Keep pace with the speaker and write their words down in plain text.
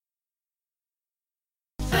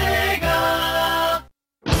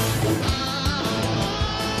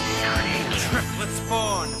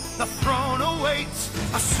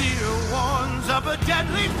Fear warns of a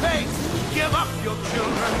deadly fate. Give up your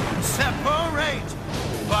children, separate.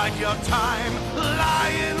 Bide your time, lie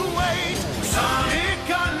in wait. Sonic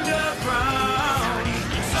Underground.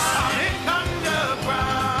 Sonic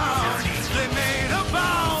Underground. They made a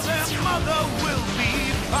vow their mother will be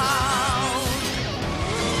found.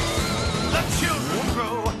 The children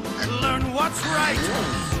grow, learn what's right.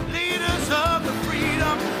 Leaders of the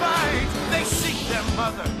freedom fight. They seek their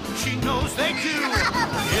mother, she knows they do.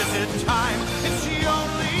 Is it time? If she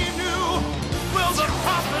only knew. Will the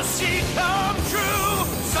prophecy come true?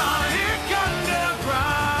 Sonic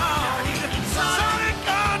Underground. Sonic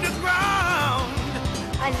Underground.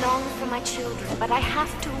 I long for my children, but I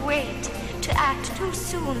have to wait. To act too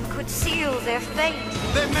soon could seal their fate.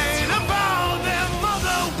 They made a vow their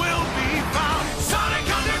mother will be found. Sonic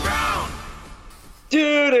Underground.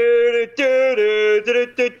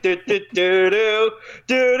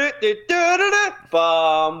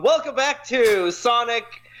 Welcome back to Sonic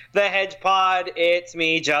the Hedgehog. It's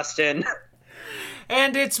me, Justin.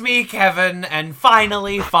 And it's me, Kevin. And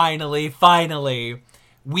finally,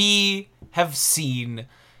 we have seen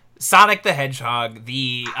Sonic the Hedgehog,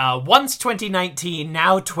 the once 2019,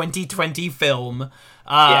 now 2020 film.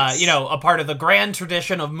 Yes. You know, a part of the grand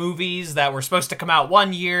tradition of movies that were supposed to come out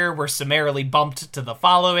one year were summarily bumped to the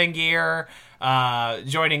following year,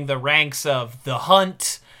 joining the ranks of The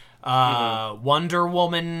Hunt, Wonder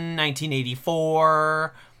Woman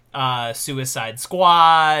 1984, Suicide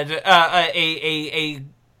Squad, a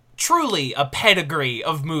truly a pedigree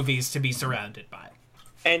of movies to be surrounded by.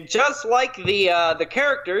 And just like the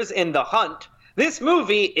characters in The Hunt, this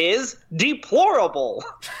movie is deplorable.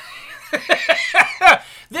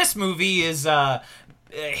 This movie is,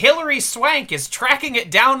 Hilary Swank is tracking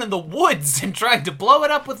it down in the woods and trying to blow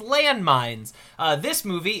it up with landmines. This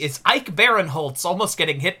movie is Ike Barinholtz almost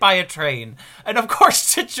getting hit by a train. And of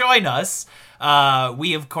course, to join us,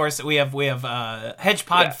 we have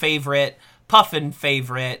Hedgehog favorite, Puffin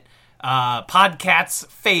favorite, Podcat's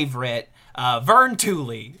favorite, Vern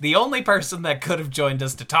Tooley, the only person that could have joined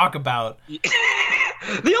us to talk about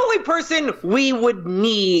the only person we would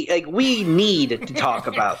need, we need to talk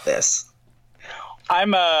about this.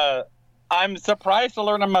 I'm surprised to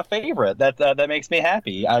learn I'm a favorite. That makes me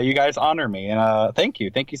happy. You guys honor me, and thank you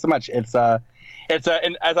so much. It's and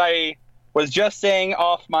as I was just saying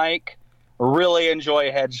off mic, really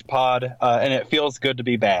enjoy Hedgehog, and it feels good to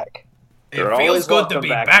be back. It feels good to be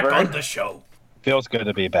back on the show. Feels good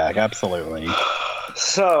to be back, absolutely.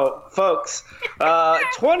 So, folks,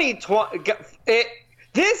 2020.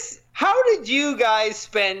 How did you guys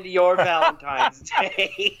spend your Valentine's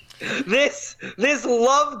Day? This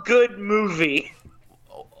love good movie.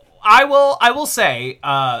 I will say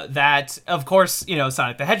that, of course, you know,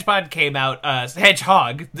 Sonic the Hedgehog came out,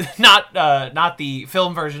 Hedgehog, not the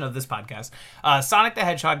film version of this podcast. Sonic the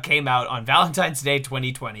Hedgehog came out on Valentine's Day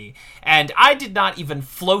 2020, and I did not even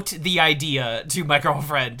float the idea to my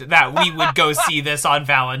girlfriend that we would go see this on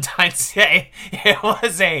Valentine's Day. It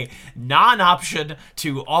was a non-option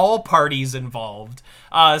to all parties involved.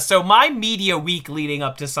 So my media week leading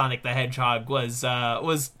up to Sonic the Hedgehog was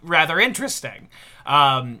rather interesting.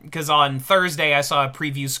 Because on Thursday I saw a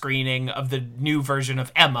preview screening of the new version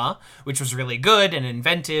of Emma, which was really good and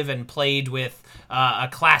inventive and played with a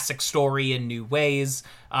classic story in new ways.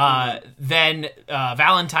 Then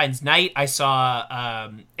Valentine's night I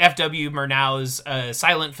saw F.W. Murnau's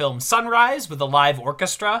silent film Sunrise with a live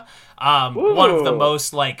orchestra. One of the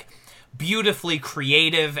most beautifully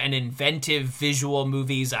creative and inventive visual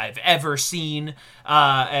movies I've ever seen,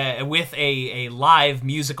 with a live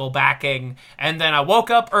musical backing. And then I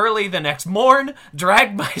woke up early the next morn,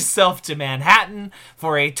 dragged myself to Manhattan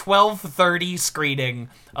for a 12:30 screening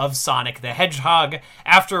of Sonic the Hedgehog,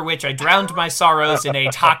 after which I drowned my sorrows in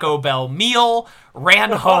a Taco Bell meal,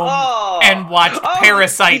 ran home, and watched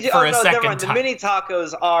Parasite for a second time. The mini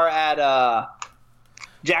tacos are at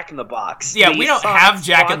Jack in the Box. Yeah, we don't have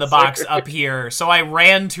Jack in the Box up here, so I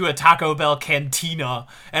ran to a Taco Bell cantina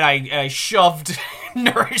and I shoved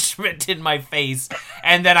nourishment in my face,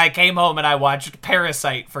 and then I came home and I watched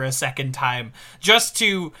Parasite for a second time,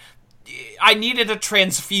 I needed a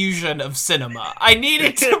transfusion of cinema. I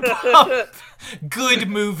needed to pump good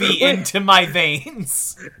movie into my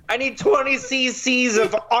veins. I need 20 cc's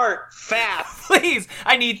of art, fast. Please,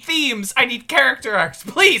 I need themes. I need character arcs.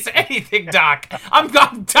 Please, anything, Doc. I'm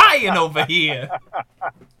dying over here.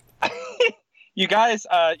 You guys,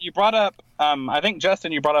 you brought up, I think,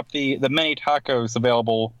 Justin, you brought up the mini tacos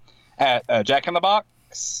available at Jack in the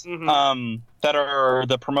Box, that are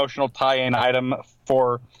the promotional tie-in item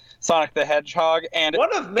for Sonic the Hedgehog. And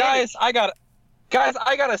one of many. Guys, I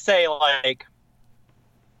gotta say,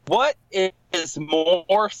 what is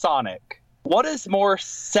more Sonic? What is more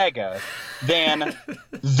Sega than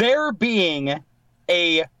there being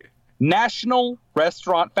a national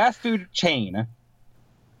restaurant fast food chain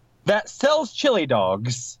that sells chili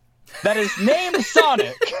dogs that is named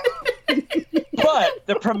Sonic, but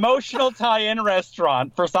the promotional tie-in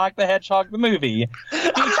restaurant for Sonic the Hedgehog the movie,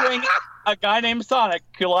 featuring a guy named Sonic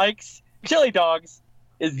who likes chili dogs,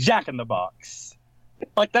 is Jack in the Box.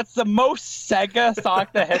 Like, that's the most Sega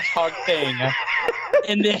Sonic the Hedgehog thing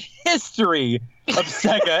in the history of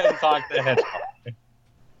Sega and Sonic the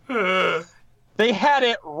Hedgehog. They had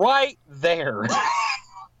it right there.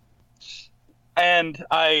 And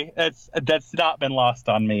that's not been lost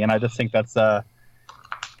on me, and I just think that's that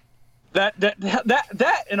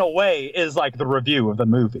in a way is like the review of the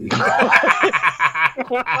movie.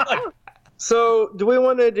 So, do we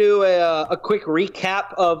want to do a quick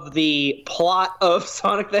recap of the plot of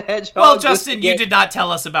Sonic the Hedgehog? Well, Justin, you did not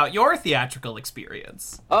tell us about your theatrical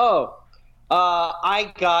experience.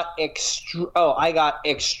 I got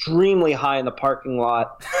extremely high in the parking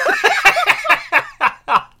lot.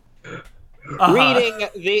 Reading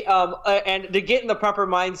the and to get in the proper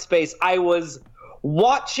mind space, I was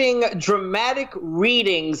watching dramatic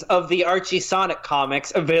readings of the Archie Sonic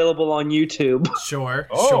comics available on YouTube. Sure,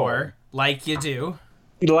 like you do,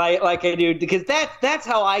 like I do, because that's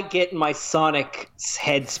how I get in my Sonic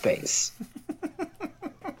headspace.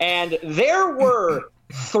 And there were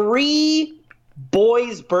 3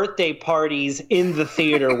 boys' birthday parties in the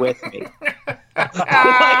theater with me.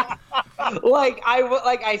 I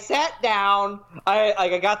sat down.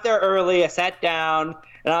 I got there early. I sat down,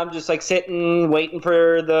 and I'm just like sitting, waiting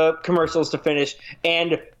for the commercials to finish.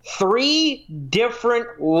 And 3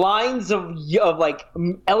 different lines of like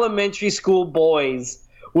elementary school boys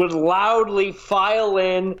would loudly file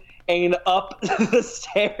in and up the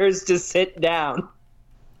stairs to sit down.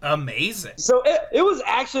 Amazing. So it was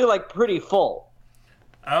actually like pretty full.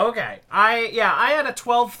 Okay. I had a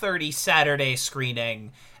 12:30 Saturday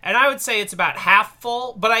screening, and I would say it's about half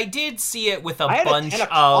full, but I did see it with a bunch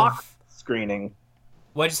of screening.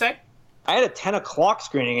 What'd you say? I had a 10 o'clock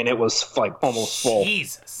screening, and it was like almost full.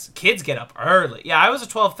 Jesus. Kids get up early. Yeah, I was at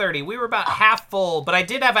 12:30. We were about half full, but I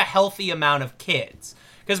did have a healthy amount of kids.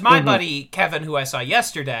 Because my buddy, Kevin, who I saw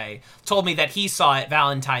yesterday, told me that he saw it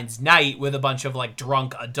Valentine's night with a bunch of, like,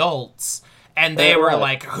 drunk adults. And they were,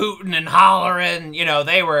 like, hooting and hollering. You know,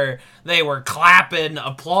 they were clapping,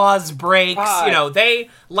 applause breaks. God. You know, they,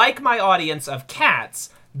 like my audience of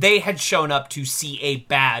cats, they had shown up to see a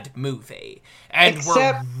bad movie. And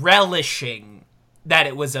were relishing that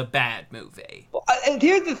it was a bad movie. And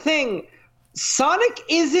here's the thing. Sonic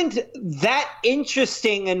isn't that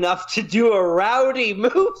interesting enough to do a rowdy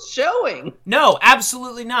showing. No,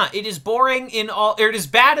 absolutely not. It is boring it is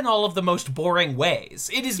bad in all of the most boring ways.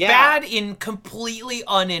 It is bad in completely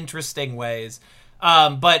uninteresting ways.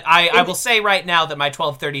 But I will say right now that my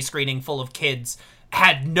 12:30 screening full of kids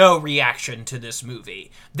had no reaction to this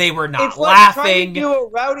movie. They were not laughing. It's like trying to do a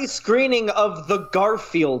rowdy screening of the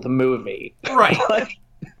Garfield movie. Right.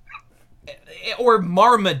 Or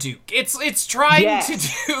Marmaduke. It's trying to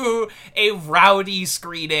do a rowdy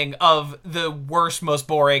screening of the worst, most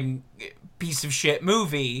boring piece of shit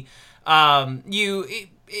movie. I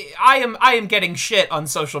am getting shit on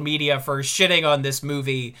social media for shitting on this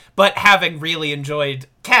movie, but having really enjoyed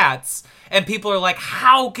Cats. And people are like,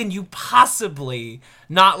 how can you possibly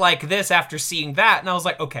not like this after seeing that? And I was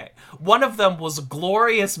like, okay. One of them was a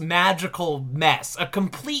glorious, magical mess. A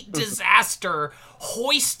complete disaster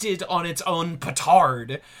hoisted on its own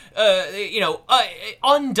petard.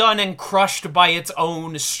 Undone and crushed by its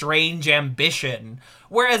own strange ambition.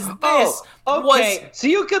 Whereas this was... So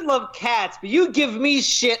you can love Cats, but you give me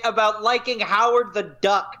shit about liking Howard the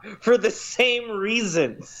Duck for the same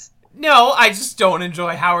reasons. No, I just don't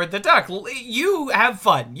enjoy Howard the Duck. You have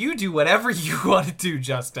fun. You do whatever you want to do,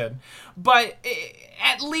 Justin. But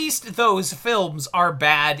at least those films are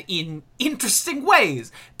bad in interesting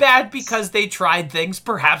ways. Bad because they tried things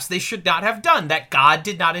perhaps they should not have done, that God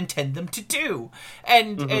did not intend them to do.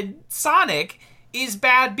 And Sonic is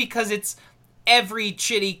bad because it's every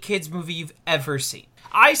shitty kids movie you've ever seen.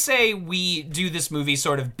 I say we do this movie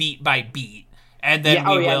sort of beat by beat. And then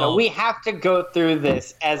we have to go through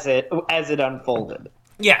this as it unfolded.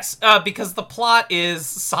 Yes, because the plot is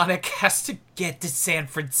Sonic has to get to San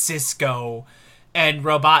Francisco, and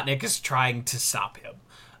Robotnik is trying to stop him.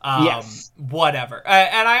 Yes. Whatever.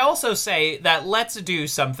 And I also say that let's do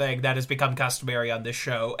something that has become customary on this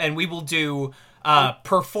show, and we will do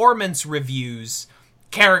performance reviews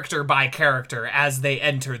character by character as they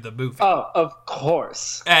enter the movie. Oh, of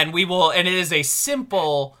course. And it is a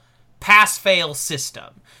simple pass-fail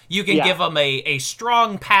system. You can give them a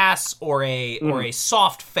strong pass or a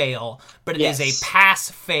soft fail, but it is a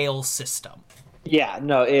pass-fail system. Yeah,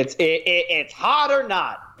 no, it's hot or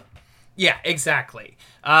not. Yeah, exactly.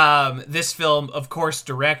 This film, of course,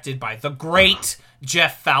 directed by the great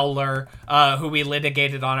Jeff Fowler, who we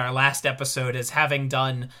litigated on our last episode as having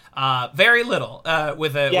done very little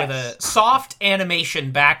with a soft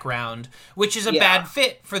animation background, which is a bad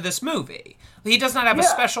fit for this movie. He does not have a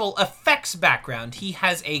special effects background. He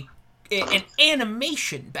has an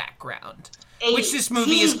animation background, which this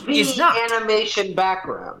movie is not. Animation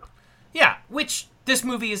background. Yeah, which this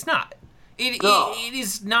movie is not. It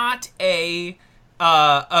is not a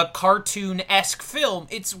cartoon-esque film.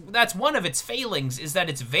 That's one of its failings, is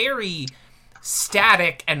that it's very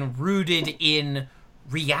static and rooted in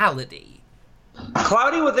reality.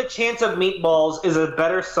 Cloudy with a Chance of Meatballs is a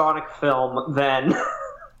better Sonic film than...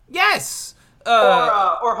 Yes!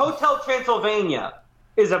 or Hotel Transylvania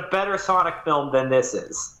is a better Sonic film than this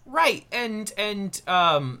is. Right, and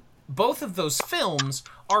both of those films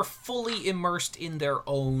are fully immersed in their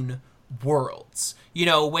own worlds. You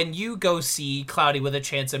know, when you go see Cloudy with a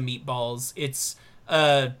Chance of Meatballs, it's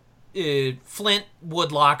Flint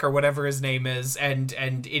Woodlock or whatever his name is, and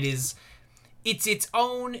it's its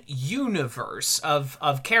own universe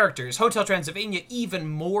of characters. Hotel Transylvania, even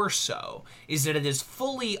more so, is that it is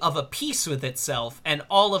fully of a piece with itself, and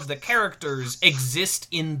all of the characters exist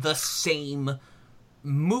in the same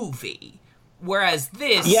movie. Whereas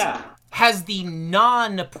this has the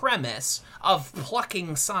non-premise of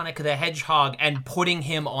plucking Sonic the Hedgehog and putting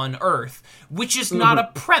him on Earth, which is not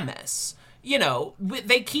a premise. You know,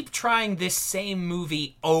 they keep trying this same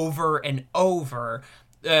movie over and over.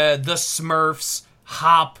 The Smurfs,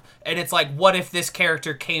 Hop, and it's like, what if this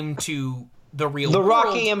character came to the real world? The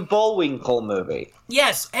Rocky and Bullwinkle movie.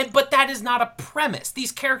 Yes, but that is not a premise.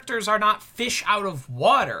 These characters are not fish out of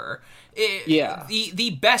water.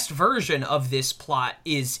 The best version of this plot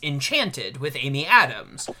is Enchanted with Amy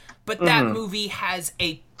Adams, but that movie has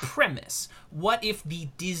a premise. What if the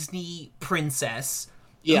Disney princess,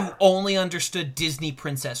 who only understood Disney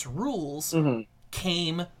princess rules,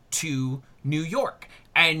 came to New York?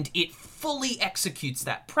 And it fully executes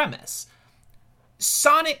that premise.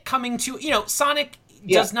 Sonic coming to, Sonic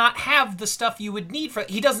does not have the stuff you would need for.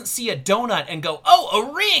 He doesn't see a donut and go, "Oh,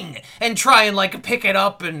 a ring," and try and pick it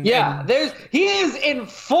up and he is in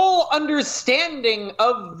full understanding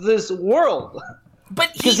of this world.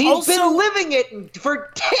 But because he's been living it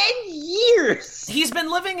for 10 years. He's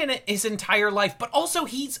been living in it his entire life, but also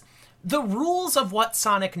the rules of what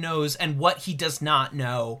Sonic knows and what he does not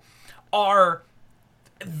know are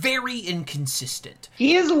very inconsistent.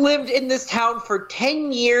 He has lived in this town for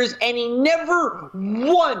 10 years, and he never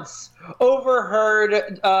once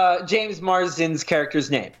overheard James Marsden's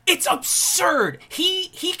character's name. It's absurd.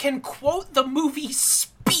 He can quote the movie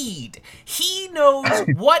Speed. He knows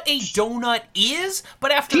what a donut is,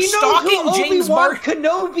 but after stalking James Marsden,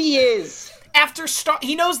 Kenobi is.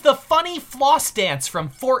 He knows the funny floss dance from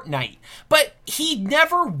Fortnite, but he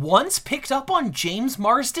never once picked up on James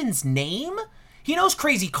Marsden's name. He knows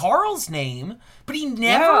Crazy Carl's name, but he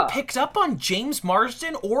never picked up on James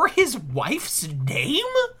Marsden or his wife's name?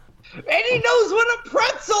 And he knows what a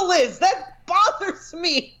pretzel is! That bothers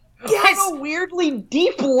me! Yes! On a weirdly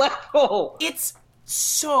deep level! It's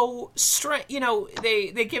so strange.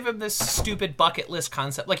 They give him this stupid bucket list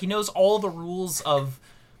concept. He knows all the rules of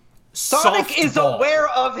Sonic is softball. Aware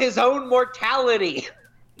of his own mortality.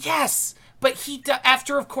 Yes! But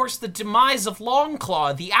after, of course, the demise of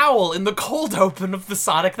Longclaw, the owl, in the cold open of the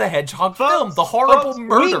Sonic the Hedgehog film, the horrible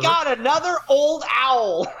murder. We got another old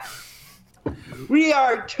owl. We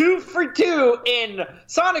are 2 for 2 in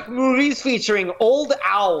Sonic movies featuring old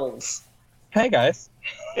owls. Hey, guys.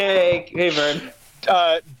 Hey, Vern.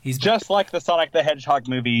 He's just like the Sonic the Hedgehog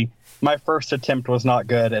movie. My first attempt was not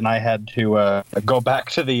good, and I had to go back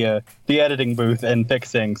to the editing booth and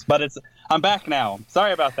fix things. But I'm back now.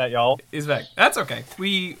 Sorry about that, y'all. He's back. That's okay.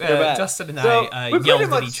 We Justin and I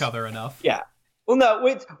yelled at each other enough. Yeah. Well, no,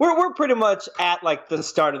 we're pretty much at the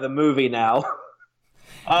start of the movie now.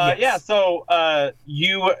 Yes. Yeah. So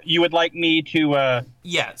you would like me to?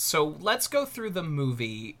 Yeah. So let's go through the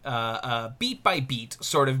movie beat by beat,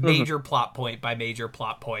 sort of major plot point by major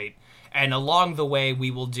plot point. And along the way,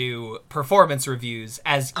 we will do performance reviews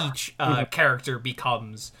as each character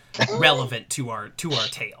becomes relevant to our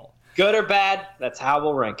tale. Good or bad, that's how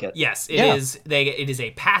we'll rank it. Yes, it is. It is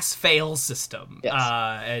a pass-fail system, yes.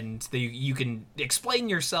 And you can explain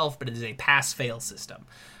yourself, but it is a pass-fail system.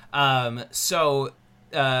 So,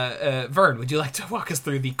 Vern, would you like to walk us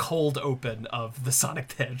through the cold open of the Sonic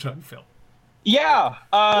the Hedgehog film? Yeah.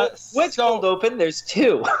 Which cold open? There's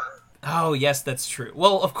two. Oh, yes, that's true.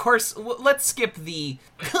 Well, of course, let's skip the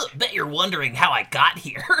bet you're wondering how I got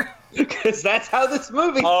here. Because that's how this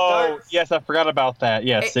movie Oh, starts. yes, I forgot about that.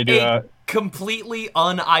 Yes, they do. A completely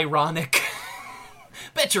unironic.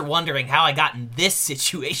 Bet you're wondering how I got in this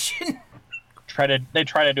situation. They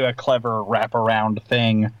try to do a clever wraparound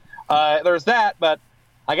thing. There's that, but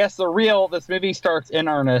I guess this movie starts in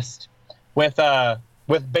earnest with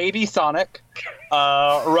Baby Sonic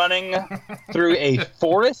running through a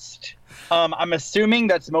forest. I'm assuming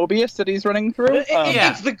that's Mobius that he's running through.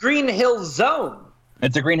 It's the Green Hill Zone.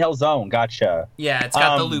 It's a Green Hill Zone. Gotcha. Yeah, it's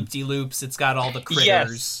got the loop-de-loops. It's got all the critters.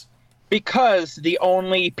 Yes, because the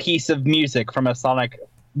only piece of music from a Sonic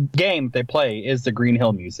game they play is the Green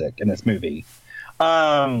Hill music in this movie.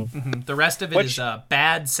 The rest of it is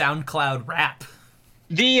bad SoundCloud rap.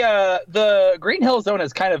 The Green Hill Zone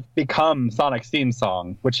has kind of become Sonic's theme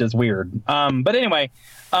song, which is weird. But anyway,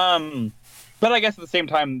 but I guess at the same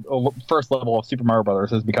time, first level of Super Mario Brothers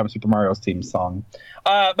has become Super Mario's theme song.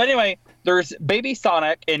 But anyway, there's Baby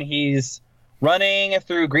Sonic, and he's running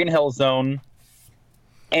through Green Hill Zone,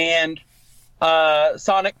 and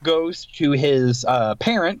Sonic goes to his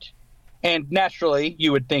parent, and naturally,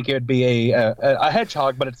 you would think it would be a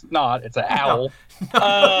hedgehog, but it's not. It's an owl.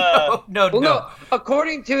 No.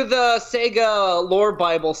 According to the Sega lore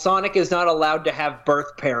Bible, Sonic is not allowed to have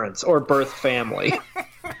birth parents or birth family.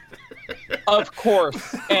 Of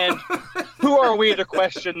course. And who are we to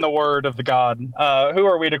question the word of the god? Who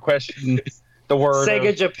are we to question the word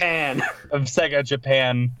Sega Japan. Of Sega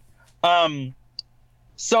Japan?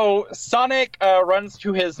 So Sonic runs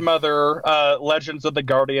to his mother, Legends of the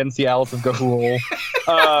Guardians, the Owls of Ga'Hoole.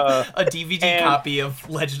 A DVD copy of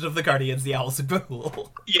Legend of the Guardians, the Owls of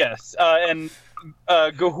Ga'Hoole. Yes, and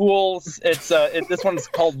Ga'Hoole's. This one's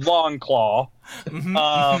called Long Claw.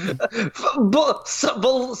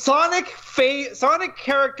 Sonic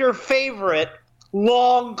character favorite,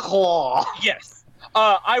 Long Claw. Yes,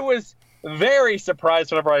 I was very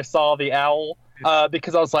surprised whenever I saw the owl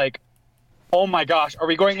because I was like, oh my gosh, are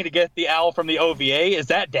we going to get the owl from the OVA? Is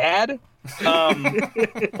that Dad? But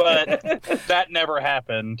that never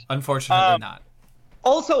happened. Unfortunately not.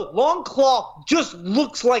 Also, Long Claw just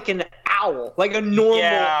looks like an owl. Like a normal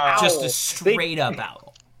owl. Just a straight up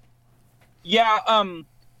owl. Yeah,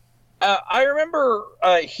 I remember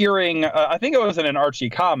hearing, I think it was in an Archie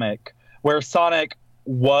comic, where Sonic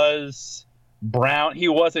was brown. He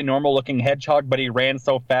was a normal looking hedgehog, but he ran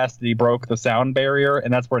so fast that he broke the sound barrier,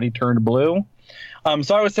 and that's when he turned blue.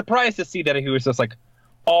 So I was surprised to see that he was just like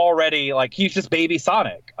already like he's just baby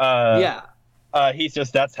Sonic. He's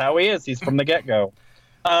just, that's how he is. He's from the get go.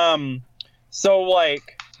 So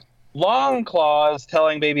like Long Claw is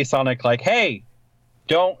telling baby Sonic like, hey,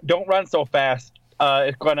 don't run so fast.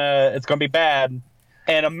 It's gonna be bad.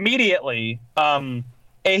 And immediately,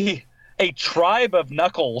 a tribe of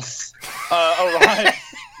Knuckles arrives,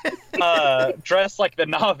 dressed like the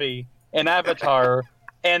Na'vi in Avatar,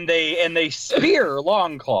 and they spear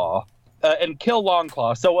Long Claw and kill Long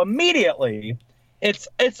Claw. So immediately, it's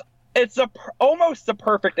almost the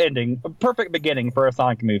perfect ending, perfect beginning for a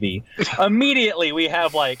Sonic movie. Immediately, we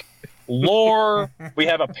have like lore, we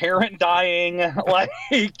have a parent dying, like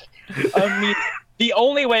the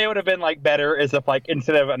only way it would have been like better is if like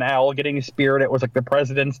instead of an owl getting speared, it was like the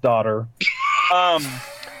president's daughter.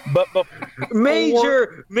 But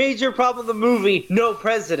major problem of the movie: no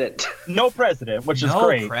president, which is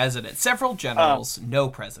great. No president. Several generals, no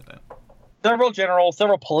president. Several generals,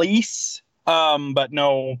 several police, but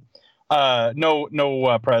no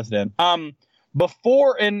president.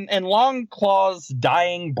 Before in Long Claw's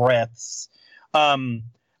dying breaths,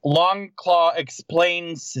 Long Claw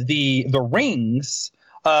explains the rings,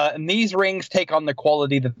 and these rings take on the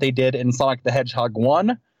quality that they did in Sonic the Hedgehog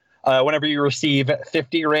 1. Whenever you receive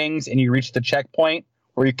 50 rings and you reach the checkpoint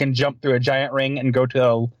where you can jump through a giant ring and go to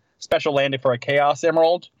a special landing for a Chaos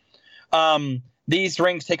Emerald, these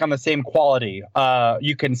rings take on the same quality.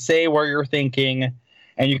 You can say where you're thinking,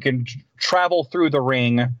 and you can travel through the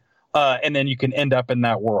ring, and then you can end up in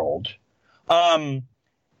that world. And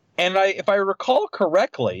if I recall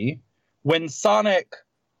correctly, when Sonic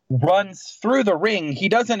runs through the ring, he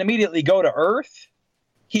doesn't immediately go to Earth.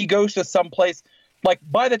 He goes to some place. Like,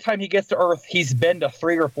 by the time he gets to Earth, he's been to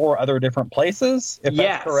 3 or 4 other different places, if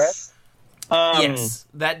that's correct. Yes,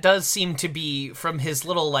 that does seem to be from his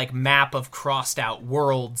little, like, map of crossed-out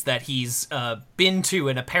worlds that he's been to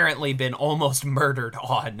and apparently been almost murdered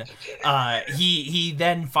on. He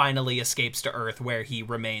then finally escapes to Earth, where he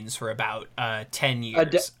remains for about 10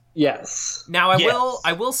 years. Yes. Now Yes.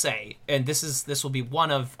 I will say, and this will be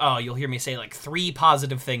one of you'll hear me say like 3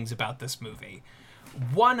 positive things about this movie.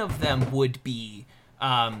 One of them would be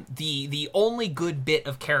the only good bit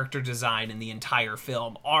of character design in the entire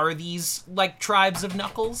film are these like tribes of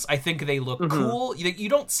Knuckles. I think they look cool. You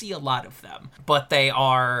don't see a lot of them, but they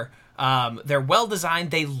are they're well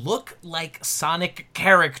designed. They look like Sonic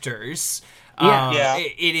characters. Yeah.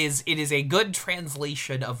 It is a good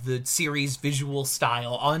translation of the series' visual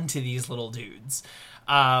style onto these little dudes.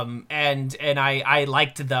 And I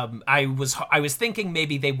liked them. I was thinking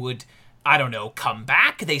maybe they would, I don't know, come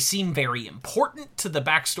back. They seem very important to the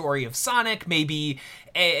backstory of Sonic. Maybe,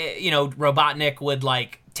 Robotnik would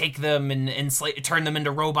like take them and turn them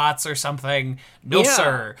into robots or something. No,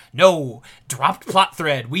 sir. No. Dropped plot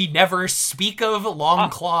thread. We never speak of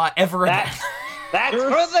Longclaw ever again. That's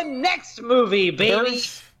for the next movie, baby.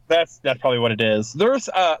 That's probably what it is. There's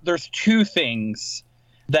 2 things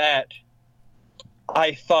that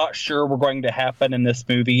I thought sure were going to happen in this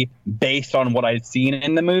movie based on what I'd seen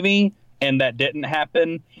in the movie, and that didn't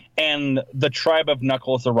happen. And the tribe of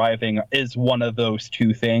Knuckles arriving is one of those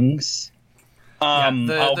 2 things.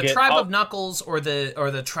 The tribe of Knuckles or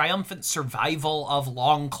the triumphant survival of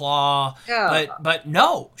Longclaw. Yeah. But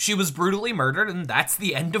no, she was brutally murdered, and that's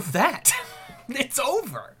the end of that. It's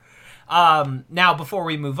over. Now, before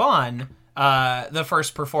we move on, the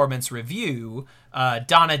first performance review,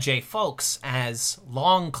 Donna J. Folks as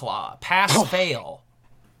Longclaw. Pass, fail.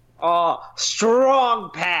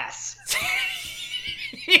 Strong pass.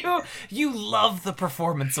 You love the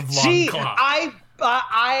performance of Longclaw.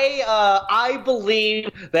 I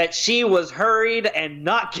believe that she was hurried and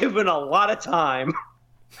not given a lot of time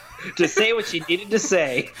to say what she needed to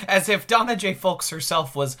say. As if Donna J. Folks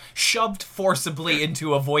herself was shoved forcibly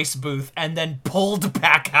into a voice booth and then pulled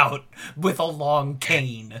back out with a long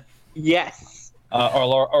cane. Yes.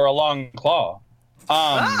 Or a long claw.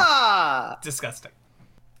 Disgusting.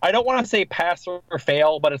 I don't want to say pass or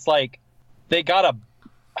fail, but it's like they got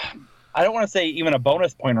I don't want to say even a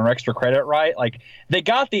bonus point or extra credit, right? Like they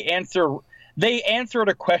got the answer. They answered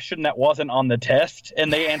a question that wasn't on the test,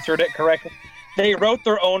 and they answered it correctly. They wrote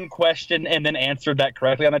their own question and then answered that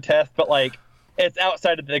correctly on the test, but like it's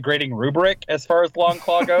outside of the grading rubric as far as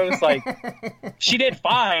Longclaw goes. Like she did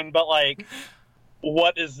fine, but like,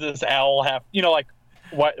 what does this owl have? Like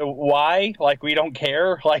what? Why? Like we don't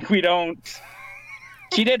care. Like we don't.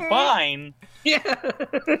 She did fine. Yeah.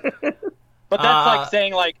 But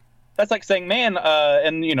that's like saying, man,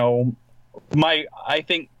 and I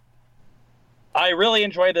think I really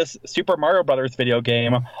enjoy this Super Mario Brothers video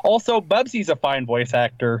game. Also, Bubsy's a fine voice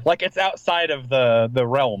actor. Like, it's outside of the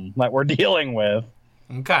realm that we're dealing with.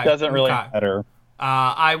 Okay. Doesn't really matter.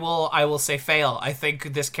 I will say fail. I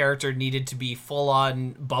think this character needed to be full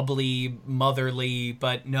on bubbly, motherly,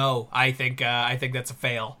 but no, I think that's a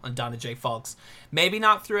fail on Donna J. Folks. Maybe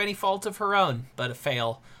not through any fault of her own, but a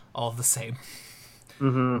fail all the same.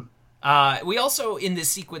 Mm-hmm. We also in this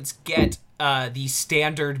sequence get the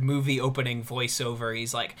standard movie opening voiceover.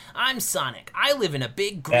 He's like, "I'm Sonic. I live in a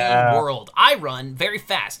big green world. I run very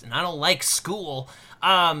fast, and I don't like school."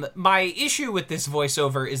 My issue with this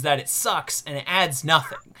voiceover is that it sucks and it adds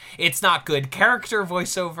nothing. It's not good character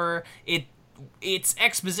voiceover. It's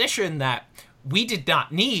exposition that we did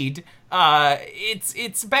not need.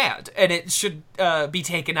 It's bad, and it should be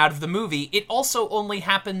taken out of the movie. It also only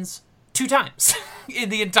happens 2 times in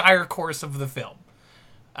the entire course of the film.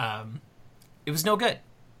 It was no good.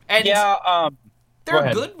 And there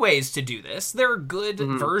are good ways to do this. There are good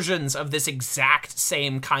versions of this exact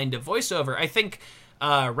same kind of voiceover. I think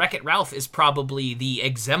Wreck-It Ralph is probably the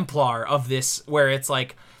exemplar of this, where it's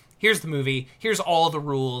like, here's the movie, here's all the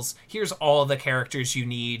rules, here's all the characters you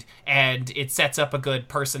need, and it sets up a good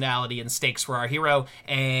personality and stakes for our hero,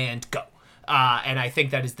 and go. And I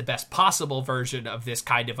think that is the best possible version of this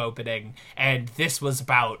kind of opening, and this was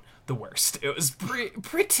about the worst. It was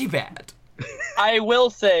pretty bad. I will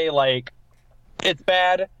say, like, it's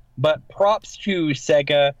bad, but props to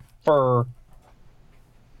Sega for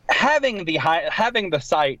having the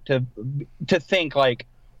sight to think, like,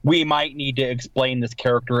 we might need to explain this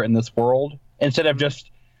character in this world, instead of just,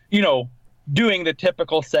 doing the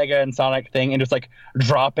typical Sega and Sonic thing and just, like,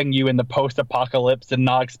 dropping you in the post-apocalypse and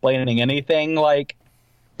not explaining anything. Like,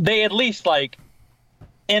 they at least, like,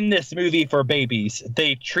 in this movie for babies,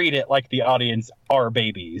 they treat it like the audience are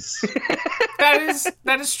babies.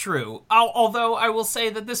 That is true. Although I will say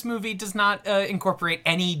that this movie does not incorporate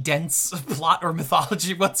any dense plot or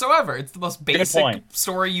mythology whatsoever. It's the most basic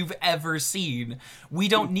story you've ever seen. We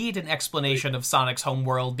don't need an explanation of Sonic's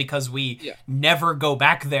homeworld because we never go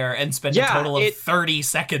back there and spend a total of 30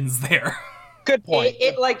 seconds there. Good point.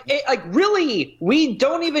 Really, we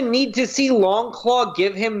don't even need to see Longclaw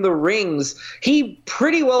give him the rings. He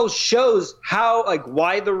pretty well shows how,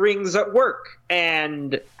 why the rings work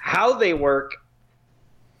and how they work.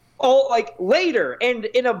 All later and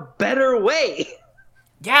in a better way.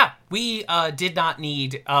 Yeah, we did not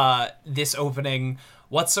need this opening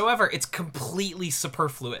whatsoever. It's completely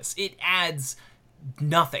superfluous. It adds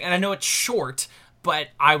nothing. And I know it's short, but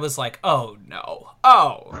I was like, oh no.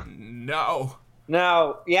 Oh no.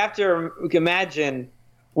 Now, you have to imagine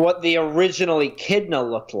what the original Echidna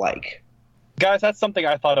looked like. Guys, that's something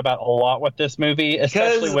I thought about a lot with this movie,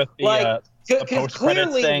 especially with the because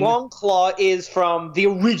clearly thing. Longclaw is from the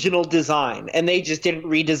original design, and they just didn't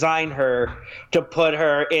redesign her to put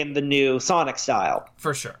her in the new Sonic style.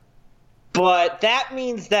 For sure. But that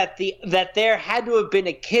means that there had to have been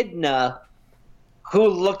an Echidna who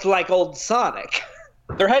looked like old Sonic.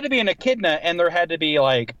 There had to be an Echidna, and there had to be,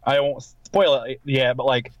 I won't spoil it yet,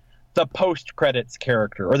 but, the post-credits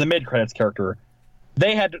character, or the mid-credits character.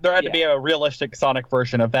 There had to be a realistic Sonic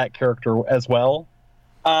version of that character as well.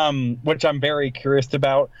 Which I'm very curious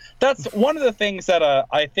about. That's one of the things that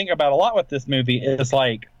I think about a lot with this movie is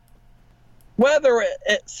whether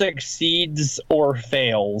it succeeds or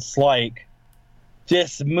fails.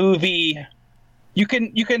 This movie, you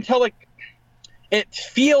can tell it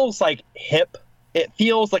feels hip. It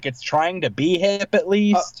feels like it's trying to be hip at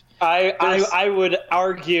least. I would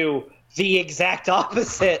argue the exact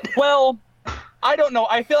opposite. Well, I don't know.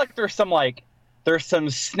 I feel like there's some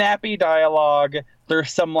snappy dialogue.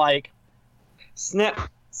 There's some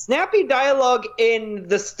snappy dialogue in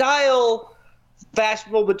the style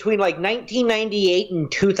fashionable between 1998 and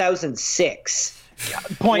 2006.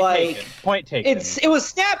 Point taken. It was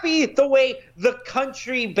snappy the way the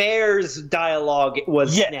Country Bears dialogue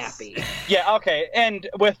was snappy. Yeah, okay. And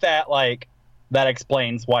with that, that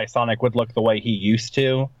explains why Sonic would look the way he used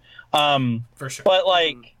to. For sure. But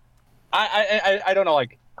I don't know,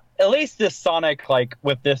 at least this Sonic,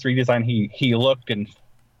 with this redesign, he looked and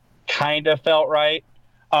kind of felt right.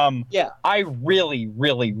 Yeah. I really,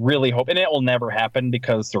 really, really hope, and it will never happen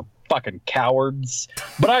because they're fucking cowards,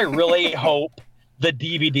 but I really hope the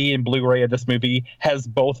DVD and Blu-ray of this movie has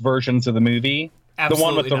both versions of the movie. Absolutely the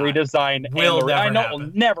one with the not. redesign. I know it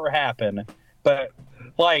will never happen, but,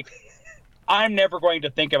 I'm never going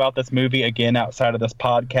to think about this movie again outside of this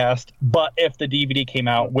podcast, but if the DVD came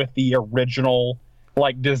out with the original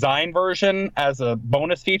design version as a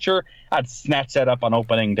bonus feature, I'd snatch that up on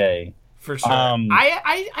opening day. For sure.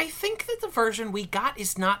 I think that the version we got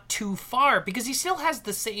is not too far because he still has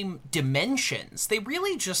the same dimensions. They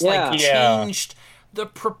really just changed the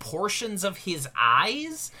proportions of his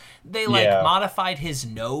eyes. They modified his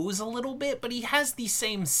nose a little bit, but he has the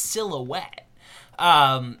same silhouette.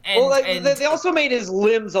 They also made his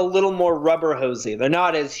limbs a little more rubber hosy. They're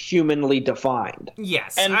not as humanly defined.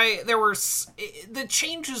 Yes, and the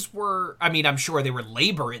changes were. I mean, I'm sure they were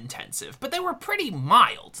labor intensive, but they were pretty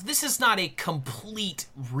mild. This is not a complete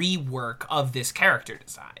rework of this character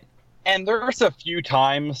design. And there's a few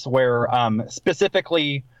times where,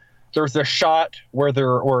 specifically, there's a shot where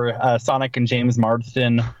Sonic and James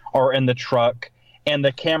Marsden are in the truck, and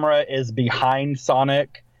the camera is behind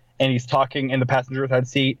Sonic. And he's talking in the passenger side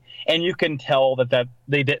seat, and you can tell that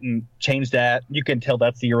they didn't change that. You can tell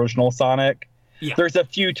that's the original Sonic. Yeah. There's a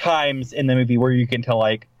few times in the movie where you can tell,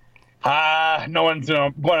 no one's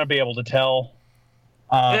going to be able to tell.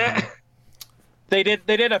 They did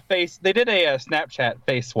a Snapchat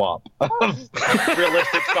face swap of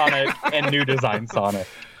realistic Sonic and new design Sonic.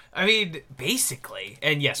 I mean, basically,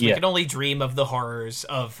 and yes, we can only dream of the horrors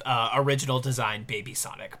of original design Baby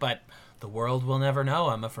Sonic, but the world will never know,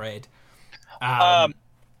 I'm afraid.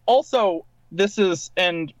 Also, this is,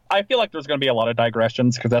 and I feel like there's going to be a lot of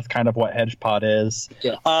digressions because that's kind of what Hedgehog is.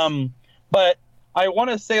 Yeah. But I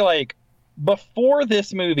want to say, before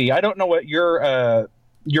this movie, I don't know what your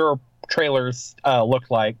trailers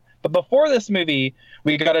looked like, but before this movie,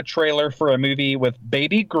 we got a trailer for a movie with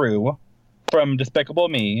Baby Gru from Despicable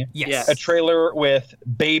Me. Yes. A trailer with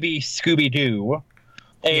Baby Scooby-Doo.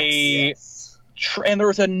 And there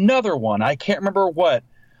was another one. I can't remember what.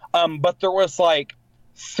 But there was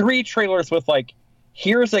 3 trailers with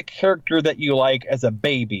here's a character that you like as a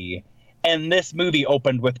baby. And this movie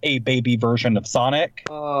opened with a baby version of Sonic.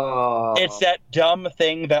 Oh. It's that dumb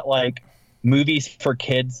thing that movies for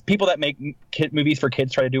kids, people that make movies for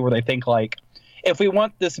kids try to do where they think if we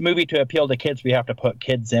want this movie to appeal to kids, we have to put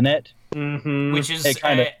kids in it. Mm-hmm. Which is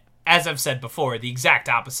as I've said before, the exact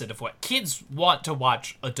opposite of what kids want to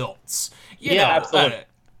watch adults. You know, absolutely.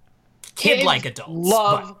 Kid-like adults.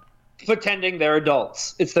 Love pretending they're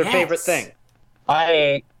adults. It's their favorite thing.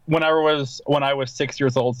 I when I was 6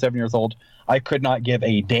 years old, 7 years old, I could not give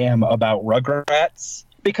a damn about Rugrats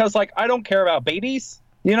because like I don't care about babies.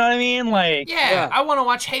 You know what I mean? Like, yeah. I want to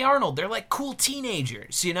watch Hey Arnold. They're like cool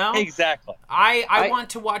teenagers, you know? Exactly. I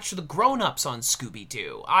want to watch the grown-ups on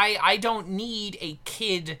Scooby-Doo. I don't need a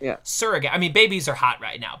kid surrogate. I mean, babies are hot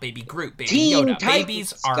right now. Baby Groot, Baby Teen Yoda. Titans,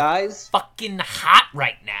 babies are guys. fucking hot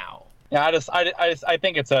right now. Yeah, I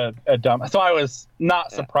think it's a dumb. So I was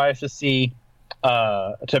not surprised to see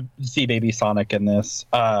Baby Sonic in this,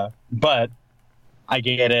 but I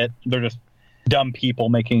get it. They're just dumb people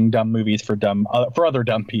making dumb movies for other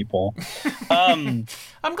dumb people. I'm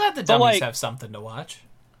glad the dummies have something to watch.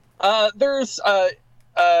 There's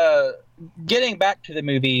getting back to the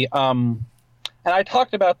movie, and I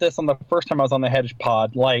talked about this on the first time I was on the Hedge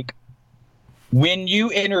Pod. Like, when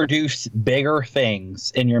you introduce bigger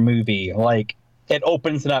things in your movie, like it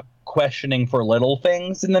opens it up questioning for little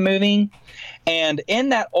things in the movie, and in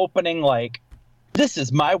that opening, like, this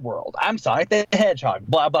is my world. I'm Sonic the Hedgehog.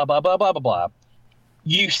 Blah, blah, blah, blah, blah, blah, blah.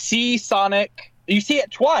 You see Sonic. You see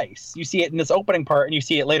it twice. You see it in this opening part, and you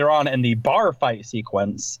see it later on in the bar fight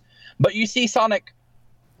sequence. But you see Sonic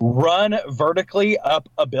run vertically up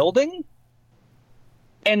a building.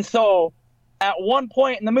 And so at one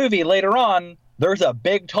point in the movie later on, there's a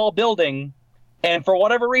big, tall building. And for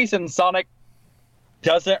whatever reason, Sonic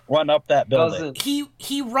doesn't run up that building.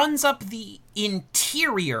 He runs up the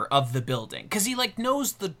interior of the building because he like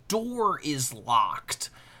knows the door is locked,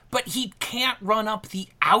 but he can't run up the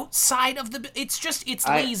outside of the. It's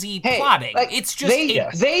lazy plotting. Like, it's just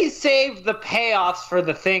they save the payoffs for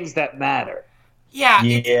the things that matter.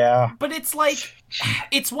 Yeah. But it's like,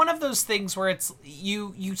 it's one of those things where it's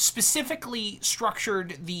you specifically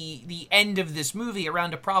structured the end of this movie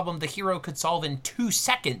around a problem the hero could solve in 2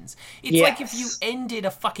 seconds. It's like if you ended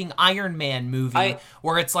a fucking Iron Man movie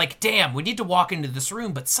where it's like, damn, we need to walk into this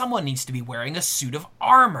room, but someone needs to be wearing a suit of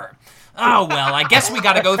armor. Oh, well, I guess we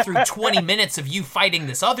gotta go through 20 minutes of you fighting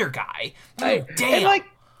this other guy. Damn. And like,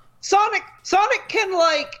 Sonic can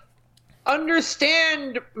like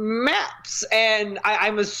understand maps, and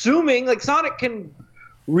I'm assuming like Sonic can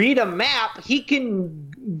read a map. He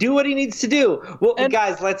can do what he needs to do. Well,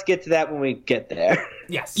 guys, let's get to that when we get there.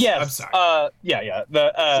 Yes. I'm sorry. I'll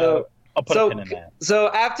put a pin in that.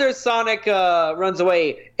 So after Sonic runs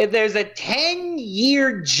away, there's a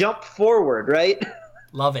 10-year jump forward, right?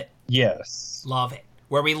 Love it. Yes. Love it.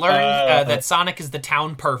 Where we learn that Sonic is the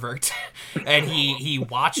town pervert, and he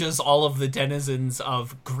watches all of the denizens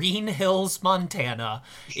of Green Hills, Montana,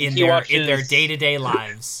 in their day-to-day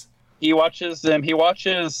lives. He watches them. He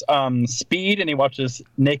watches Speed, and he watches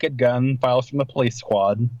Naked Gun, Files from the Police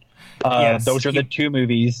Squad. Those are the 2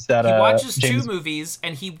 movies that he watches. 2 movies,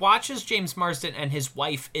 and he watches James Marsden and his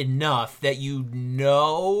wife enough that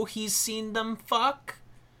he's seen them fuck.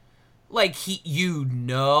 Like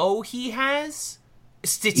he has.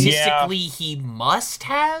 Statistically, he must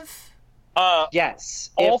have. Yes.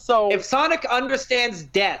 Also, if Sonic understands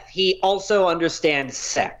death, he also understands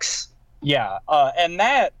sex. Yeah, and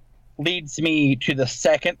that leads me to the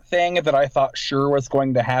second thing that I thought sure was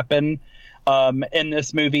going to happen in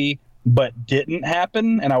this movie, but didn't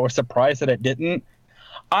happen, and I was surprised that it didn't.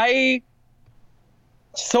 I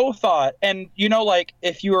so thought, and like,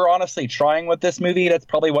 if you were honestly trying with this movie, that's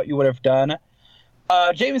probably what you would have done.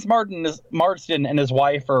 James Marsden and his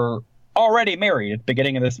wife are already married at the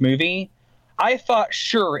beginning of this movie. I thought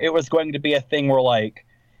sure it was going to be a thing where like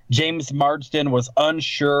James Marsden was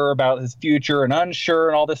unsure about his future and unsure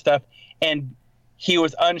and all this stuff, and he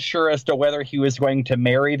was unsure as to whether he was going to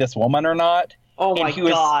marry this woman or not. Oh my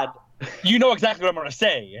God. You know exactly what I'm going to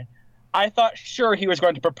say. I thought sure he was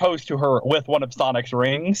going to propose to her with one of Sonic's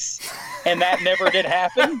rings, and that never did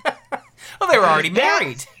happen. Well, they were already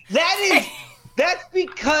married. That's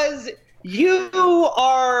because you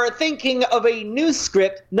are thinking of a new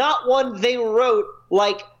script, not one they wrote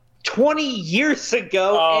like 20 years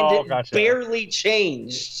ago, and it barely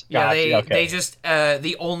changed. Yeah, they just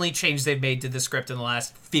the only change they've made to the script in the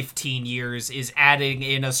last 15 years is adding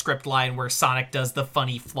in a script line where Sonic does the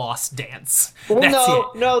funny floss dance.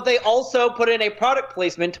 No, they also put in a product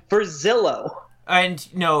placement for Zillow.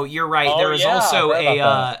 And no, you're right. There is also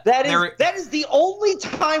that is the only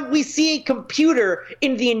time we see a computer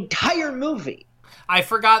in the entire movie. I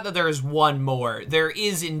forgot that there is one more. There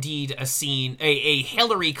is indeed a scene, a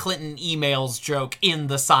Hillary Clinton emails joke in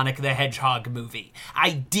the Sonic the Hedgehog movie.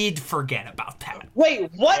 I did forget about that.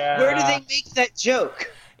 Wait, what? Yeah. Where do they make that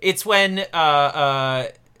joke? It's when Tom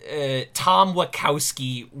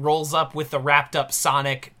Wachowski rolls up with the wrapped up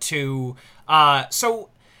Sonic to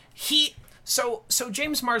So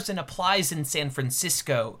James Marsden applies in San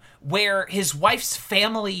Francisco, where his wife's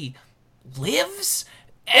family lives.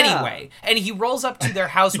 Anyway, and he rolls up to their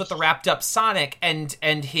house with the wrapped up Sonic, and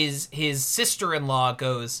his sister-in-law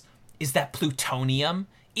goes, "Is that plutonium?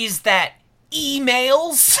 Is that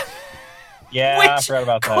emails?" Yeah, Which I forgot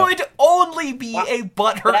about that. could only be a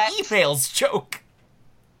butthurt emails joke.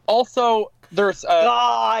 Also, there's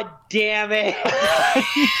God damn it!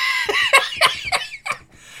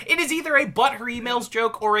 It is either a butthurt emails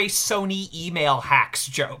joke or a Sony email hacks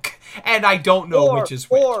joke, and I don't know which is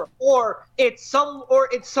which. Or it's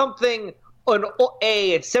something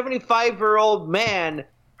a 75-year-old man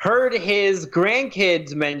heard his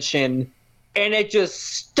grandkids mention, and it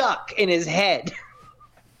just stuck in his head.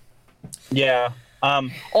 Yeah.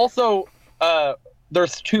 Also,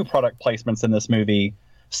 there's 2 product placements in this movie.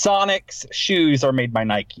 Sonic's shoes are made by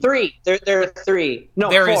Nike. 3. There are 3. No,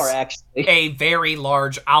 There 4, is actually. a very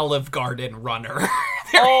large Olive Garden runner.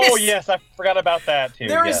 Yes, I forgot about that too.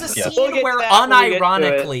 There is Yes, a yes. scene We'll get where to that when we get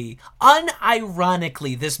to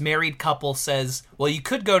unironically, this married couple says, "Well, you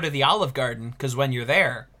could go to the Olive Garden because when you're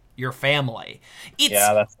there, you're family." It's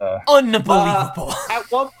that's unbelievable. At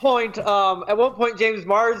one point, James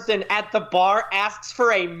Marsden at the bar asks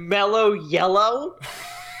for a mellow yellow.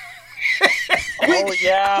 Oh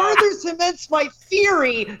yeah. Further cements my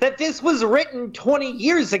theory that this was written 20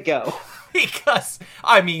 years ago. Because,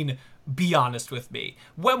 I mean, be honest with me.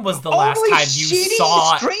 When was the last Only time you shitty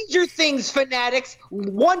saw... Stranger Things fanatics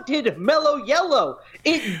wanted mellow yellow.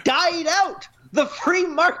 It died out. The free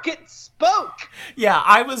market spoke. Yeah,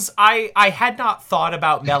 I had not thought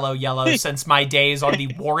about Mellow Yellow since my days on the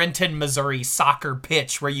Warrenton, Missouri soccer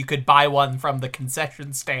pitch where you could buy one from the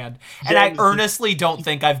concession stand. And I earnestly don't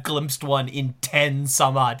think I've glimpsed one in 10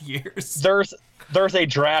 some odd years. There's a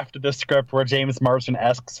draft of the script where James Marsden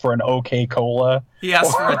asks for an OK Cola. He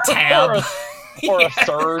asked for a tab. Or a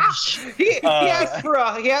surge. He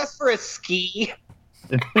asked for a ski.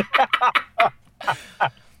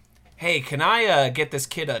 Hey, can I get this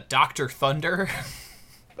kid a Dr. Thunder?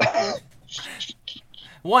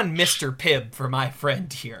 One Mr. Pibb for my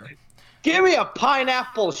friend here. Give me a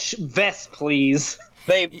pineapple vest, please.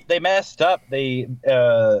 They messed up. They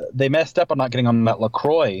messed up on not getting on that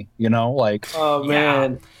LaCroix. Oh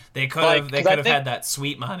man, they could have had that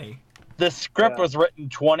sweet money. The script was written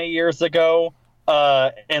 20 years ago.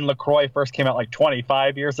 And LaCroix first came out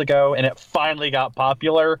 25 years ago, and it finally got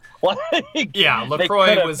popular.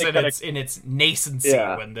 LaCroix was in its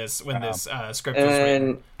nascency when this script was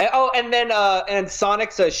written. And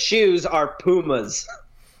Sonic's shoes are Pumas.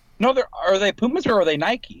 No, are they Pumas or are they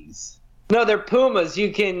Nikes? No, they're Pumas.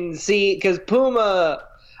 You can see because Puma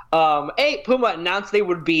announced they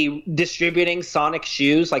would be distributing Sonic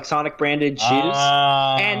shoes, like Sonic branded shoes.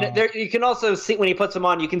 And there, you can also see when he puts them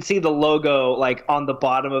on, you can see the logo on the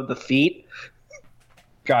bottom of the feet.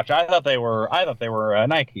 Gotcha. I thought they were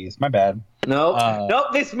Nikes. My bad. No.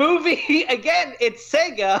 This movie again, it's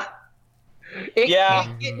Sega. It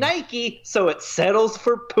can't get Nike, so it settles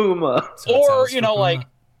for Puma.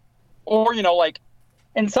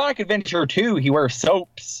 In Sonic Adventure 2, he wears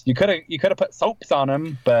soaps. You could have put soaps on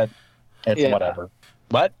him, but it's whatever.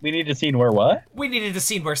 What? We need a scene where what? We needed a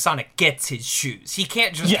scene where Sonic gets his shoes. He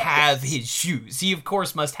can't just have his shoes. He, of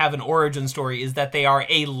course, must have an origin story, is that they are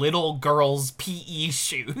a little girl's PE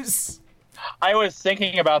shoes. I was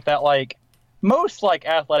thinking about that, most,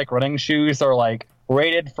 athletic running shoes are,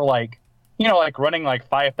 rated for, running,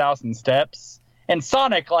 5,000 steps. And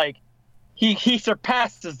Sonic, He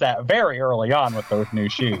surpasses that very early on with those new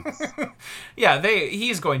shoes.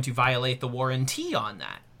 He's going to violate the warranty on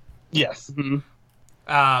that. Yes. Mm-hmm.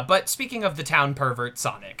 But speaking of the town pervert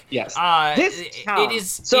Sonic, yes, it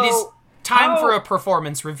is time for a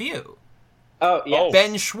performance review. Oh, yes.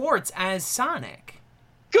 Ben Schwartz as Sonic.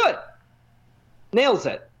 Good. Nails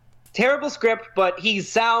it. Terrible script, but he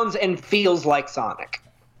sounds and feels like Sonic.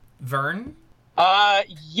 Vern? I'm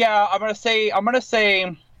gonna say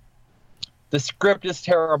the script is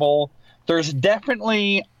terrible. There's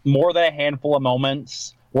definitely more than a handful of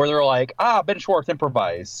moments where they're like, Ben Schwartz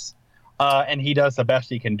improvise. And he does the best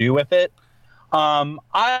he can do with it.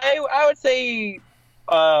 I would say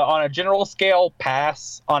on a general scale,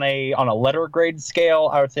 pass. On a letter grade scale,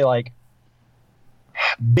 I would say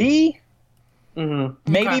B.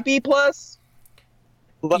 Mm-hmm. Maybe B plus.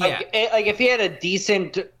 If he had a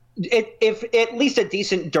decent, if at least a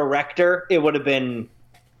decent director, it would have been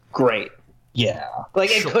great. Yeah.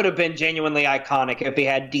 It could have been genuinely iconic if he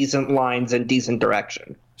had decent lines and decent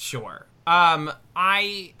direction. Sure. I'm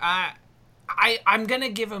gonna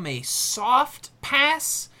give him a soft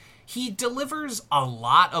pass. he delivers a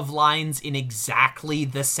lot of lines in exactly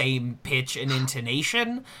the same pitch and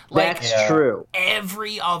intonation. Like, That's true.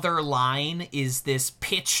 every other line is this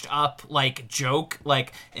pitched up, like, joke,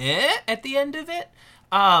 like, at the end of it.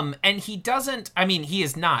 And he doesn't, I mean, he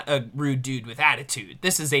is not a rude dude with attitude.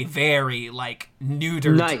 This is a very, like,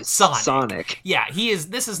 neutered Nice Sonic. Yeah,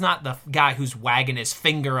 this is not the guy who's wagging his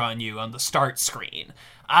finger on you on the start screen.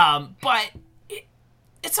 But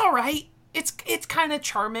it's all right. It's kind of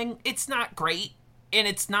charming. It's not great, and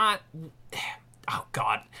it's not. Oh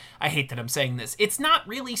God, I hate that I'm saying this. It's not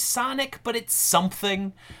really Sonic, but it's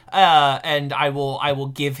something. And I will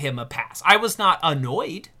give him a pass. I was not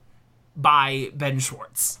annoyed by Ben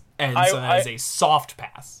Schwartz, and so that is a soft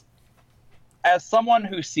pass. As someone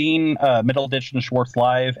who's seen Middleditch and Schwartz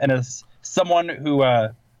live, and as someone who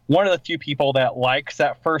one of the few people that likes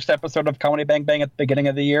that first episode of Comedy Bang Bang at the beginning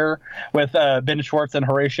of the year with Ben Schwartz and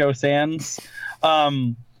Horatio Sands,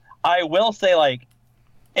 I will say, like,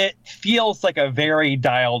 it feels like a very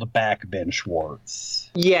dialed back Ben Schwartz.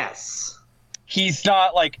 Yes. He's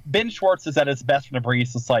not like Ben Schwartz is at his best whenever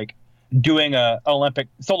he's just like doing a Olympic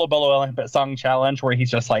solo bolo Olympic song challenge where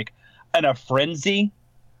he's just like in a frenzy.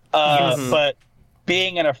 But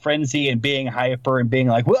being in a frenzy and being hyper and being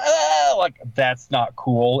like, whoa, like, that's not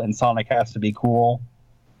cool, and Sonic has to be cool.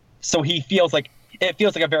 So it feels like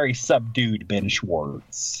a very subdued Ben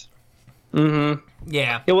Schwartz. Mm-hmm.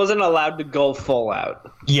 Yeah. It wasn't allowed to go full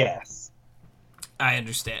out. Yes. I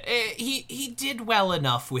understand. He did well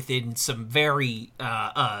enough within some very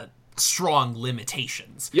strong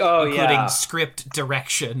limitations, including script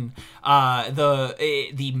direction,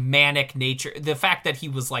 the manic nature, the fact that he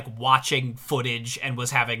was like watching footage and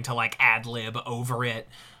was having to like ad lib over it,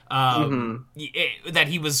 that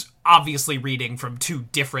he was obviously reading from two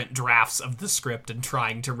different drafts of the script and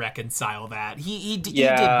trying to reconcile that. He did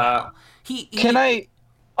well.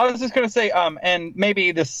 I was just gonna say, and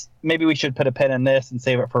maybe we should put a pin in this and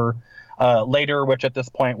save it for later, which at this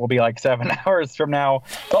point will be like 7 hours from now.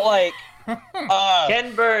 But like,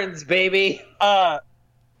 Ken Burns, baby. I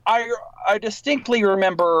distinctly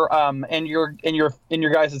remember in your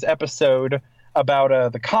guys' episode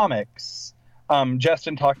about the comics,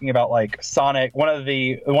 Justin talking about like Sonic, one of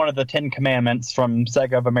the 10 commandments from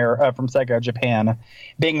Sega Japan,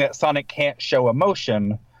 being that Sonic can't show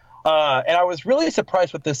emotion. And I was really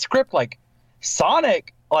surprised with this script. Like,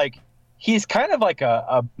 Sonic, like, he's kind of like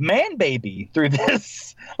a man baby through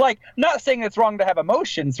this. Like, not saying it's wrong to have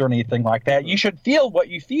emotions or anything like that. You should feel what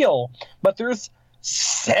you feel. But there's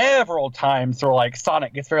several times where, like,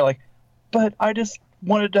 Sonic gets very like, but I just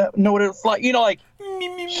wanted to know what it's like. You know, like,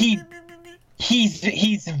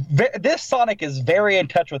 this Sonic is very in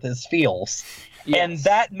touch with his feels. Yes. And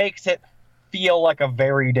that makes it feel like a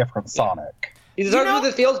very different Sonic. He's in touch with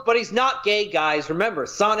his feels, but he's not gay, guys. Remember,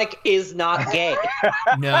 Sonic is not gay.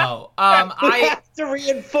 No. I have to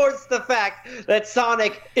reinforce the fact that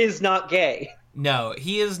Sonic is not gay. No,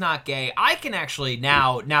 he is not gay. I can actually,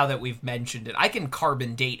 now that we've mentioned it, I can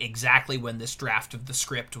carbon date exactly when this draft of the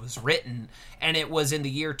script was written, and it was in the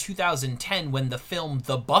year 2010 when the film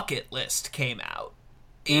The Bucket List came out.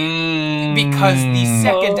 Because the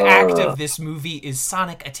second act of this movie is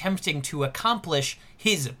Sonic attempting to accomplish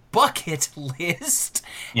his bucket list,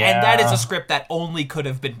 and that is a script that only could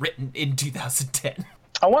have been written in 2010.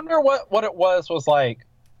 I wonder what it was like,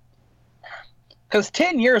 because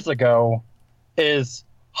 10 years ago is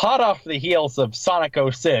hot off the heels of Sonic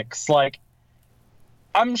 06. Like,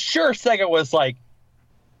 I'm sure Sega was like,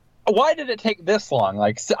 why did it take this long?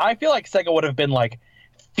 Like, I feel like Sega would have been like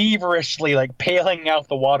feverishly like paling out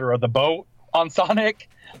the water of the boat on Sonic.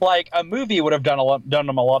 Like, a movie would have done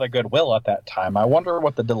them a lot of goodwill at that time. I wonder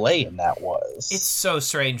what the delay in that was. It's so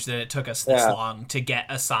strange that it took us this long to get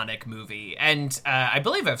a Sonic movie. And I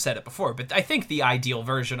believe I've said it before, but I think the ideal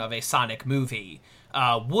version of a Sonic movie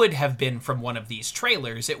would have been from one of these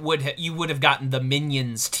trailers. You would have gotten the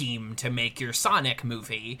Minions team to make your Sonic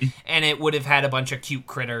movie, and it would have had a bunch of cute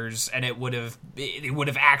critters, and it would have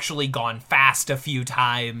actually gone fast a few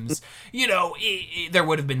times. You know, there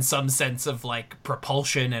would have been some sense of like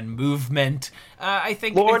propulsion and movement. I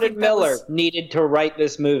think Lord and Miller needed to write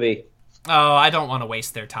this movie. Oh, I don't want to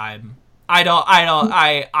waste their time.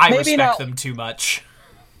 I respect them too much.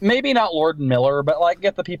 Maybe not Lord and Miller, but like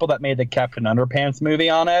get the people that made the Captain Underpants movie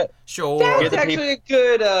on it. Sure, that's actually a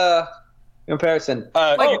good comparison.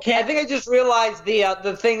 I think I just realized the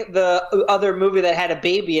other movie that had a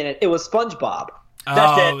baby in it. It was SpongeBob.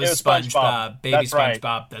 That's it. It was SpongeBob. Baby that's SpongeBob.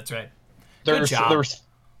 Right. That's right. Good job.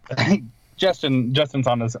 Justin's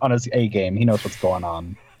on his A game. He knows what's going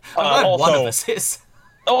on. I'm glad one of us is.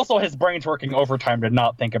 Also, his brain's working overtime to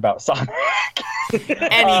not think about Sonic.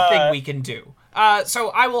 anything we can do. So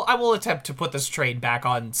I will attempt to put this train back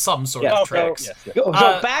on some sort of tracks.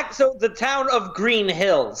 So the town of Green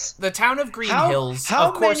Hills. The town of Green Hills. How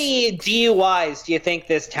of course, many DUIs do you think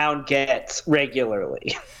this town gets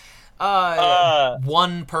regularly?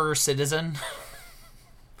 One per citizen.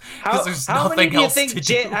 Because there's nothing else to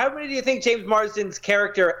do. How many do you think James Marsden's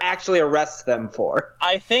character actually arrests them for?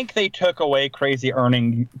 I think they took away Crazy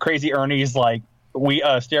Ernie's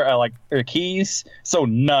keys, so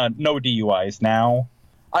no DUIs now.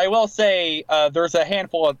 I will say there's a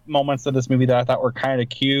handful of moments in this movie that I thought were kind of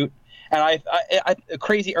cute, and I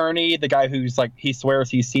Crazy Ernie, the guy who's like he swears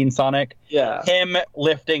he's seen Sonic, him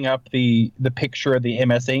lifting up the picture of the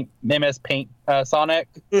MS Paint Sonic,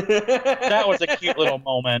 that was a cute little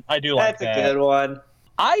moment. I do like that. That's a good one.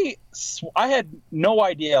 I had no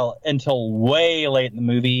idea until way late in the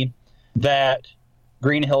movie that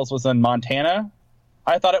Green Hills was in Montana.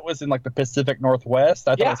 I thought it was in like the Pacific Northwest.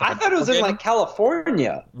 I thought it was in like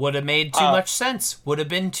California. Would have made too much sense. Would have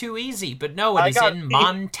been too easy. But no, it is in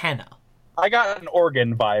Montana. I got an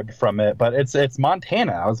Oregon vibe from it, but it's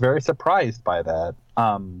Montana. I was very surprised by that.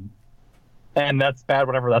 And that's bad,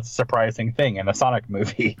 whatever. That's a surprising thing in a Sonic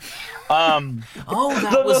movie. The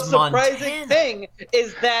most surprising thing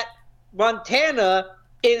is that Montana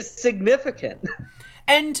is significant.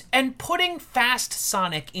 And putting fast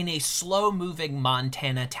Sonic in a slow-moving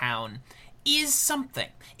Montana town is something.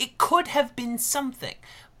 It could have been something.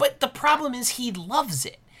 But the problem is he loves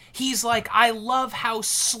it. He's like, I love how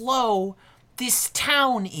slow this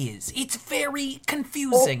town is. It's very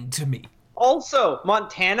confusing to me. Also,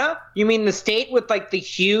 Montana? You mean the state with like the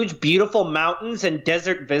huge, beautiful mountains and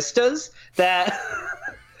desert vistas that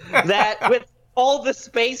with all the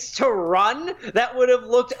space to run, that would have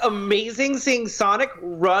looked amazing seeing Sonic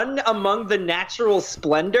run among the natural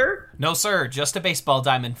splendor? No, sir. Just a baseball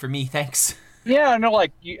diamond for me, thanks. Yeah, no,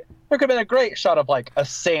 there could have been a great shot of like a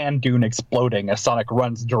sand dune exploding as Sonic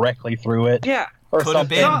runs directly through it. Yeah. Or could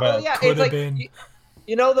something. Have been. Could have been.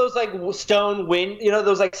 You know those like stone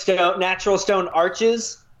those like natural stone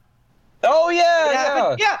arches? Oh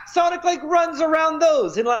yeah. Yeah, Sonic like runs around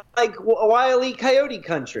those in like Wile E. Coyote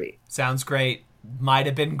country. Sounds great. Might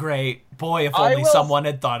have been great. Boy, if only someone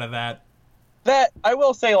had thought of that. That I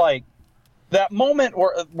will say, like that moment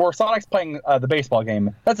where Sonic's playing the baseball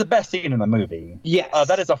game. That's the best scene in the movie. Yes,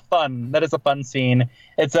 that is a fun scene.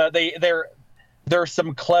 It's there's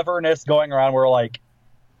some cleverness going around where like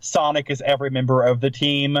Sonic is every member of the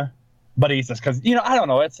team. But he's just because I don't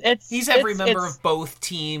know. He's every member of both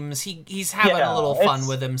teams. He's having a little fun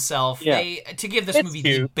with himself. Yeah. To give this movie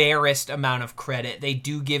the barest amount of credit, they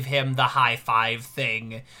do give him the high five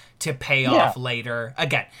thing to pay off later.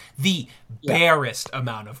 Again, the barest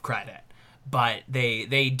amount of credit, but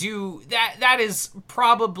they do that. That is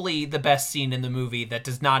probably the best scene in the movie that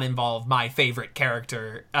does not involve my favorite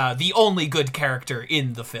character, the only good character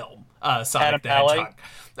in the film, Sonic the Hedgehog.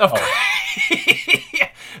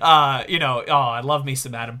 I love me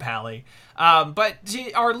some Adam Pally. But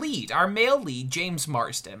our male lead, James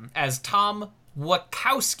Marsden, as Tom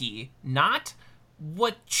Wachowski, not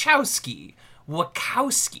Wachowski.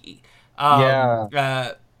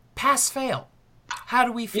 Pass, fail. How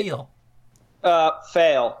do we feel?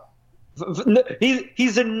 Fail.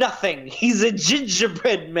 He's a nothing. He's a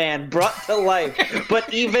gingerbread man brought to life,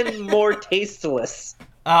 but even more tasteless.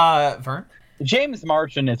 Vern? James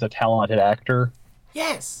Marsden is a talented actor.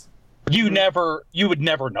 Yes. You would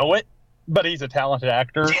never know it, but he's a talented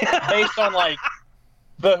actor based on like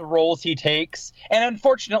the roles he takes. And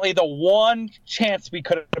unfortunately, the one chance we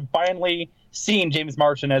could have finally seen James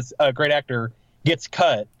Marsden as a great actor gets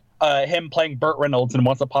cut. Him playing Burt Reynolds in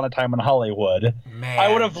Once Upon a Time in Hollywood. Man.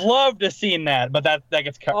 I would have loved to seen that, but that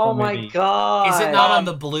gets cut from the movie. Oh my god. Is it not on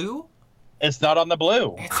the blue? It's not on the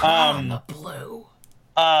blue. It's not on the blue.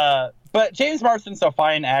 But James Marsden's a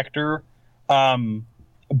fine actor,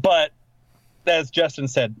 but as Justin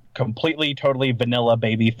said, completely, totally vanilla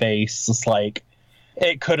baby face. It's like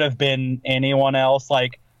it could have been anyone else.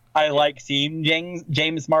 Like I like seeing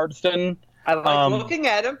James Marsden. I like looking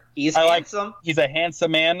at him. He's handsome. He's a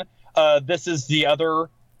handsome man. This is the other.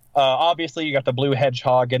 Obviously, you got the blue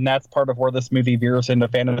hedgehog, and that's part of where this movie veers into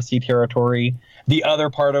fantasy territory. The other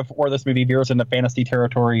part of where this movie veers into fantasy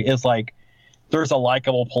territory is like there's a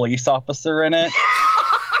likable police officer in it.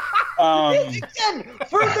 Again,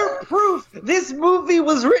 further proof this movie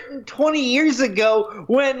was written 20 years ago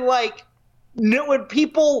when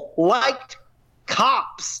people liked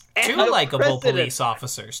cops. Two likable police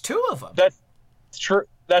officers. Two of them. That's true.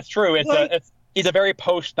 He's a very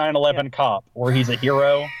post 9/11 cop where he's a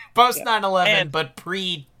hero. Post 9/11, but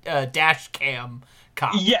pre dash cam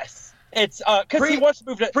cop. Yes. It's because he wants to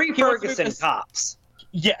move to Pre-Ferguson cops.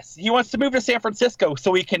 Yes, he wants to move to San Francisco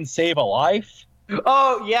so he can save a life.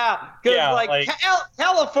 Oh yeah, because Yeah, like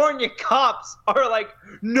California cops are like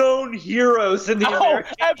known heroes in the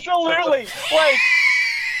American. Absolutely. Like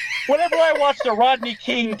whenever I watched the Rodney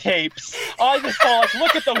King tapes, I just thought,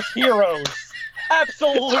 look at those heroes.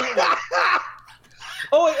 Absolutely.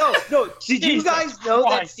 No! Did you Jesus guys know that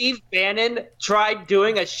Christ. Steve Bannon tried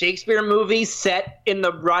doing a Shakespeare movie set in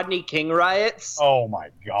the Rodney King riots? Oh my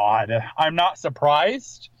God, I'm not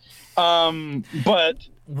surprised. But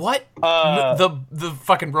What? The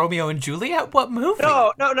fucking Romeo and Juliet? What movie?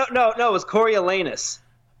 No, it was Coriolanus.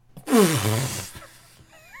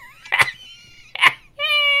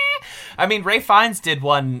 I mean, Ray Fiennes did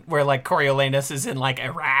one where like Coriolanus is in like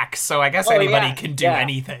Iraq, so I guess anybody can do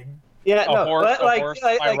anything. Yeah, horse,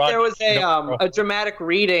 there was a dramatic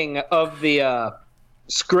reading of the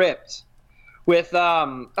script with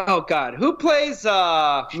who plays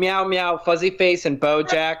Meow Meow Fuzzy Face and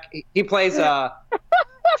BoJack? He plays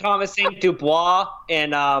Thomas St. Dubois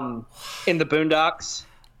in the Boondocks.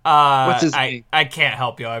 What's his name? I can't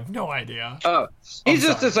help you. I have no idea. Oh, he's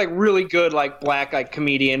just this like really good like black like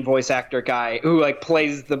comedian voice actor guy who like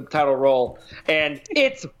plays the title role, and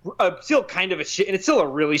it's still kind of a shit, and it's still a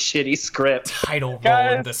really shitty script. Title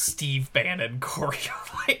role in the Steve Bannon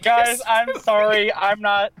Coriolanus. guys, I'm sorry,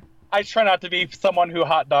 I try not to be someone who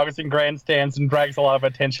hot dogs in grandstands and drags a lot of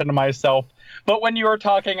attention to myself. But when you were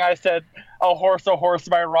talking, I said, a horse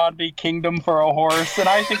by Rodney Kingdom for a horse, and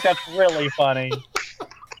I think that's really funny.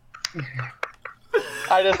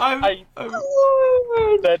 I'm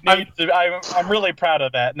really proud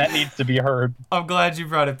of that, and that needs to be heard. I'm glad you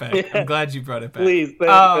brought it back. Please.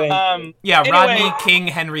 Anyway, Rodney King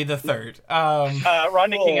Henry III.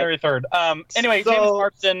 Rodney King Henry III. Anyway, James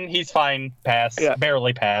Marsden, he's fine. Pass. Yeah.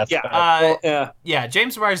 Barely pass. Yeah.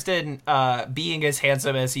 James Marsden, being as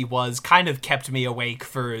handsome as he was, kind of kept me awake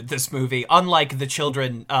for this movie, unlike the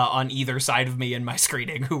children on either side of me in my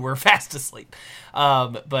screening who were fast asleep.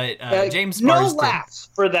 But James Marsden... No laughs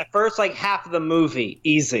for that first like half of the movie.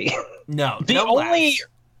 Easy. No, there was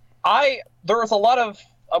a lot of...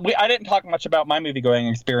 I didn't talk much about my movie-going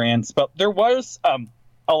experience, but there was a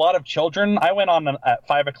lot of children. I went on at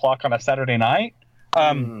 5 o'clock on a Saturday night.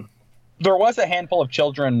 There was a handful of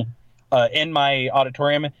children in my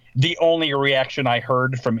auditorium. The only reaction I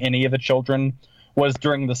heard from any of the children was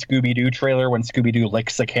during the Scooby-Doo trailer when Scooby-Doo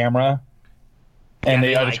licks the camera. And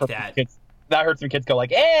they I like just heard that. I heard some kids go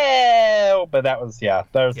like, "Ew!" But that was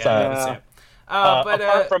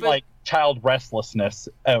apart from like child restlessness,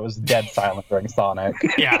 it was dead silent during Sonic.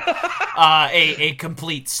 A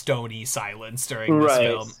complete stony silence during this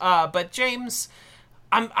film. But James,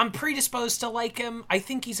 I'm predisposed to like him. I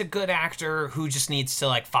think he's a good actor who just needs to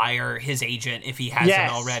like fire his agent if he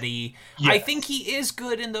hasn't already. Yes. I think he is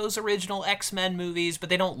good in those original X-Men movies, but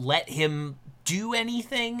they don't let him do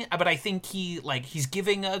anything. But I think he's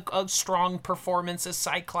giving a strong performance as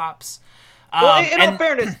Cyclops. Well, in all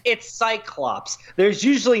fairness, it's Cyclops. There's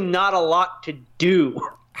usually not a lot to do.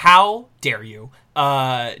 How dare you?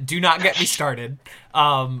 Do not get me started.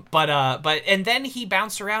 But and then he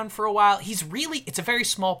bounced around for a while. It's a very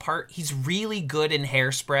small part. He's really good in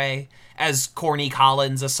Hairspray as Corny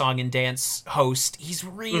Collins, a song and dance host. He's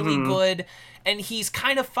really good. And he's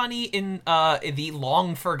kind of funny in the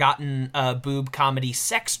long-forgotten boob comedy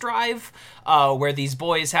Sex Drive, where these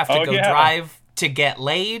boys have to drive to get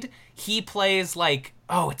laid. He plays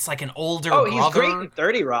it's like an older brother. Oh, he's great in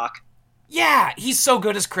 30 Rock. Yeah, he's so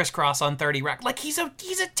good as Criss Cross on 30 Rock. Like, he's a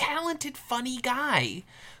talented, funny guy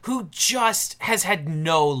who just has had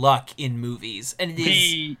no luck in movies, and it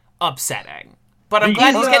is upsetting. But I'm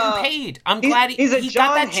glad he's getting paid. I'm glad he's a he John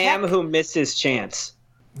got that Hamm check. who missed his chance.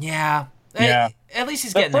 Yeah. At least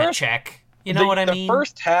he's getting that check. You know what I mean? The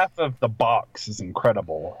first half of The Box is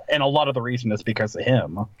incredible, and a lot of the reason is because of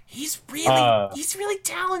him. He's really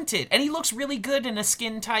talented, and he looks really good in a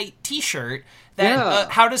skin-tight T-shirt.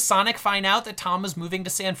 How does Sonic find out that Tom is moving to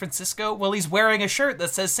San Francisco? Well, he's wearing a shirt that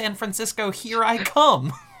says "San Francisco, here I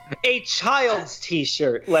come." A child's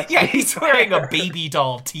T-shirt. He's wearing a baby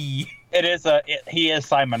doll tee. He is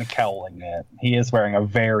Simon Cowling it. He is wearing a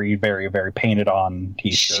very, very, very painted on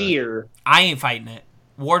T-shirt. Sheer. I ain't fighting it.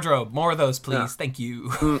 Wardrobe, more of those, please. Thank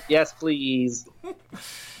you. Yes, please.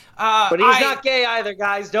 But he's not gay either,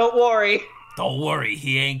 guys. Don't worry. Don't worry.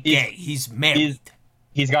 He ain't gay. He's married.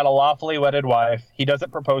 He's got a lawfully wedded wife. He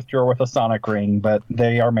doesn't propose to her with a Sonic ring, but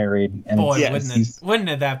they are married. And boy, wouldn't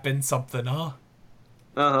have that been something, huh?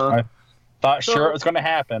 I thought sure it was going to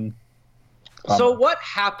happen. So what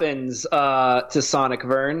happens to Sonic,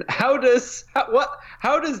 Vern? How does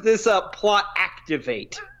this plot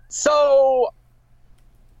activate? So,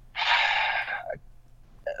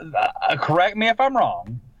 correct me if I'm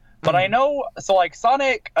wrong, but I know. So, like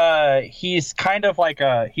Sonic, he's kind of like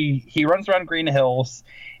he runs around Green Hills,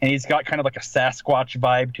 and he's got kind of like a Sasquatch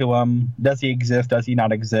vibe to him. Does he exist? Does he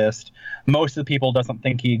not exist? Most of the people doesn't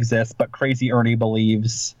think he exists, but Crazy Ernie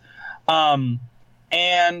believes.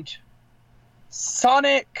 And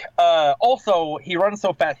Sonic, also, he runs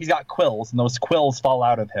so fast, he's got quills, and those quills fall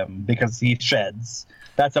out of him because he sheds.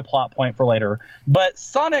 That's a plot point for later. But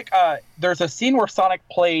Sonic, there's a scene where Sonic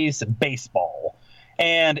plays baseball.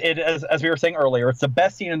 And it is, as we were saying earlier, it's the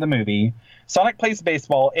best scene in the movie. Sonic plays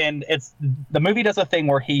baseball, and the movie does a thing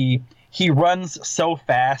where he runs so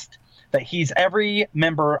fast that he's every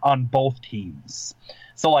member on both teams.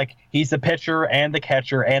 So, like, he's the pitcher and the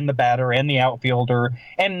catcher and the batter and the outfielder.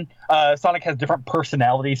 And Sonic has different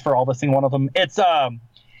personalities for all this in one of them. It's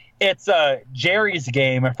Jerry's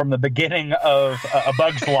game from the beginning of A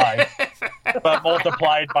Bug's Life, but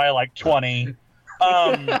multiplied by, like, 20.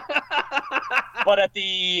 But at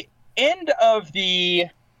the end of the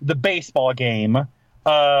baseball game,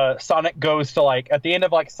 Sonic goes to, like, at the end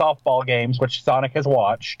of, like, softball games, which Sonic has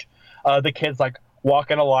watched, the kids, like,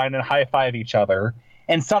 walk in a line and high-five each other.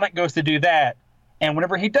 And Sonic goes to do that, and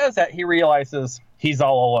whenever he does that, he realizes he's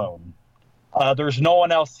all alone. There's no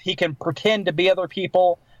one else. He can pretend to be other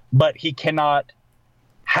people, but he cannot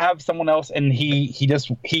have someone else, and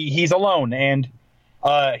he's alone. And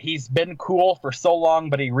he's been cool for so long,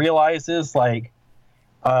 but he realizes, like,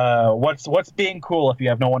 what's being cool if you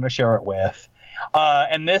have no one to share it with.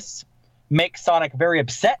 And this makes Sonic very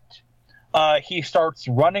upset. He starts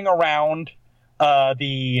running around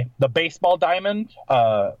the baseball diamond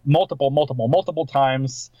multiple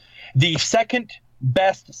times. The second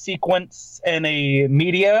best sequence in a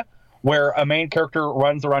media where a main character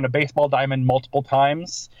runs around a baseball diamond multiple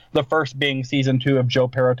times. The first being season 2 of Joe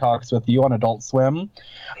Pera Talks with You on Adult Swim.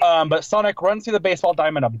 But Sonic runs through the baseball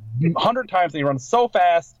diamond 100 times, and he runs so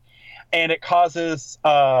fast, and it causes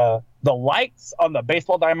the lights on the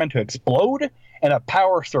baseball diamond to explode, and a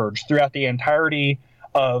power surge throughout the entirety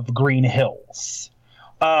of Green Hills.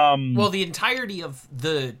 Well, the entirety of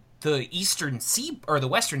the eastern or the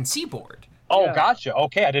western seaboard. Oh, yeah. Gotcha.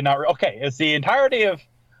 Okay, I did not. Okay, it's the entirety of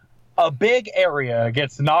a big area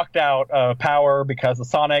gets knocked out of power because of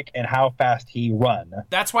Sonic and how fast he run.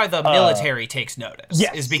 That's why the military takes notice.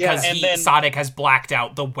 Yes, is because Sonic has blacked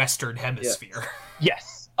out the western hemisphere.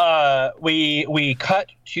 Yes. We cut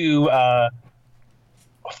to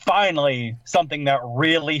finally something that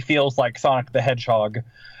really feels like Sonic the Hedgehog.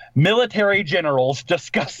 Military generals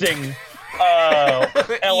discussing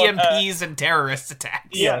EMPs and terrorist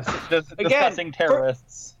attacks. Yes, discussing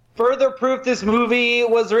terrorists. Further proof this movie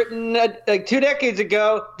was written like 2 decades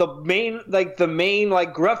ago. The main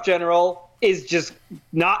gruff general is just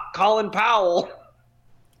not Colin Powell.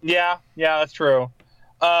 Yeah, that's true.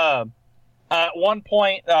 At one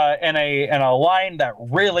point, in a line that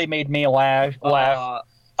really made me laugh.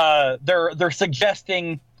 They're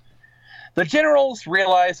suggesting the generals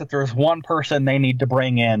realize that there's one person they need to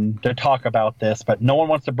bring in to talk about this, but no one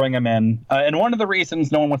wants to bring him in. And one of the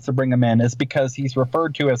reasons no one wants to bring him in is because he's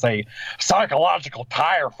referred to as a psychological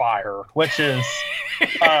tire fire, which is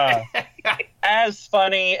as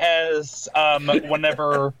funny as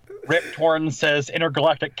whenever Rip Torn says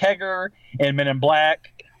intergalactic kegger in Men in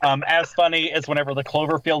Black. As funny as whenever the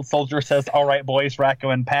Cloverfield soldier says, "All right, boys, rack 'em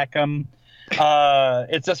and pack 'em."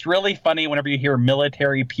 It's just really funny whenever you hear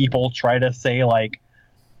military people try to say, like,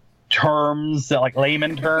 terms, like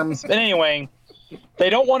layman terms. But anyway, they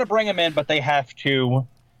don't want to bring him in, but they have to.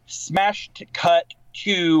 Cut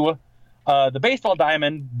to the baseball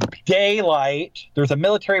diamond, daylight. There's a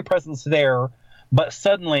military presence there, but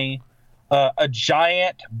suddenly a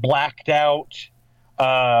giant, blacked out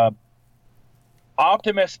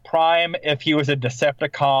Optimus Prime, if he was a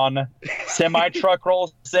Decepticon, semi-truck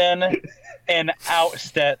rolls in, and out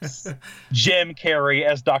steps Jim Carrey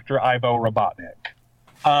as Dr. Ivo Robotnik.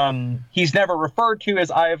 He's never referred to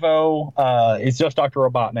as Ivo. It's just Dr.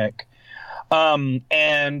 Robotnik.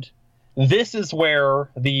 And this is where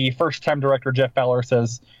the first-time director, Jeff Fowler,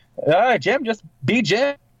 says, Jim, just be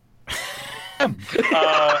Jim. And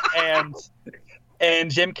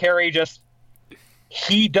Jim Carrey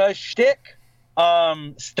he does shtick.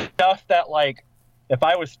 Stuff that, like, if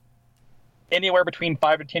I was anywhere between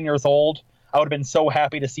 5 and 10 years old, I would have been so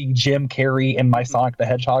happy to see Jim Carrey in my Sonic the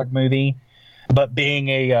Hedgehog movie. But being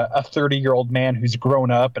a 30-year-old man who's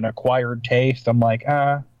grown up and acquired taste, I'm like,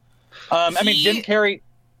 I mean, Jim Carrey,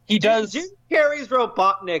 Jim Carrey's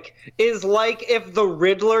Robotnik is like if the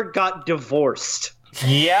Riddler got divorced.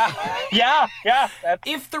 Yeah.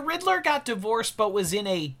 If the Riddler got divorced but was in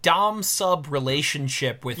a dom sub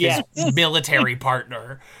relationship with his military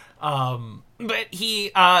partner, but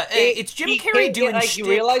it's Jim Carrey doing shtick. He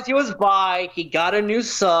realized he was bi. He got a new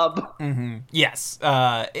sub. Mm-hmm. Yes,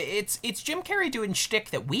 it's Jim Carrey doing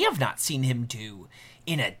shtick that we have not seen him do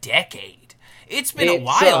in a decade. It's been a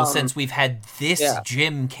while since we've had this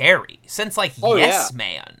Jim Carrey, since Yes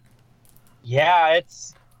Man. Yeah,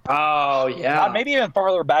 it's. Oh yeah, maybe even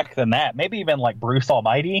farther back than that. Maybe even like Bruce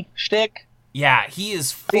Almighty shtick. Yeah, he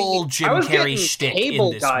is full Jim Carrey shtick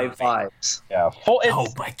in this guy movie. Vibes. Yeah, full. Oh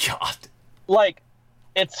my god! Like,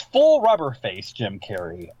 it's full rubber face Jim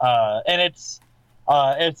Carrey, and it's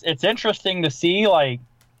interesting to see. Like,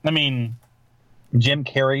 I mean, Jim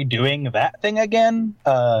Carrey doing that thing again.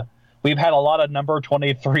 We've had a lot of number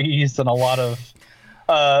 23s and a lot of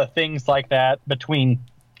things like that between,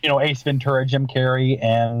 Ace Ventura, Jim Carrey,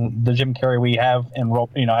 and the Jim Carrey we have in,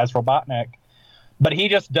 as Robotnik. But he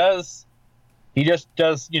just does,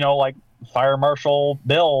 like Fire Marshal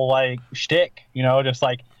Bill, like shtick, just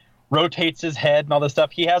like rotates his head and all this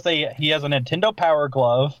stuff. He has a Nintendo Power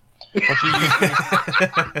Glove, which he uses to.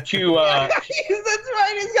 That's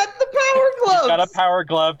right. He's got the power glove. He's got a power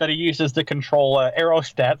glove that he uses to control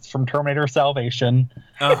aerostats from Terminator Salvation.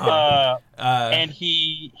 And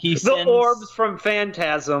he sends the orbs from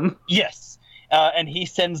Phantasm. Yes, and he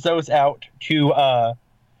sends those out to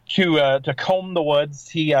comb the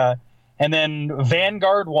woods. And then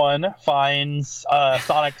Vanguard 1 finds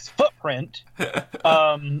Sonic's footprint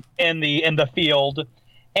in the field,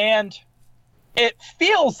 and it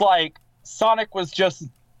feels like Sonic was just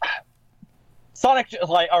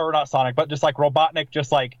Robotnik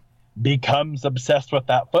just like becomes obsessed with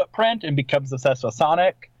that footprint and becomes obsessed with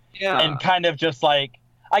Sonic. Yeah. And kind of just like,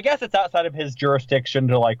 I guess it's outside of his jurisdiction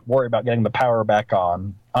to like worry about getting the power back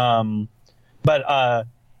on. But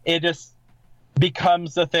it just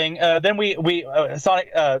becomes the thing. Then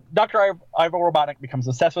Sonic, Dr. Ivo Robotnik becomes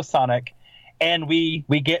obsessed with Sonic, and we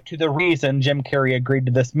get to the reason Jim Carrey agreed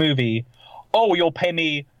to this movie. Oh, you'll pay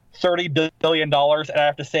me $30 billion and I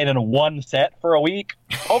have to stay in one set for a week?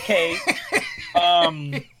 Okay.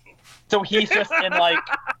 So he's just in like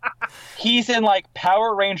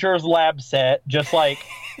Power Rangers lab set, just like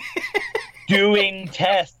doing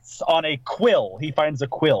tests on a quill. He finds a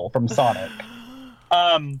quill from Sonic.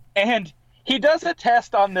 And he does a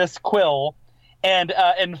test on this quill, and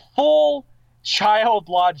in full child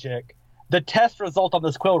logic, the test result on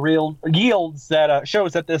this quill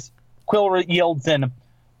shows that this quill yields in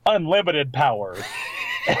unlimited power.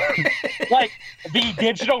 Like, the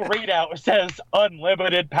digital readout says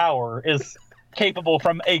unlimited power is capable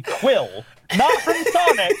from a quill, not from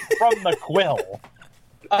Sonic, from the quill.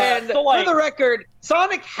 And for the record,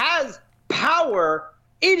 Sonic has power.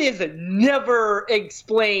 It is never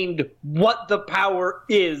explained what the power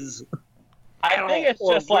is. I think it's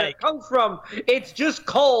just where like it comes from. It's just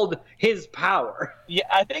called his power. Yeah,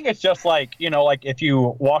 I think it's just like, like if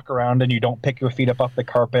you walk around and you don't pick your feet up off the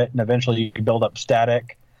carpet and eventually you can build up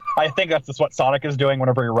static. I think that's just what Sonic is doing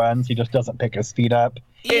whenever he runs. He just doesn't pick his feet up.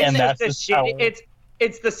 And that's his power.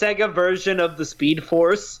 It's the Sega version of the Speed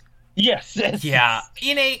Force. Yes. Yeah.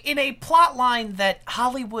 In a plot line that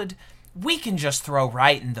Hollywood, we can just throw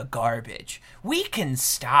right in the garbage. We can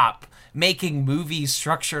stop making movies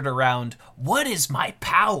structured around, what is my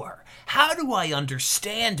power? How do I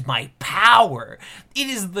understand my power? It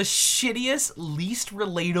is the shittiest, least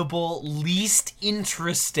relatable, least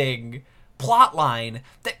interesting plotline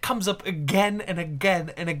that comes up again and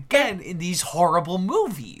again and again in these horrible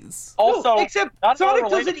movies. Also, except Sonic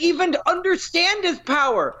doesn't even understand his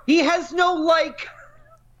power. He has no,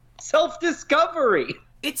 self-discovery.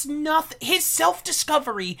 It's nothing. His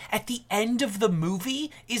self-discovery at the end of the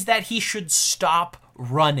movie is that he should stop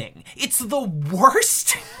running. It's the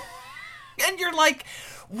worst. And you're like,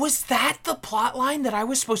 was that the plot line that I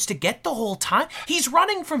was supposed to get the whole time? He's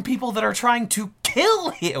running from people that are trying to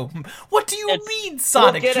kill him. What do you mean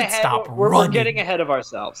Sonic should stop running? We're getting ahead of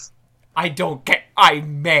ourselves. I don't get...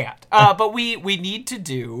 I'm mad. But we need to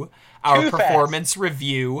do our performance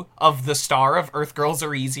review of the star of Earth Girls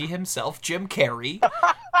Are Easy himself, Jim Carrey.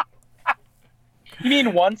 You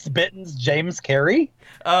mean Once Bitten's James Carrey?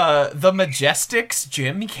 The Majestics,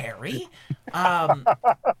 Jim Carrey.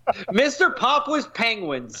 Mr. Pop was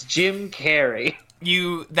Penguins, Jim Carrey.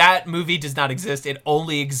 That movie does not exist. It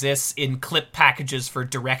only exists in clip packages for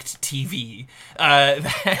DirecTV.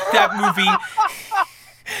 That movie...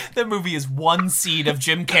 That movie is one scene of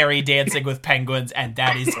Jim Carrey dancing with penguins, and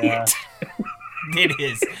that is it. It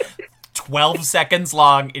is 12 seconds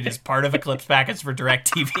long. It is part of a clips package for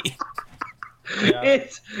DirecTV. Yeah.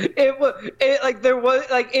 It's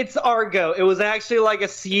Argo. It was actually like a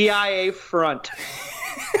CIA front.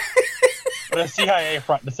 The CIA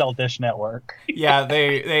front to sell Dish Network. Yeah,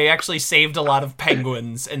 they actually saved a lot of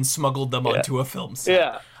penguins and smuggled them onto a film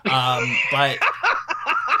set. Yeah. But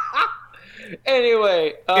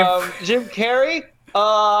anyway, Jim Carrey,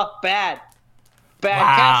 bad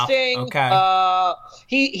Wow. casting. Okay.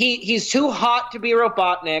 He's too hot to be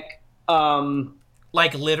Robotnik.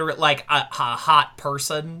 like literally, like a hot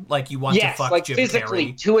person, like you want to fuck like Jim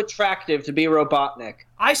physically Carrey. too attractive to be Robotnik.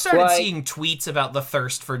 I started seeing tweets about the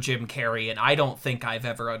thirst for Jim Carrey, and I don't think I've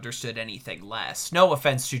ever understood anything less. No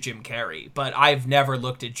offense to Jim Carrey, but I've never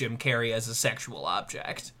looked at Jim Carrey as a sexual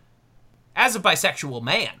object. As a bisexual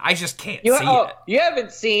man, I just can't see it. You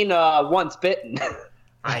haven't seen Once Bitten.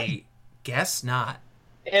 I guess not.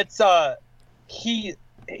 It's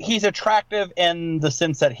he's attractive in the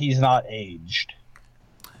sense that he's not aged.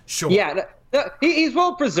 Sure. Yeah, he's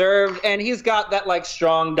well preserved, and he's got that like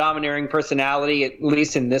strong, domineering personality. At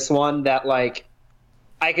least in this one, that like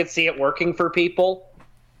I could see it working for people.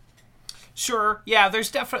 Sure. Yeah,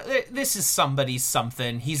 there's definitely this is somebody's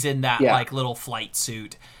something. He's in that like little flight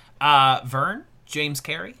suit. Vern, James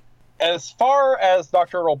Carrey. As far as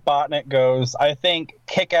Dr. Robotnik goes, I think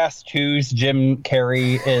Kick-Ass 2's Jim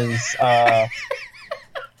Carrey is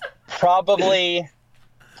probably,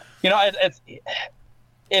 it's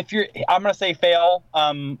if you're, I'm gonna say fail.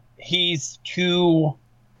 He's too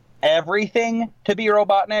everything to be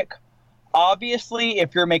Robotnik. Obviously,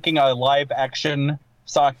 if you're making a live action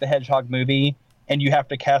Sonic the Hedgehog movie and you have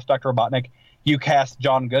to cast Dr. Robotnik, you cast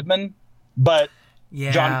John Goodman, but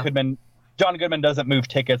John Goodman doesn't move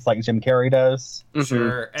tickets like Jim Carrey does.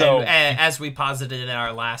 Sure. So, and as we posited in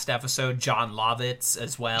our last episode, John Lovitz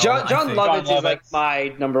as well. John Lovitz is like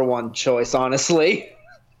my number one choice, honestly.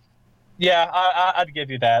 Yeah, I'd give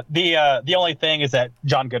you that. The only thing is that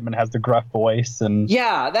John Goodman has the gruff voice, and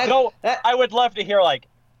I would love to hear like,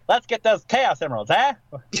 let's get those Chaos Emeralds, huh?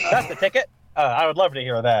 That's the ticket. I would love to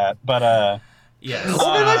hear that, but yes.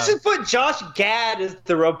 Well, then let's just put Josh Gad as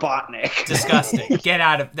the Robotnik. Disgusting. Get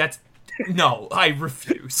out of that's. No, I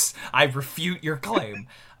refuse. I refute your claim.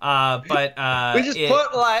 But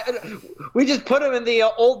we just put him in the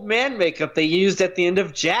old man makeup they used at the end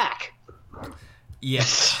of Jack.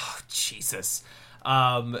 Yes. Oh, Jesus.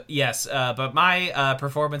 Yes. But my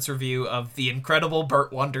performance review of the incredible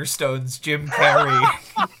Burt Wonderstone's Jim Carrey.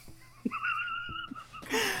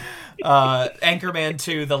 Anchorman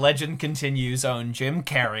 2: The Legend Continues own Jim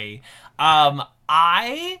Carrey.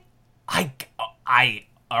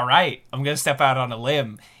 All right, I'm going to step out on a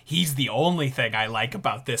limb. He's the only thing I like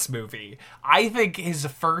about this movie. I think his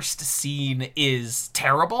first scene is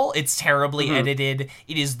terrible. It's terribly edited.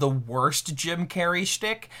 It is the worst Jim Carrey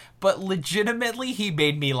shtick, but legitimately he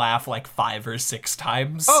made me laugh like 5 or 6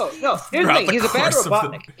 times. Oh, no, here's the thing. He's a bad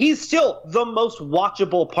Robotnik. He's still the most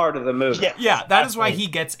watchable part of the movie. Yeah, that is why he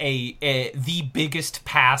gets the biggest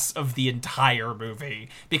pass of the entire movie,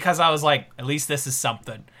 because I was like, at least this is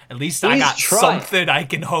something. At least I got something I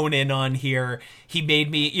can hone in on here. He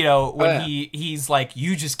made me, when he's like,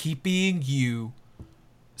 you just keep being you,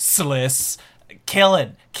 Sliss.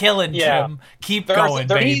 Killing, Jim. Keep going,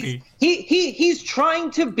 baby. He's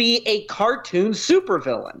trying to be a cartoon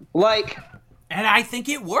supervillain. Like, and I think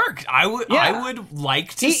it worked. I would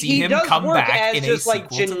like to see him come back as in just a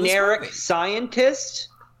like sequel generic to this movie. scientist.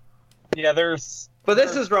 Yeah, But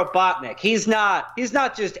this is Robotnik. He's not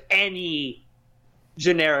just any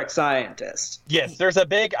generic scientist. Yes,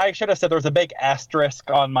 I should have said there's a big asterisk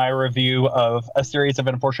on my review of A Series of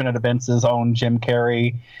Unfortunate Events' own Jim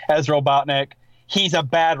Carrey as Robotnik. He's a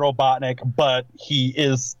bad Robotnik, but he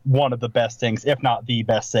is one of the best things, if not the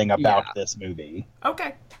best thing about this movie.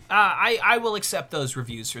 Okay. I will accept those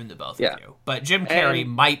reviews from the both of you. But Jim Carrey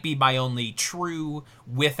might be my only true,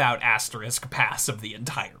 without asterisk, pass of the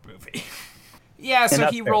entire movie. Yeah, so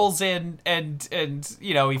he rolls in and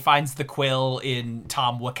he finds the quill in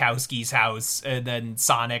Tom Wachowski's house, and then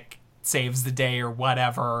Sonic saves the day or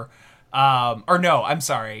whatever. Or no, I'm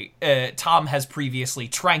sorry. Tom has previously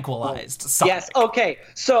tranquilized Sonic. Yes, okay.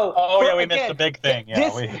 So we missed a big thing.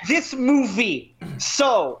 This movie.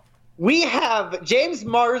 So we have James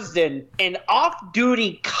Marsden, an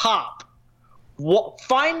off-duty cop,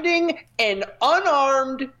 finding an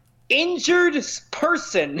unarmed, injured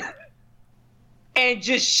person and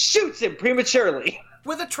just shoots him prematurely.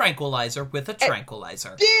 With a tranquilizer.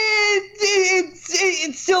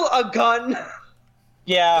 It's still a gun.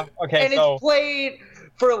 Yeah, okay, and it's played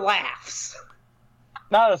for laughs.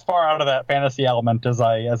 Not as far out of that fantasy element as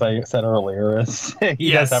I said earlier.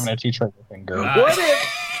 He does have an itchy trigger finger. What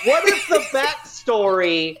if the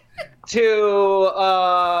backstory to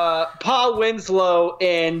Pa Winslow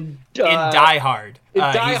in Die Hard.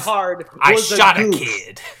 Die Hard. I Was shot a goof.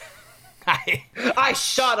 kid. I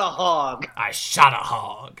shot a hog. I shot a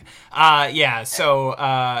hog.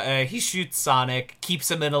 So he shoots Sonic, keeps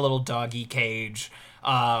him in a little doggy cage.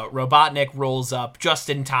 Robotnik rolls up just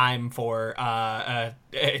in time for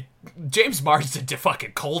James Marsden to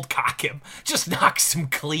fucking cold cock him. Just knocks him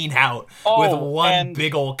clean out with one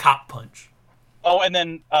big old cop punch. Oh, and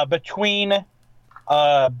then between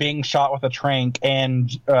being shot with a trank and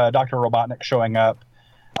Dr. Robotnik showing up,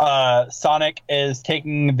 Sonic is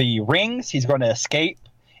taking the rings. He's going to escape,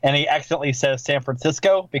 and he accidentally says San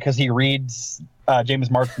Francisco because he reads James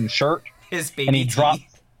Marsden's shirt. His baby and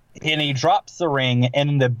he drops the ring,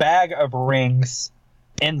 and the bag of rings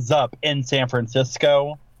ends up in San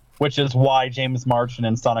Francisco, which is why James Marsden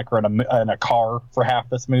and Sonic are in a car for half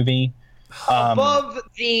this movie. Above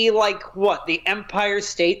the the Empire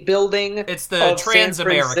State Building. It's the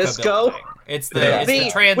Trans-America building. It's the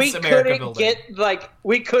Trans-America building.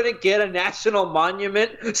 We couldn't get a national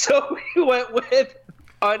monument, so we went with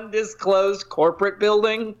undisclosed corporate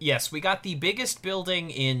building. Yes, we got the biggest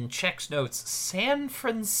building in Check's notes, San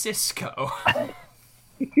Francisco.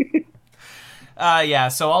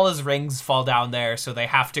 So all his rings fall down there, so they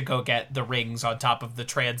have to go get the rings on top of the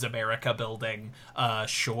Trans-America building.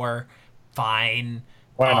 Sure, fine.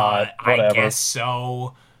 Why not? Whatever. I guess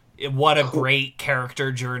so. What a great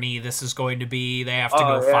character journey this is going to be. They have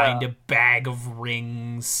to find a bag of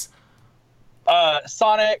rings.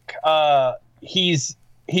 Sonic, he's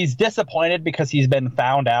disappointed because he's been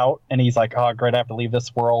found out, and he's like, "Oh, great, I have to leave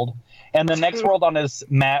this world." And the next world on his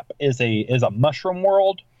map is a mushroom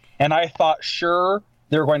world. And I thought, sure,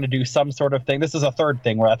 they were going to do some sort of thing. This is a third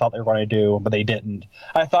thing where I thought they were going to do, but they didn't.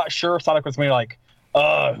 I thought, sure, Sonic was going to be like,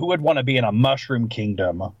 who would want to be in a mushroom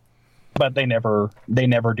kingdom? But they never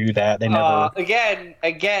do that. They never.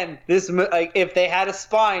 Again, this if they had a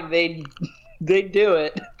spine, they'd do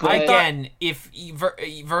it. But... Again, if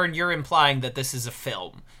Vern, you're implying that this is a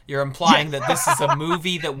film. You're implying that this is a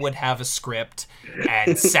movie that would have a script,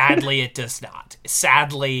 and sadly, it does not.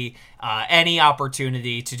 Sadly, any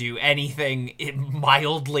opportunity to do anything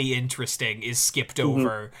mildly interesting is skipped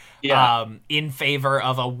over in favor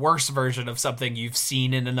of a worse version of something you've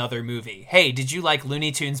seen in another movie. Hey, did you like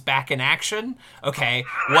Looney Tunes Back in Action? Okay,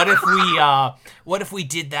 what if we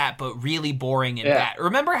did that but really boring and bad?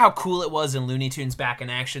 Remember how cool it was in Looney Tunes Back in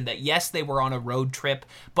Action that yes, they were on a road trip,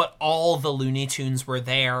 but all the Looney Tunes were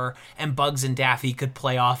there, and Bugs and Daffy could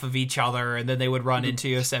play off of each other, and then they would run into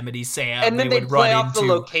Yosemite Sam, and then they'd play off the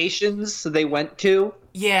locations they went to.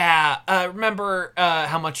 Yeah, remember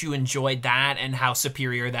how much you enjoyed that and how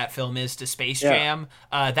superior that film is to Space Jam?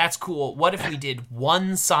 That's cool. What if we did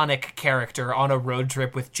one Sonic character on a road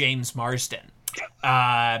trip with James Marsden?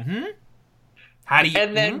 How do you...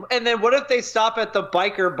 And then what if they stop at the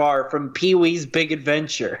biker bar from Pee-wee's Big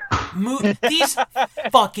Adventure? These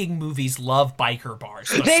fucking movies love biker bars.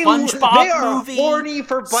 The SpongeBob movie, horny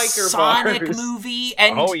for biker Sonic bars. movie,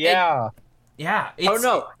 and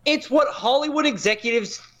it's what Hollywood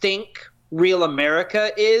executives think real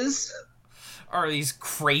America is. Are these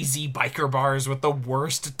crazy biker bars with the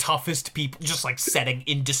worst, toughest people just like setting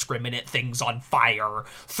indiscriminate things on fire,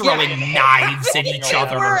 throwing knives at each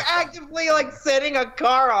other. We're actively like setting a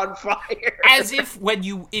car on fire. As if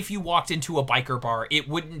if you walked into a biker bar, it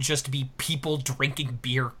wouldn't just be people drinking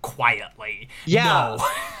beer quietly. Yeah. No.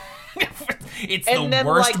 It's and the then,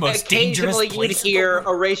 worst, most dangerous place. Occasionally you'd hear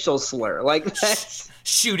a racial slur. Like that's...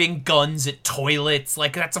 Shooting guns at toilets.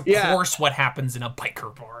 Like that's of course what happens in a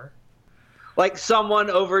biker bar. Like someone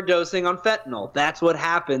overdosing on fentanyl. That's what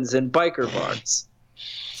happens in biker bars.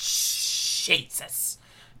 Jesus.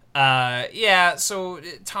 So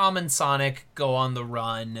Tom and Sonic go on the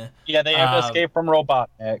run. Yeah, they have to escape from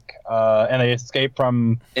Robotnik. And they escape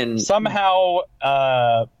from... somehow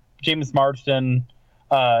James Marsden...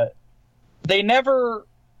 they never...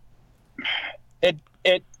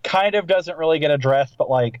 It kind of doesn't really get addressed, but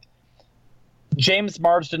like... James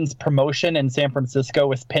Marsden's promotion in San Francisco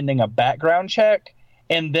is pending a background check,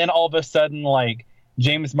 and then all of a sudden, like,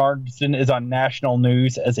 James Marsden is on national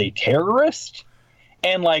news as a terrorist,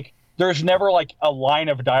 and, like, there's never, like, a line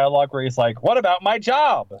of dialogue where he's like, what about my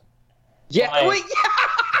job? Yeah, well,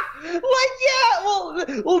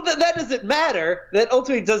 that doesn't matter. That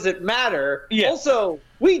ultimately doesn't matter. Yeah. Also,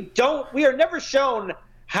 we are never shown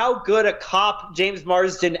how good a cop James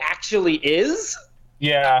Marsden actually is.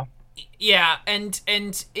 Yeah. Yeah, and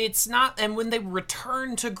it's not... And when they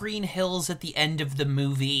return to Green Hills at the end of the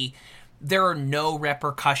movie, there are no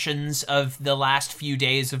repercussions of the last few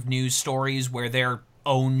days of news stories where they're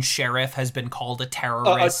own sheriff has been called a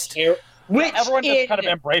terrorist. Which everyone just kind of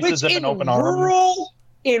embraces him in open arms.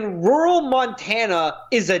 In rural Montana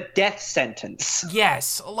is a death sentence.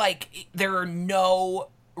 Yes, like there are no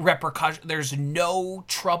repercussions. There's no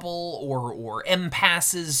trouble or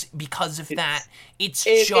impasses because of that. It's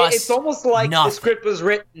almost like nothing. The script was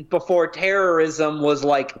written before terrorism was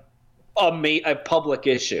like a public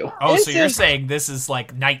issue. Oh, so you're saying this is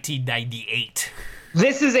like 1998?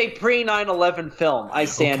 This is a pre 9/11 film. I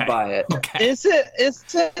stand by it. Okay.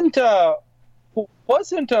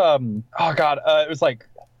 Wasn't it was like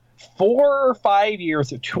 4 or 5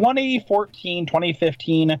 years, 2014,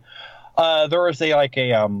 2015. There was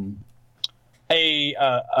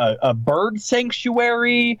a bird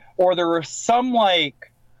sanctuary, or there was some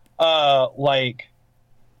like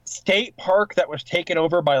state park that was taken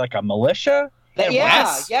over by like a militia.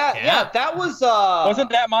 Yeah. That was wasn't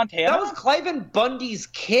that Montana? That was Cliven Bundy's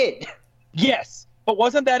kid. Yes, but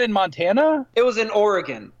wasn't that in Montana? It was in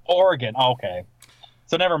Oregon. Oregon. Okay,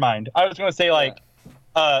 so never mind. I was going to say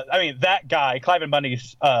that guy, Cliven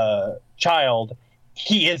Bundy's child,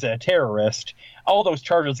 he is a terrorist. All those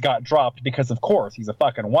charges got dropped because, of course, he's a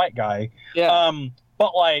fucking white guy. Yeah.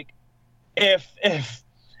 But like, if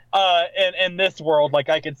in this world, like,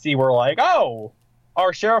 I could see where like, oh,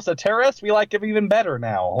 our sheriff's a terrorist, we like him even better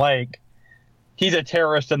now. Like, he's a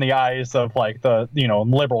terrorist in the eyes of like the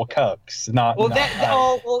liberal cucks.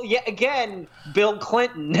 Again, Bill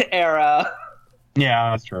Clinton era.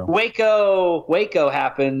 Yeah, that's true. Waco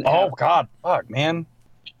happened. Oh God, fuck, man.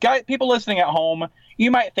 Guys, people listening at home, you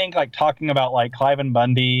might think like talking about like Cliven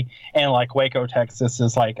Bundy and like Waco, Texas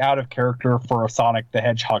is like out of character for a Sonic the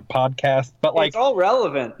Hedgehog podcast, but like it's all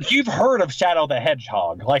relevant. You've heard of Shadow the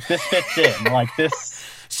Hedgehog. Like this fits in. Like this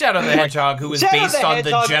Shadow the Hedgehog, who was based on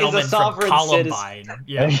the gentleman from Columbine.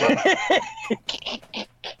 Yeah.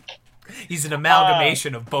 He's an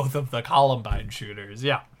amalgamation of both of the Columbine shooters.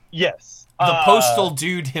 Yeah. Yes. The postal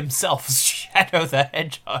dude himself, Shadow the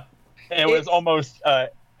Hedgehog. It was almost.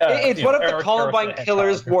 It's one of the Columbine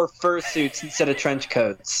killers wore fursuits instead of trench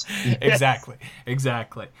coats. Exactly.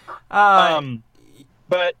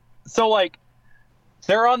 But so like,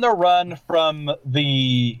 they're on the run from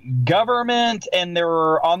the government, and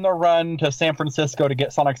they're on the run to San Francisco to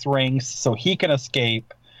get Sonic's rings so he can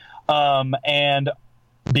escape. And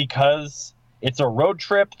because it's a road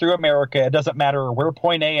trip through America, it doesn't matter where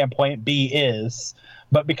point A and point B is,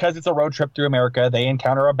 but because it's a road trip through America, they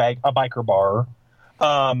encounter a biker bar.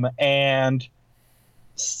 And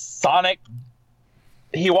Sonic,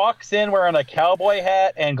 he walks in wearing a cowboy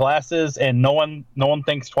hat and glasses, and no one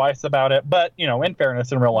thinks twice about it. But in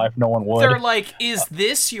fairness, in real life, no one would. They're like, "Is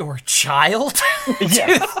this your child?"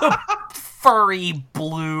 Yes. Furry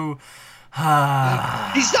blue.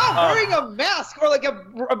 He's not wearing a mask or like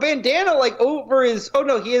a bandana like over his. Oh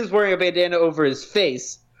no, he is wearing a bandana over his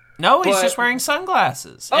face. No, he's just wearing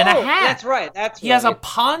sunglasses and a hat. That's right. He has a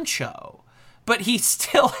poncho, but he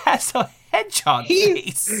still has a hedgehog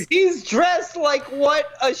face. He's dressed like what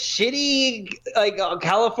a shitty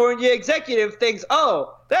California executive thinks.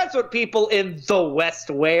 Oh, that's what people in the West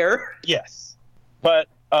wear. Yes, but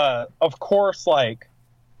of course, like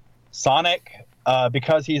Sonic,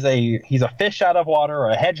 because he's a fish out of water,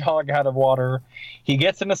 a hedgehog out of water, he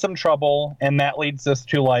gets into some trouble, and that leads us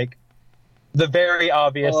to like the very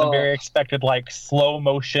obvious and very expected like slow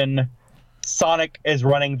motion. Sonic is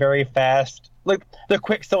running very fast. Like the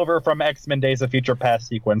Quicksilver from X-Men Days of Future Past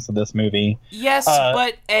sequence of this movie. Yes,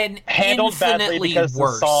 but an handled badly because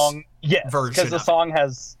worse the song, version because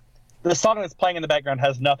the song that's playing in the background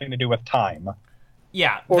has nothing to do with time.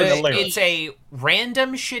 Yeah, it's a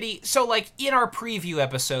random shitty. So, like in our preview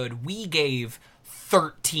episode, we gave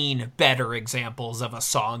 13 better examples of a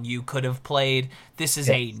song you could have played. This is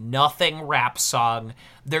a nothing rap song.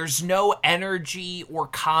 There's no energy or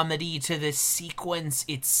comedy to this sequence.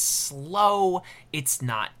 It's slow. It's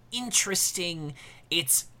not interesting.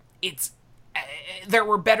 It's there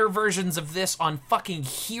were better versions of this on fucking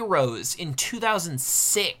Heroes in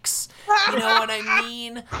 2006. You know what I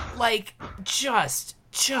mean? Like, just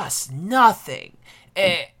nothing.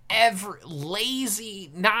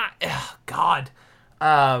 Lazy, not... God.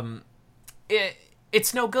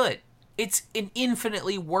 It's no good. It's an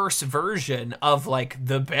infinitely worse version of, like,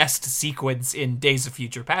 the best sequence in Days of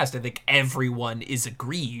Future Past. I think everyone is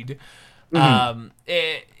agreed. Mm-hmm.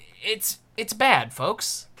 It's bad,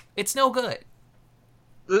 folks. It's no good.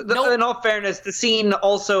 In all fairness, the scene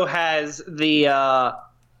also has the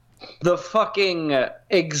fucking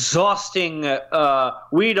exhausting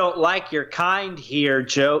 "we don't like your kind here"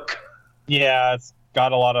 joke. Yeah, it's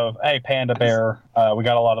got a lot of "hey, panda bear." We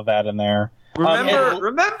got a lot of that in there.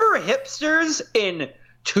 Remember hipsters in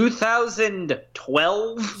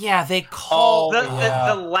 2012? Yeah, they called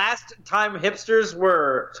The last time hipsters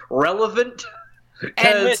were relevant?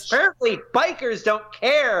 Because apparently bikers don't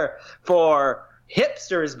care for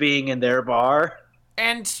hipsters being in their bar.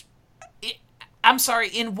 And I'm sorry,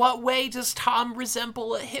 in what way does Tom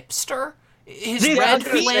resemble a hipster? His red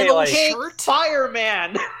flannel shirt?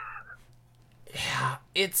 Fireman! Yeah,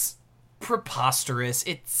 it's preposterous.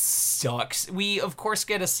 It sucks. We, of course,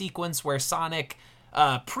 get a sequence where Sonic,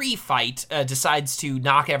 pre-fight, decides to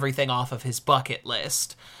knock everything off of his bucket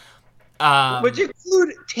list. Which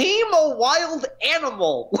include tame a wild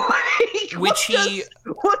animal. What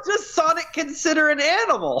does Sonic consider an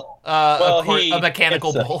animal? A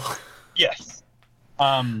mechanical bull. Yes.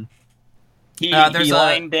 He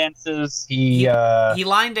line dances. He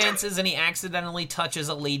line dances and he accidentally touches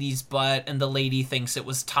a lady's butt, and the lady thinks it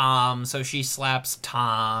was Tom, so she slaps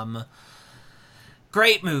Tom.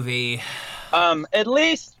 Great movie. At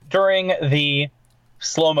least during the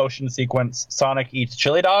slow motion sequence, Sonic eats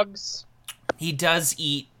chili dogs. He does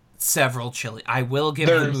eat several chili. I will give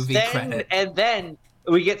the movie credit. And then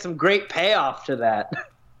we get some great payoff to that.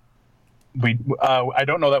 I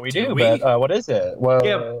don't know that we do, but what is it? Well,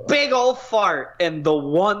 yeah, big old fart and the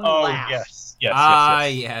one laugh.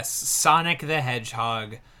 Yes. Sonic the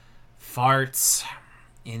Hedgehog farts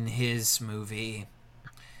in his movie.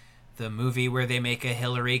 The movie where they make a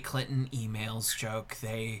Hillary Clinton emails joke.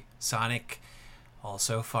 Sonic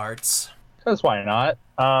also farts. Because why not?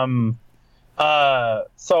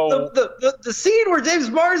 So the scene where James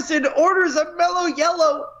Marsden orders a Mellow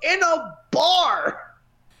Yellow in a bar.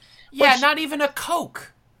 Yeah, not even a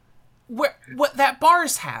Coke. What that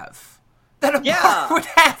bars have. That a bar would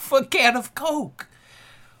have a can of Coke.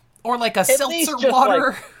 Or like a seltzer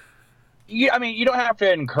water. You don't have to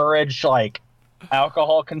encourage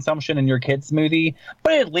alcohol consumption in your kid's movie,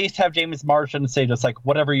 but at least have James Marsden say just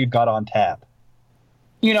whatever you've got on tap.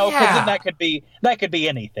 Because then that could be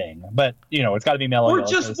anything, but it's got to be mellow. Or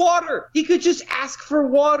just water. He could just ask for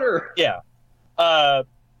water. Yeah. But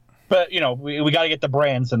we got to get the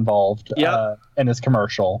brands involved in this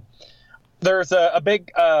commercial. There's a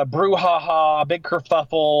big brouhaha, big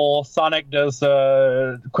kerfuffle. Sonic does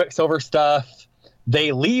Quicksilver stuff.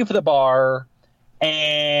 They leave the bar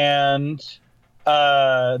and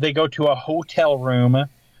they go to a hotel room,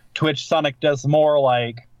 to which Sonic does more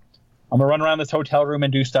I'm gonna run around this hotel room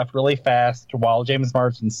and do stuff really fast while James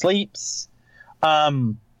Marsden sleeps.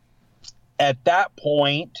 At that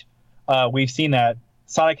point, we've seen that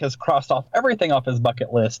Sonic has crossed off everything off his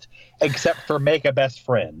bucket list except for make a best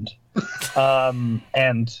friend. And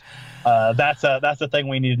that's a thing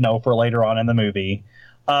we need to know for later on in the movie.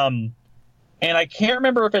 And I can't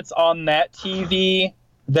remember if it's on that TV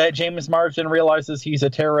that James Marsden realizes he's a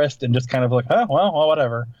terrorist and just kind of oh, well,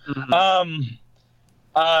 whatever. Mm-hmm.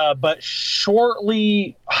 But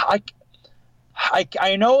shortly, I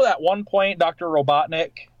know at one point Dr.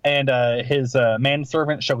 Robotnik and his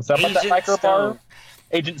manservant shows up at that micro bar,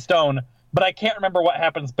 Agent Stone, but I can't remember what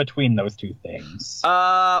happens between those two things.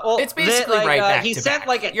 Well, it's basically right back he to sent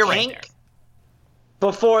back. a You're tank right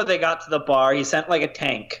before they got to the bar. He sent a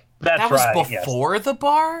tank. That was before the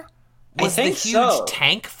bar? Was I think the huge so.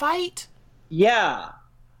 Tank fight? Yeah.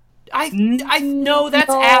 I know that's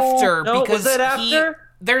after No, because was it after?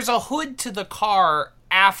 There's a hood to the car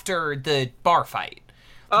after the bar fight.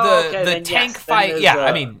 The tank fight.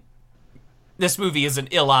 Yeah, this movie is an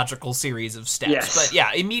illogical series of steps. Yes. But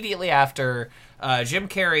yeah, immediately after Jim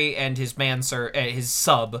Carrey and his his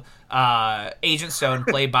sub, Agent Stone,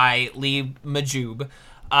 played by Lee Majube,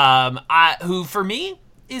 who for me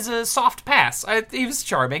is a soft pass. He was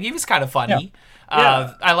charming. He was kind of funny.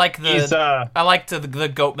 Yeah. I liked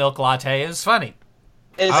the goat milk latte. It was funny.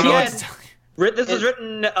 This was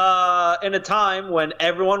written in a time when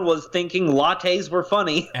everyone was thinking lattes were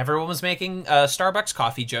funny. Everyone was making Starbucks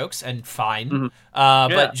coffee jokes, and fine. Mm-hmm.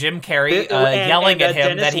 But Jim Carrey yelling at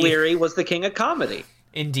him Dennis that Leary was the king of comedy.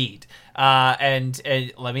 Indeed. And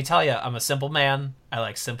let me tell you, I'm a simple man. I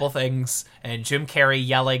like simple things. And Jim Carrey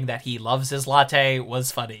yelling that he loves his latte was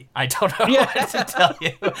funny. I don't know what to tell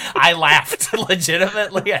you. I laughed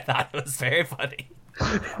legitimately. I thought it was very funny.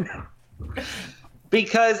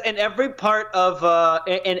 Because in every part of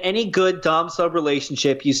in any good dom-sub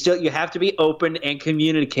relationship, you have to be open and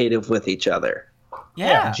communicative with each other.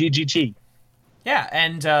 Yeah. GGG. Yeah,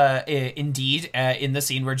 and indeed, in the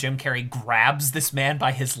scene where Jim Carrey grabs this man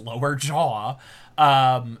by his lower jaw,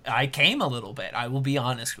 I came a little bit. I will be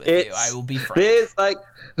honest with you. I will be frank. It's like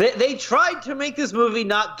they tried to make this movie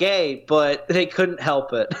not gay, but they couldn't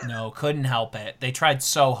help it. No, couldn't help it. They tried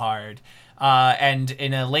so hard. And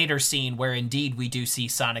in a later scene where indeed we do see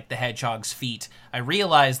Sonic the Hedgehog's feet, I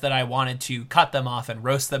realized that I wanted to cut them off and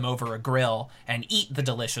roast them over a grill and eat the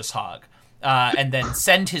delicious hog. And then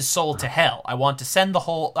send his soul to hell. I want to send the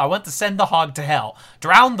hog to hell,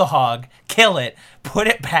 drown the hog, kill it, put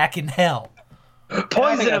it back in hell.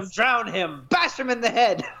 Poison him, drown him, bash him in the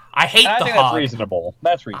head. I hate the think hog.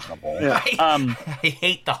 That's reasonable. Yeah. I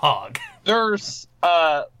hate the hog.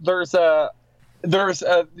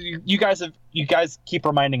 You guys keep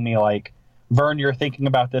reminding me, like, Vern, you're thinking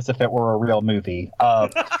about this if it were a real movie.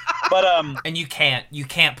 And you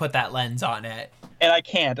can't put that lens on it. And I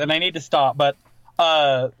can't, and I need to stop, but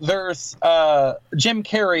there's Jim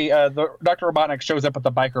Carrey, Dr. Robotnik shows up at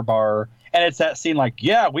the biker bar, and it's that scene like,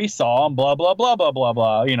 yeah, we saw him, blah, blah, blah, blah, blah,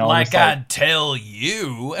 blah, you know. Like I'd tell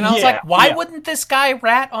you. And I was like, why wouldn't this guy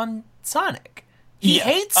rat on Sonic? He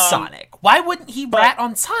hates Sonic. Why wouldn't he rat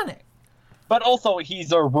on Sonic? But also,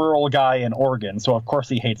 he's a rural guy in Oregon, so of course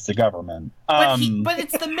he hates the government. But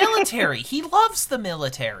it's the military. He loves the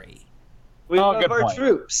military. We love good our point.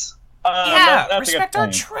 troops. That's respect a good our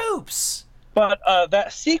point. troops. But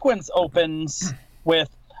that sequence opens with,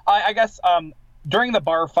 I guess, during the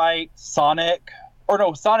bar fight, Sonic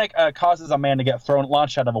causes a man to get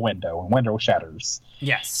launched out of a window, and window shatters.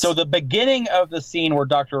 Yes. So the beginning of the scene where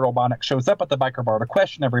Dr. Robotnik shows up at the biker bar to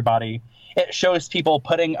question everybody, it shows people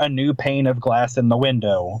putting a new pane of glass in the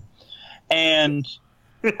window. And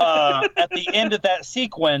at the end of that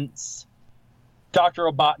sequence, Dr.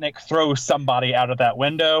 Robotnik throws somebody out of that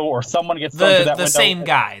window, or someone gets thrown through that window. The same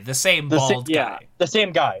bald guy. The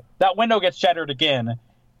same guy. That window gets shattered again.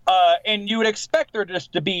 And you would expect there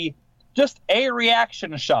just to be just a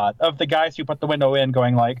reaction shot of the guys who put the window in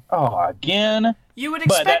going like, oh, again? You would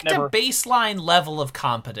expect a baseline level of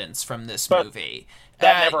competence from this movie.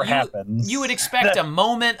 That never happens. You would expect a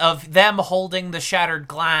moment of them holding the shattered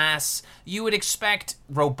glass. You would expect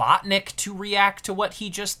Robotnik to react to what he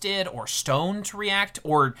just did, or Stone to react,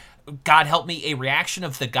 or, God help me, a reaction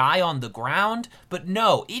of the guy on the ground. But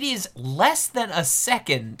no, it is less than a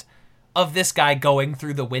second of this guy going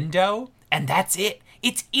through the window, and that's it.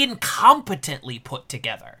 It's incompetently put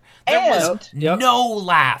together. There was no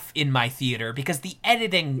laugh in my theater because the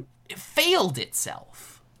editing failed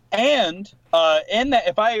itself. And in that,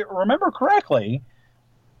 if I remember correctly,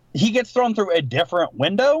 he gets thrown through a different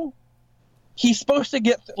window. He's supposed to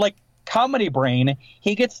get, like, Comedy Brain,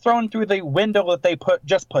 he gets thrown through the window that they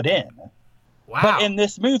just put in. Wow. But in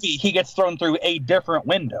this movie, he gets thrown through a different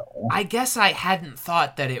window. I guess I hadn't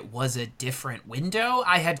thought that it was a different window.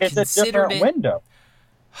 It's a different window.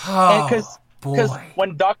 Oh, because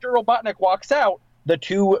when Dr. Robotnik walks out, the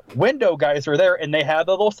two window guys are there, and they have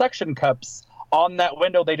the little suction cups on that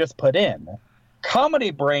window they just put in.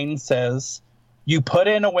 Comedy Brain says you put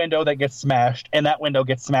in a window that gets smashed, and that window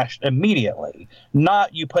gets smashed immediately.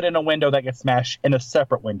 Not you put in a window that gets smashed, and a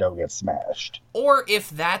separate window gets smashed. Or if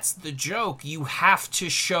that's the joke, you have to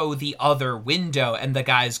show the other window, and the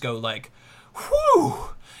guys go like, whew!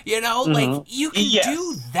 You know, like, you can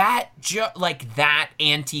do that, that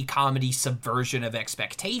anti-comedy subversion of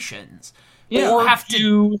expectations. Yeah. You have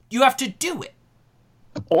to do it.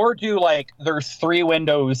 Or do, like, there's three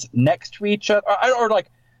windows next to each other, or like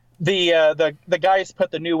the guys put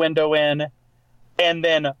the new window in, and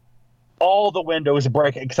then all the windows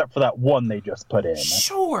break except for that one they just put in.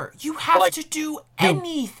 Sure, you have to do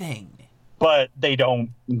anything. But they don't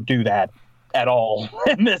do that at all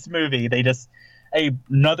in this movie. They just a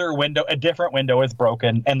different window is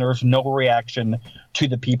broken, and there's no reaction to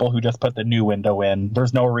the people who just put the new window in.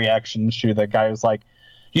 There's no reaction to the guy who's like,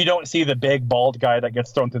 you don't see the big bald guy that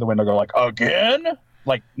gets thrown through the window go like, again?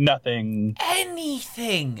 Like, nothing.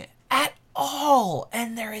 Anything at all.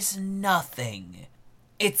 And there is nothing.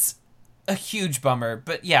 It's a huge bummer.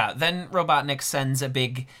 But yeah, then Robotnik sends a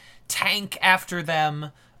big tank after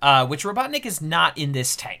them, which Robotnik is not in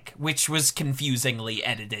this tank, which was confusingly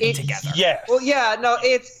edited together. Yes. Well, yeah, no,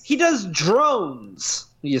 he does drones,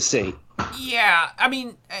 you see. Yeah, I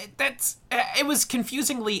mean, it was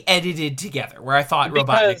confusingly edited together, where I thought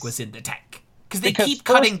Robotnik was in the tank. Because they keep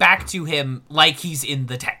cutting back to him like he's in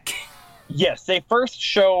the tank. Yes, they first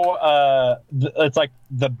show, it's like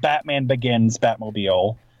the Batman Begins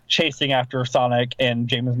Batmobile chasing after Sonic and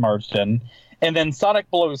James Marsden, and then Sonic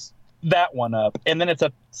blows that one up, and then it's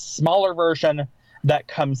a smaller version that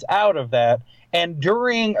comes out of that, and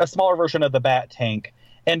during a smaller version of the Bat Tank,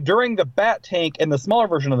 And during the Bat Tank, in the smaller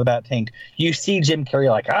version of the Bat Tank, you see Jim Carrey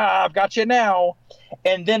like, I've got you now.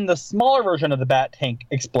 And then the smaller version of the Bat Tank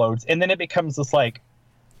explodes, and then it becomes this like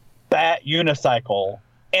Bat unicycle.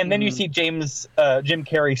 And then you see Jim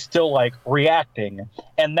Carrey still like reacting,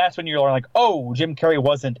 and that's when you learn like, oh, Jim Carrey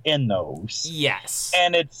wasn't in those. Yes.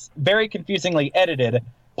 And it's very confusingly edited.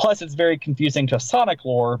 Plus, it's very confusing to Sonic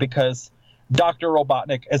lore because Dr.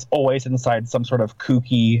 Robotnik is always inside some sort of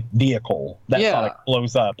kooky vehicle that Sonic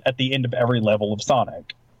blows up at the end of every level of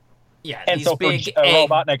Sonic. Yeah, and so big for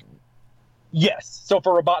Robotnik, yes. So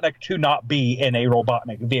for Robotnik to not be in a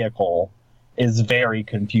Robotnik vehicle is very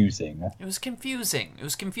confusing. It was confusing.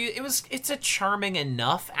 It's a charming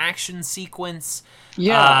enough action sequence.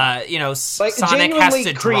 Yeah. Like, Sonic has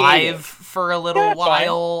to creative. drive for a little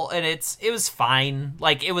while, and it was fine.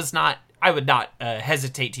 Like, it was not. I would not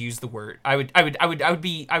hesitate to use the word. I would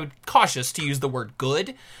be cautious to use the word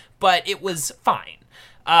good, but it was fine.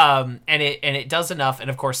 And it does enough. And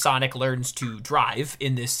of course, Sonic learns to drive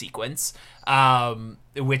in this sequence,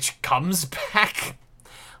 which comes back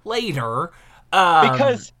later.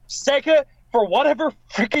 Because Sega, for whatever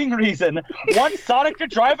freaking reason, wants Sonic to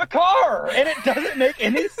drive a car, and it doesn't make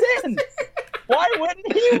any sense. Why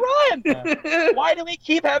wouldn't he run? Why do we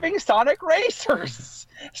keep having Sonic racers?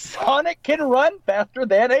 Sonic can run faster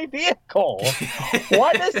than a vehicle.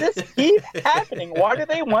 Why does this keep happening? Why do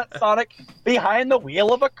they want Sonic behind the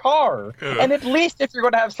wheel of a car? And at least if you're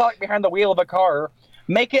going to have Sonic behind the wheel of a car,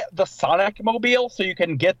 make it the Sonic Mobile so you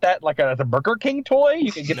can get that like as a Burger King toy.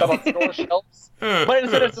 You can get that on store shelves. But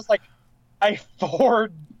instead it's just like a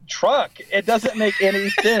Ford truck. It doesn't make any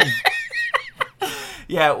sense.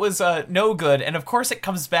 Yeah, it was no good. And of course it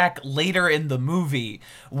comes back later in the movie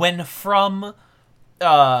when from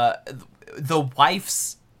the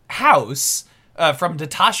wife's house, from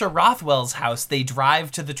Natasha Rothwell's house, they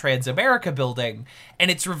drive to the Transamerica building,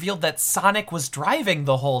 and it's revealed that Sonic was driving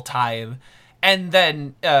the whole time. And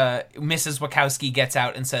then Mrs. Wachowski gets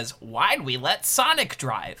out and says, why'd we let Sonic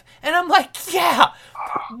drive? And I'm like, yeah,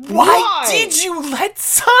 why did you let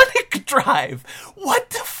Sonic drive?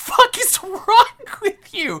 What the fuck is wrong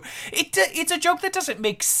with you? It's a joke that doesn't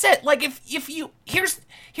make sense. Like, if you...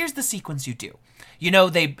 Here's the sequence you do.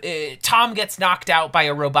 Tom gets knocked out by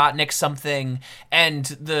a Robotnik something, and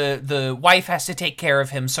the wife has to take care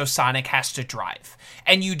of him, so Sonic has to drive.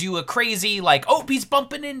 And you do a crazy, like, oh, he's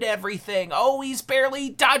bumping into everything. Oh, he's barely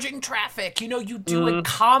dodging traffic. You do a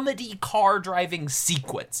comedy car driving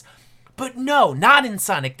sequence. But no, not in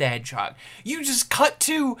Sonic the Hedgehog. You just cut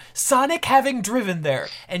to Sonic having driven there,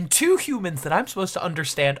 and two humans that I'm supposed to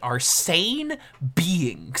understand are sane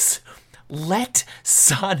beings let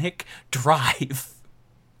Sonic drive.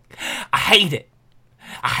 I hate it.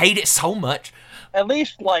 I hate it so much. At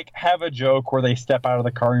least, like, have a joke where they step out of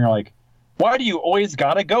the car and you're like, why do you always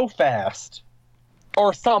gotta go fast?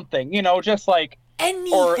 Or something, just like...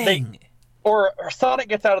 Anything. Or Sonic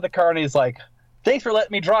gets out of the car and he's like, thanks for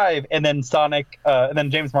letting me drive. And then and then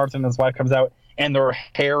James Marsden and his wife comes out and their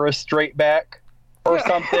hair is straight back. Or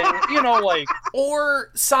something, like...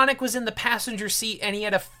 Or Sonic was in the passenger seat and he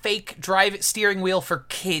had a fake steering wheel for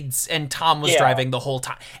kids and Tom was driving the whole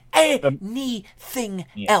time. Anything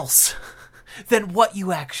else than what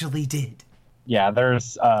you actually did. Yeah,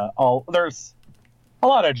 there's a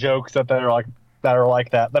lot of jokes that are like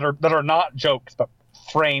that that are not jokes but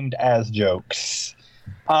framed as jokes.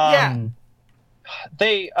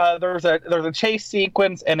 There's a chase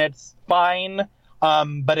sequence and it's fine.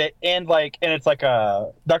 But it ends and it's like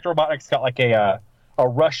Dr. Robotnik's got like a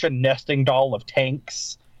Russian nesting doll of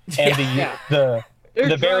tanks, and the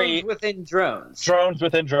drones within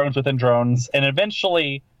drones, and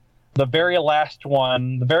eventually the very last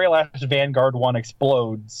Vanguard one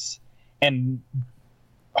explodes and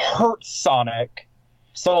hurts Sonic.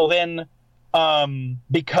 So then,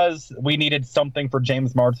 because we needed something for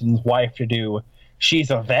James Marsden's wife to do,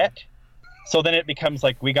 she's a vet. So then it becomes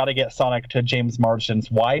like we got to get Sonic to James Marsden's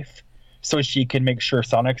wife so she can make sure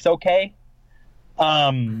Sonic's okay.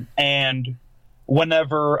 And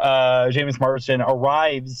whenever James Marsden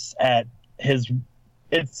arrives at his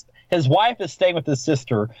wife is staying with his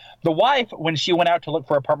sister. The wife, when she went out to look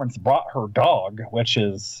for apartments, brought her dog, which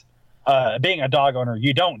is being a dog owner,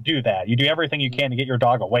 you don't do that. You do everything you can to get your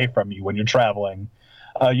dog away from you when you're traveling.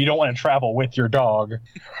 You don't want to travel with your dog.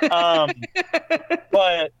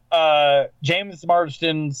 But James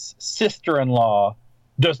Marsden's sister-in-law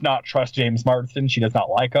does not trust James Marsden. She does not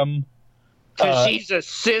like him. Because she's a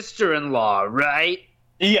sister-in-law, right?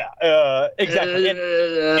 Yeah, exactly.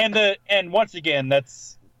 And once again,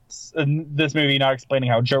 that's this movie not explaining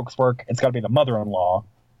how jokes work. It's got to be the mother-in-law.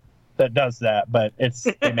 that does that, but they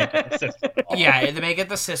make it the sister-in-law. Yeah, they make it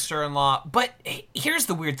the sister-in-law. But here's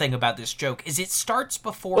the weird thing about this joke: is it starts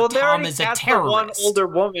before Tom is a terrorist. One older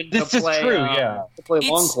woman This to is play, true, yeah. to play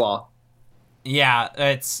Longclaw. Yeah,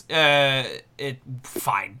 it's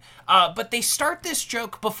fine. But they start this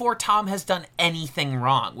joke before Tom has done anything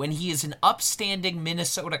wrong. When he is an upstanding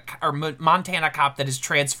Montana cop that is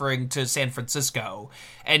transferring to San Francisco,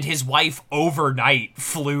 and his wife overnight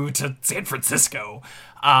flew to San Francisco,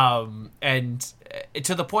 and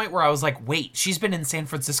to the point where I was like, "Wait, she's been in San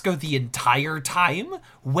Francisco the entire time?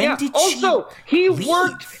 When did she?" Also, he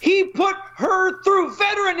leave? He put her through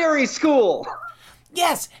veterinary school.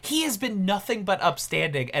 Yes, he has been nothing but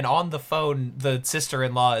upstanding, and on the phone, the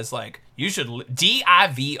sister-in-law is like, "You should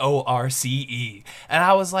divorce," and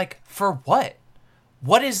I was like, "For what?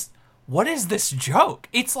 What is this joke?"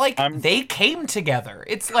 It's like they came together.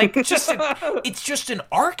 It's like it's just an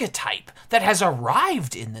archetype that has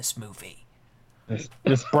arrived in this movie.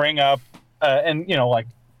 Just bring up, and like,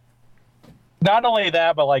 not only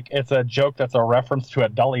that, but like it's a joke that's a reference to a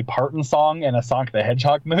Dolly Parton song in a Sonic the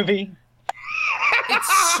Hedgehog movie.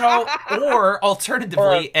 It's so, or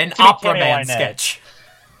alternatively, an Opera Man sketch.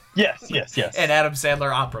 Yes. An Adam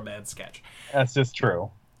Sandler Opera Man sketch. That's just true.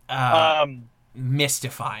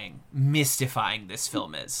 Mystifying this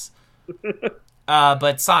film is.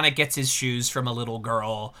 But Sonic gets his shoes from a little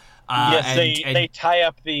girl. They tie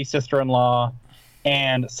up the sister-in-law,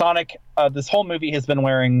 and Sonic, this whole movie has been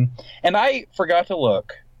wearing, and I forgot to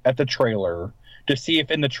look at the trailer to see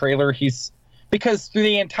if in the trailer because through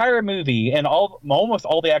the entire movie and almost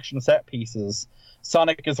all the action set pieces,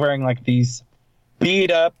 Sonic is wearing like these beat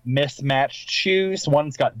up, mismatched shoes.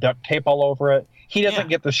 One's got duct tape all over it. He doesn't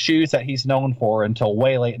get the shoes that he's known for until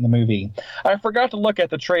way late in the movie. I forgot to look at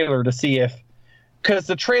the trailer to see because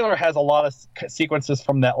the trailer has a lot of sequences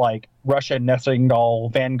from that like Russian nesting doll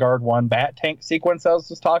Vanguard 1 bat tank sequence I was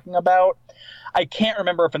just talking about. I can't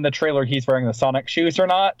remember if in the trailer he's wearing the Sonic shoes or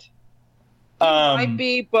not. Might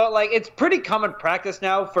be, but like it's pretty common practice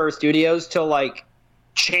now for studios to like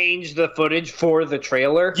change the footage for the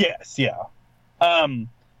trailer. Yes, yeah.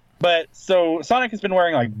 But so Sonic has been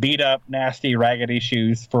wearing like beat up, nasty, raggedy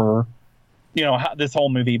shoes for this whole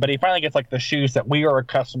movie, but he finally gets like the shoes that we are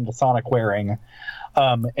accustomed to Sonic wearing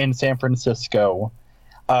in San Francisco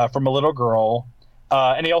from a little girl,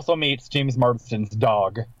 and he also meets James Marsden's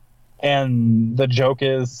dog, and the joke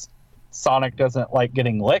is Sonic doesn't like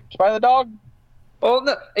getting licked by the dog. Well,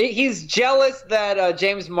 no, he's jealous that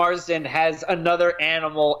James Marsden has another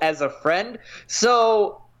animal as a friend.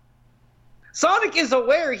 So Sonic is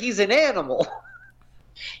aware he's an animal.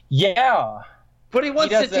 Yeah. But he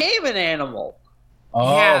wants to tame an animal.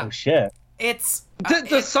 Oh, yeah. Shit. It's...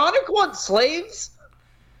 Does Sonic want slaves?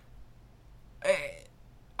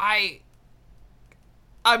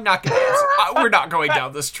 I'm not going to. We're not going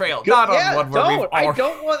down this trail. Not on one where we've. I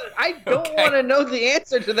don't want to know the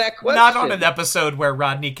answer to that question. Not on an episode where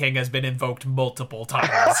Rodney King has been invoked multiple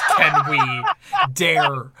times. Can we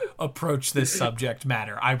dare approach this subject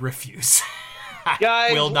matter? I refuse.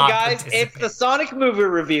 Guys, it's the Sonic movie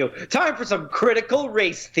review. Time for some critical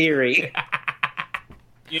race theory.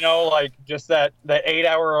 Like just that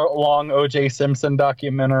 8-hour-long O.J. Simpson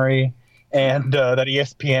documentary. And that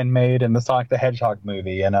ESPN made in the Sonic the Hedgehog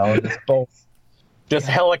movie, just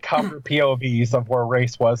helicopter POVs of where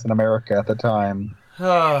race was in America at the time.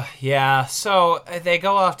 Oh, yeah. So they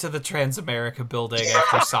go off to the Transamerica building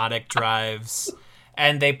after Sonic drives,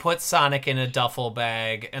 and they put Sonic in a duffel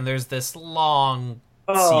bag, and there's this long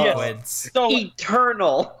sequence. Yes. So,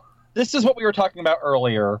 eternal. This is what we were talking about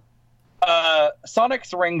earlier.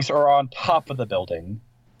 Sonic's rings are on top of the building.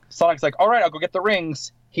 Sonic's like, all right, I'll go get the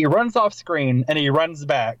rings. He runs off screen and he runs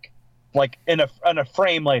back, like in a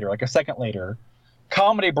frame later, like a second later.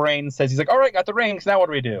 Comedy Brain says, he's like, all right, got the rings. Now what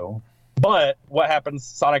do we do? But what happens?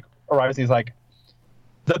 Sonic arrives and he's like,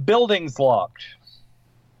 the building's locked.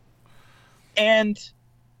 And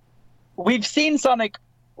we've seen Sonic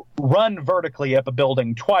run vertically up a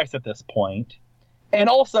building twice at this point. And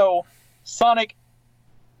also,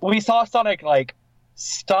 we saw Sonic like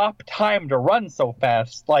stop time to run so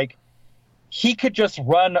fast, like. He could just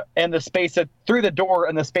run in the space through the door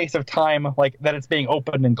in the space of time, like that it's being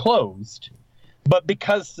opened and closed. But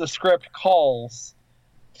because the script calls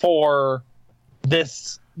for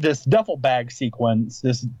this duffel bag sequence,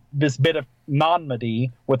 this bit of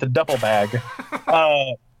non-medy with a duffel bag,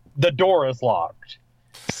 the door is locked.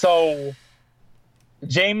 So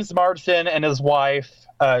James Marsden and his wife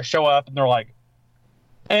show up, and they're like,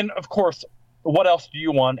 and of course. What else do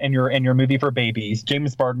you want in your movie for babies?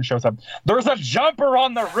 James Marsden shows up. There's a jumper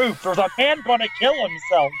on the roof. There's a man going to kill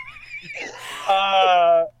himself.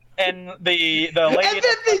 and the lady, and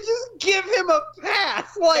then they just give him a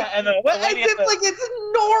pass, like, yeah, and the as lady if like it's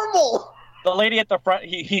normal. the lady at the front,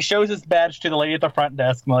 he shows his badge to the lady at the front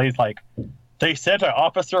desk, and he's like, they sent an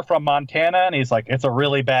officer from Montana, and he's like, it's a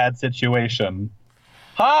really bad situation.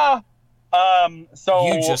 Ha! So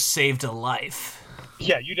You just saved a life.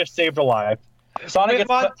 Yeah, you just saved a life. Sonic With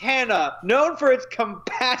Montana, known for its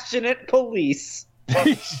compassionate police.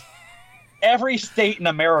 Every state in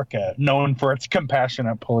America known for its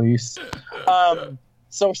compassionate police.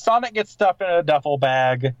 So Sonic gets stuffed in a duffel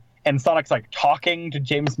bag, and Sonic's like talking to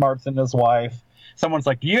James Marsden and his wife. Someone's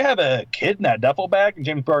like, "Do you have a kid in that duffel bag?" And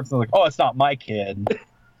James Marsden's like, "Oh, it's not my kid."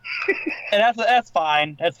 And that's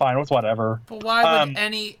fine. That's fine. It's whatever. But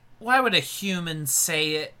why would a human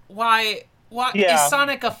say it? Why is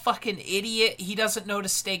Sonic a fucking idiot? He doesn't know to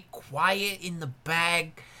stay quiet in the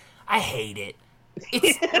bag. I hate it.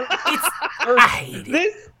 I hate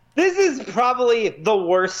it. This is probably the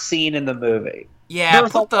worst scene in the movie. Yeah,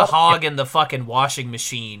 put the hog in the fucking washing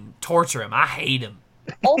machine. Torture him. I hate him.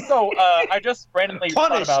 Also, I just randomly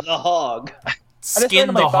Punish thought about the hog.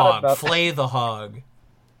 Skin the hog. Flay the hog.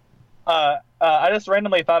 I just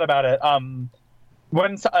randomly thought about it.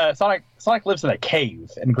 When Sonic lives in a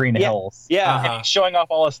cave in Green Hills. Yeah. And he's showing off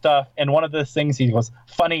all his stuff, and one of those things he goes,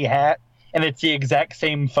 funny hat, and it's the exact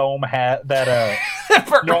same foam hat that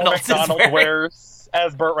Norm Macdonald wears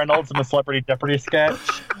as Burt Reynolds in the Celebrity Jeopardy sketch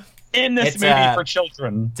in this movie for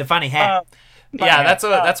children. It's a funny hat.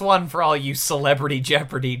 That's one for all you Celebrity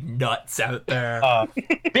Jeopardy nuts out there.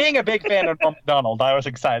 Being a big fan of Norm Macdonald, I was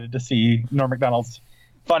excited to see Norm Macdonald's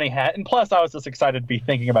funny hat, and plus I was just excited to be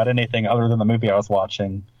thinking about anything other than the movie I was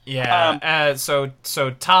watching. Yeah. So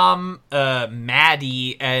Tom,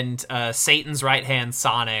 Maddie, and Satan's right hand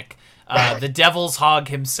Sonic, the Devil's Hog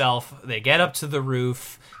himself, they get up to the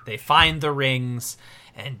roof, they find the rings,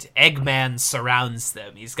 and Eggman surrounds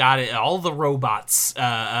them. He's got it, all the robots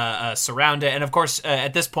surround it, and of course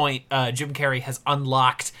at this point Jim Carrey has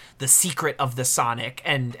unlocked the secret of the Sonic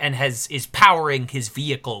and is powering his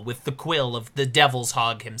vehicle with the quill of the Devil's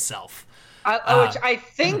Hog himself. Which I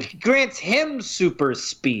think grants him super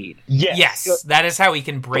speed. Yes, that is how he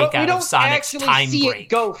can break out of Sonic's time break. We don't actually see it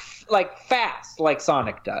go fast like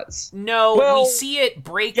Sonic does. No, we see it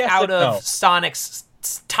break out of Sonic's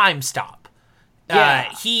time stop. In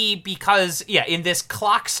this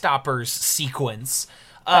Clock Stoppers sequence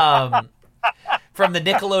from the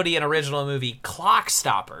Nickelodeon original movie Clock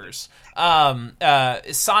Stoppers,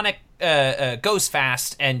 Sonic goes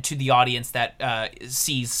fast, and to the audience that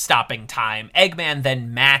sees stopping time, Eggman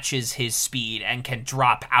then matches his speed and can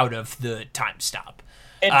drop out of the time stop.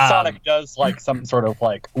 And Sonic does some sort of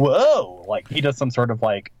whoa, he does some sort of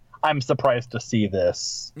I'm surprised to see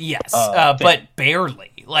this. Yes, but barely.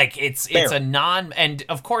 It's a non... And,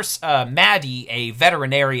 of course, Maddie, a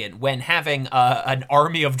veterinarian, when having an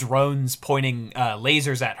army of drones pointing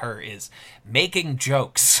lasers at her, is making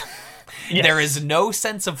jokes. Yes. There is no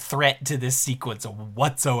sense of threat to this sequence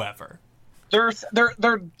whatsoever.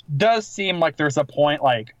 There does seem like there's a point,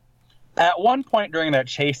 at one point during that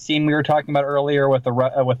chase scene we were talking about earlier with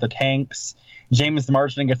the tanks, James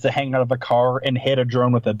Marsden gets to hang out of a car and hit a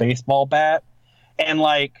drone with a baseball bat. And,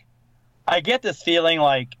 I get this feeling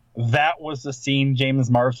that was the scene James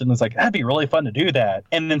Marsden was like, that'd be really fun to do that.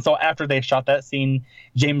 And then so after they shot that scene,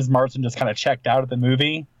 James Marsden just kind of checked out of the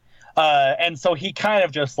movie. And so he kind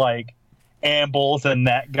of just, ambles and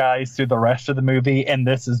that guys through the rest of the movie. And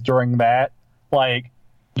this is during that.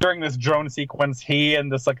 During this drone sequence, he and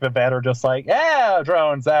this, the vet are just yeah,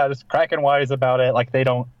 drones, just cracking wise about it. They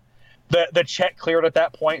don't... The check cleared at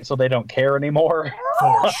that point, so they don't care anymore.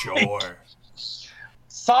 For sure.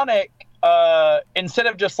 Sonic, instead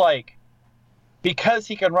of just because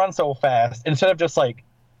he can run so fast, instead of just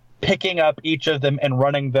picking up each of them and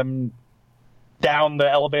running them down the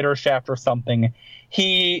elevator shaft or something,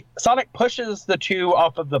 Sonic pushes the two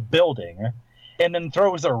off of the building and then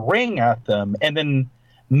throws a ring at them and then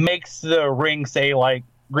makes the ring say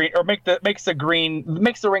green, or makes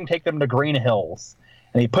the ring take them to Green Hills.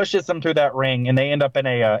 And he pushes them through that ring, and they end up in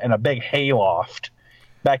a big hayloft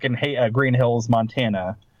back in Green Hills,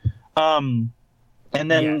 Montana. And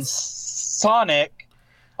then Sonic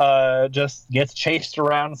just gets chased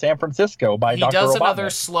around San Francisco by Dr. He does Robotnik. another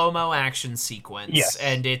slow-mo action sequence. Yes.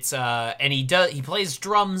 And it's he plays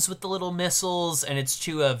drums with the little missiles, and it's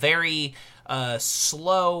to a very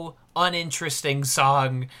slow, uninteresting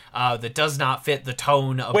song that does not fit the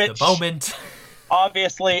tone of the moment.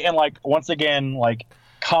 Obviously, and once again,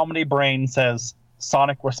 Comedy Brain says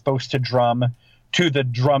Sonic was supposed to drum to the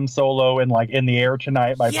drum solo in In the Air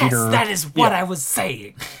Tonight by Peter. Yes, that is what I was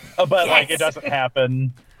saying. But it doesn't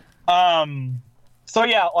happen. So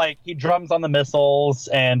yeah, like he drums on the missiles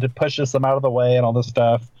and pushes them out of the way and all this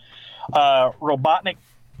stuff. Robotnik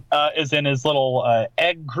is in his little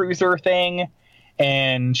egg cruiser thing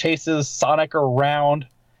and chases Sonic around.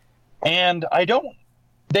 And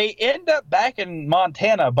they end up back in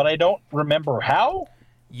Montana, but I don't remember how.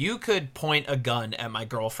 You could point a gun at my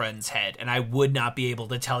girlfriend's head, and I would not be able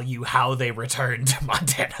to tell you how they returned to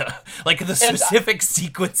Montana. Like, the specific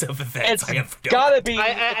sequence of events. It's gotta be...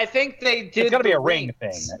 I think they did. It's gotta be a ring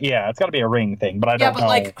thing. Yeah, it's gotta be a ring thing, but I don't know. Yeah, but,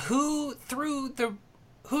 like, who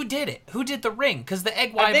did it? Who did the ring? Because the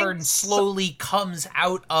egg wyvern slowly comes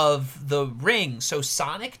out of the ring, so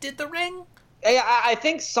Sonic did the ring? I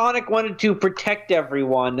think Sonic wanted to protect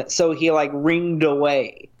everyone, so he, like, ringed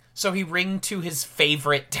away. So he ringed to his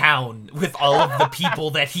favorite town with all of the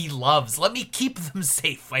people that he loves. Let me keep them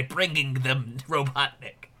safe by bringing them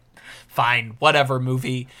Robotnik. Fine, whatever,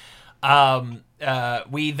 movie.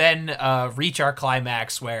 We then reach our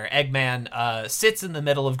climax where Eggman sits in the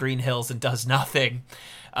middle of Green Hills and does nothing.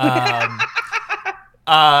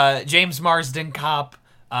 James Marsden cop,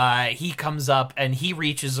 he comes up and he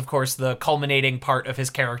reaches, of course, the culminating part of his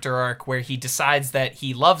character arc where he decides that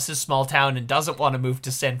he loves his small town and doesn't want to move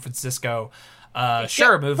to San Francisco.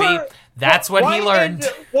 Sure, movie. That's what he learned.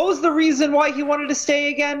 What was the reason why he wanted to stay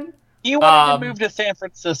again? He wanted to move to San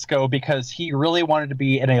Francisco because he really wanted to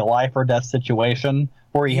be in a life or death situation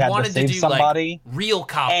where he had to save somebody. Like, real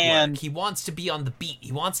cop work. He wants to be on the beat.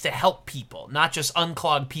 He wants to help people, not just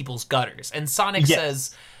unclog people's gutters. And Sonic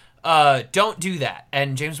says, don't do that.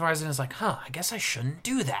 And James Marsden is like, I guess I shouldn't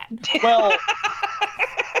do that. Well,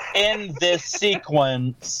 in this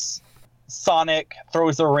sequence, Sonic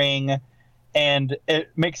throws a ring, and it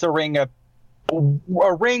makes a ring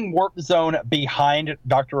warp zone behind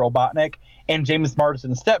Dr. Robotnik, and James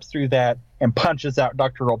Marsden steps through that and punches out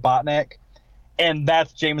Dr. Robotnik. And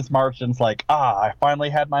that's James Marsden's like, I finally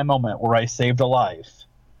had my moment where I saved a life.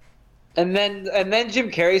 And then Jim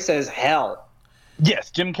Carrey says, hell. Yes,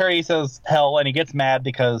 Jim Carrey says hell, and he gets mad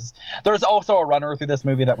because there's also a runner through this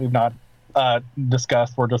movie that we've not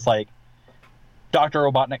discussed where just like Dr.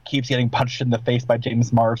 Robotnik keeps getting punched in the face by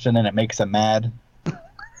James Marsden, and it makes him mad.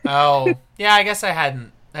 Oh, yeah, I guess I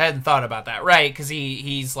hadn't thought about that. Right, because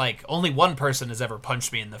he's like, only one person has ever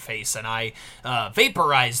punched me in the face, and I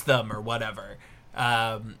vaporized them or whatever.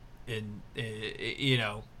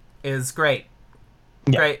 Is great.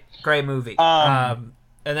 Yeah. Great movie.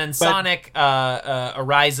 And then Sonic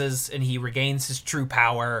arises and he regains his true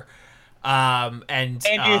power. And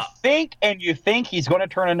you think he's going to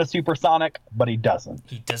turn into Supersonic, but he doesn't.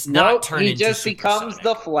 He does not turn into Supersonic. He just becomes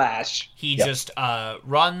the Flash. He just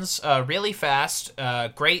runs really fast.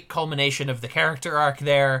 Great culmination of the character arc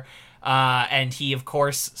there. And he, of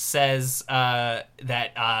course, says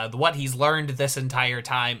that what he's learned this entire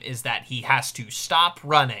time is that he has to stop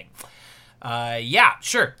running. Yeah,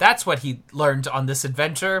 sure. That's what he learned on this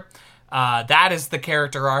adventure. That is the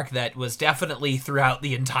character arc that was definitely throughout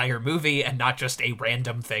the entire movie and not just a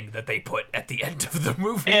random thing that they put at the end of the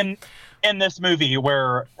movie. In this movie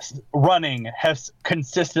where running has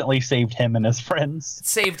consistently saved him and his friends.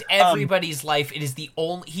 Saved everybody's life. It is the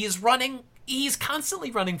only... He's constantly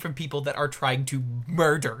running from people that are trying to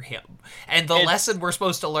murder him. And the lesson we're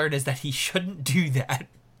supposed to learn is that he shouldn't do that.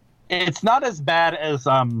 It's not as bad as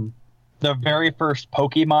the very first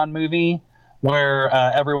Pokemon movie where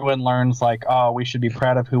everyone learns, like, we should be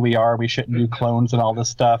proud of who we are. We shouldn't do clones and all this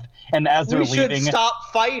stuff. And as they're leaving... We should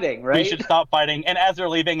stop fighting, right? We should stop fighting. And as they're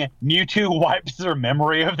leaving, Mewtwo wipes their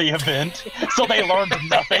memory of the event. So they learned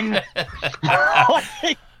nothing.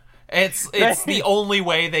 It's the only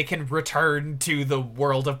way they can return to the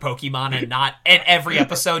world of Pokemon and every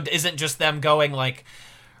episode isn't just them going like,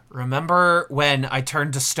 remember when I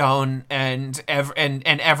turned to stone and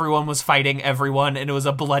everyone was fighting everyone and it was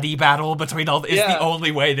a bloody battle between all... It's the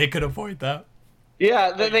only way they could avoid that.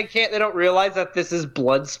 Yeah, they don't realize that this is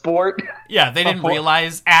blood sport. Yeah, they didn't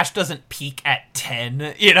realize Ash doesn't peak at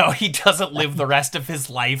 10. You know, he doesn't live the rest of his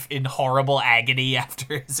life in horrible agony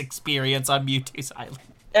after his experience on Mewtwo's Island.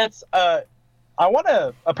 It's, I want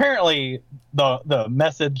to... Apparently, the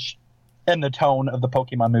message and the tone of the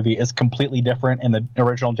Pokemon movie is completely different in the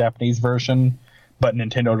original Japanese version, but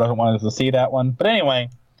Nintendo doesn't want us to see that one. But anyway,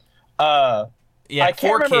 yeah,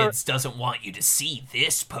 4Kids doesn't want you to see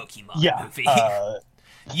this Pokemon movie.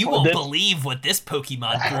 You won't believe what this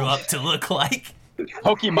Pokemon grew up to look like.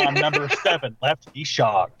 Pokemon number 7, left be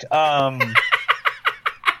shocked.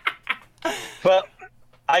 But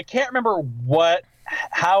I can't remember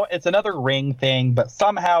how it's another ring thing, but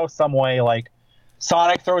somehow, some way, like,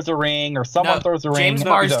 Sonic throws a ring, or someone throws a ring. James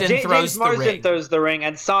Marsden throws the ring,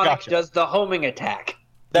 and Sonic does the homing attack.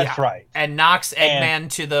 That's right. And knocks Eggman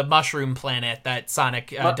to the mushroom planet that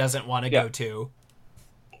Sonic doesn't want to go to.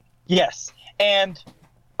 Yes. And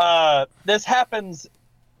this happens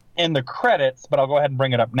in the credits, but I'll go ahead and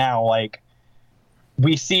bring it up now. Like,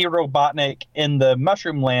 we see Robotnik in the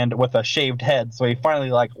mushroom land with a shaved head, so he finally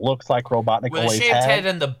like looks like Robotnik with always a shaved had. head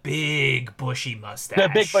and the big bushy mustache. The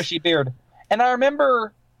big bushy beard. And I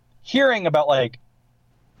remember hearing about like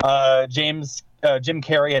Jim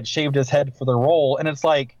Carrey had shaved his head for the role, and it's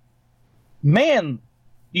like, man,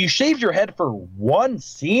 you shaved your head for one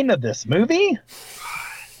scene of this movie?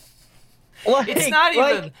 Like, it's not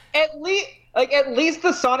even at least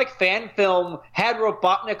the Sonic fan film had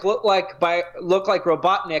Robotnik look like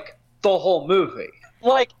Robotnik the whole movie.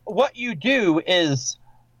 Like, what you do is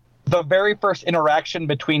the very first interaction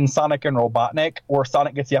between Sonic and Robotnik, where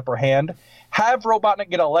Sonic gets the upper hand, have Robotnik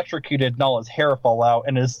get electrocuted and all his hair fall out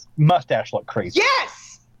and his mustache look crazy.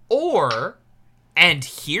 Yes! Or, and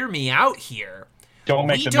hear me out here,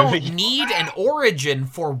 we don't need an origin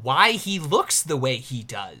for why he looks the way he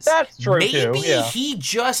does. That's true, Maybe too. Yeah. he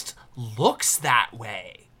just looks that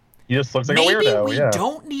way. He just looks like a weirdo. Maybe we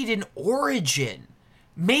don't need an origin.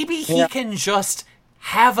 Maybe he can just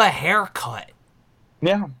have a haircut.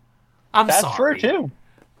 Yeah. That's sorry. That's true, too.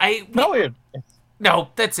 No,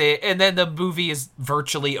 that's it. And then the movie is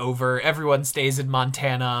virtually over. Everyone stays in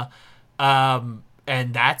Montana. And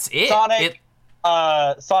that's it. Sonic.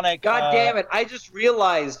 God damn it. I just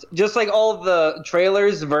realized, just like all of the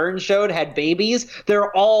trailers Vern showed had babies,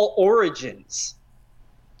 they're all origins.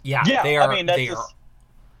 Yeah, they are.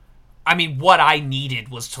 I mean, what I needed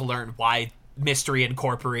was to learn why Mystery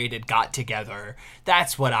Incorporated got together.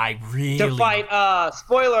 That's what I really... To fight,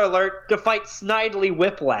 spoiler alert, to fight Snidely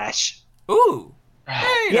Whiplash. Ooh.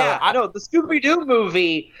 The Scooby-Doo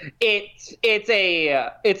movie, it's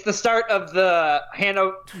the start of the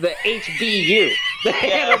HBU, the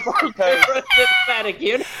Hanna-Barbera Cinematic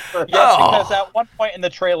Universe. Yes, because at one point in the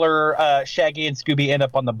trailer, Shaggy and Scooby end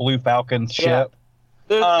up on the Blue Falcon's ship.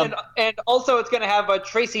 And also it's going to have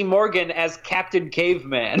Tracy Morgan as Captain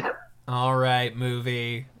Caveman. All right,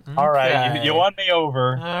 movie. Okay. All right, you won me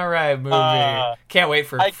over. All right, movie. Can't wait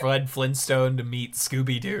for Fred Flintstone to meet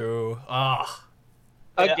Scooby-Doo. Oh.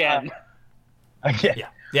 Again.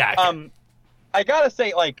 Yeah. I gotta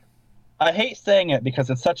say, like, I hate saying it because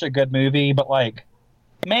it's such a good movie, but like,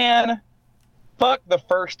 man, fuck the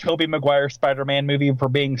first Tobey Maguire Spider-Man movie for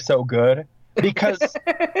being so good. Because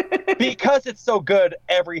it's so good,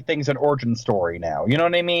 everything's an origin story now. You know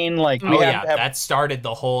what I mean? Like, that started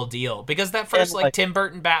the whole deal. Because that first Tim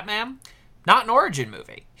Burton Batman, not an origin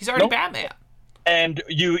movie. He's already Batman. And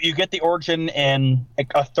you get the origin in a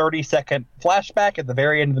 30-second flashback at the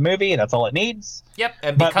very end of the movie, and that's all it needs. Yep,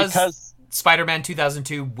 and because Spider-Man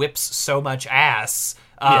 2002 whips so much ass,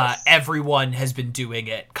 everyone has been doing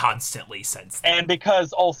it constantly since then. And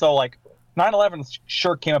because also, like, 9/11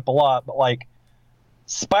 sure came up a lot, but, like,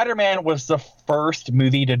 Spider-Man was the first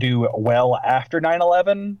movie to do well after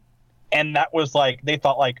 9/11, and that was, like, they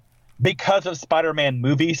thought, like, because of Spider-Man,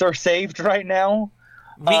 movies are saved right now.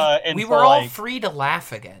 We were all free to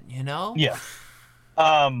laugh again, you know? Yeah.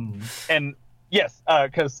 And yes,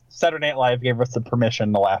 because Saturday Night Live gave us the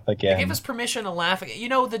permission to laugh again. They gave us permission to laugh again. You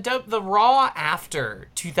know, the Raw after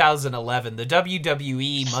 2011, the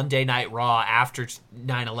WWE Monday Night Raw after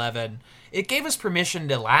 9/11, it gave us permission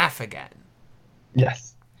to laugh again.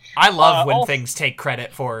 Yes. I love when things take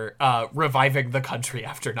credit for reviving the country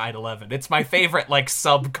after 9/11. It's my favorite, like,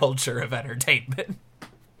 subculture of entertainment.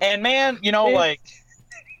 And man, you know, like,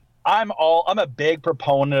 I'm a big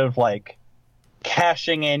proponent of, like,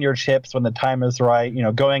 cashing in your chips when the time is right, you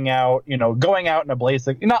know, going out in a blaze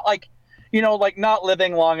of, not like, you know, like, not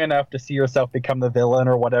living long enough to see yourself become the villain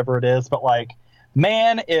or whatever it is, but, like,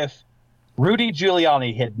 man, if Rudy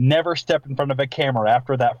Giuliani had never stepped in front of a camera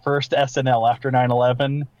after that first SNL after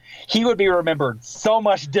 9/11, he would be remembered so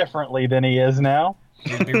much differently than he is now.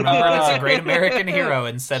 He'd be remembered as a great American hero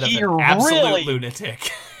instead of an absolute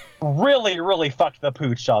lunatic. Really, really fucked the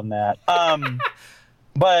pooch on that.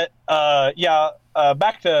 But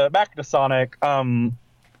back to Sonic.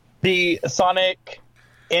 The Sonic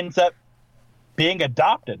ends up being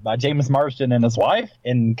adopted by James Marsden and his wife,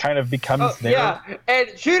 and kind of becomes their... Yeah, and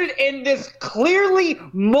shoot it in this clearly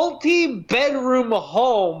multi-bedroom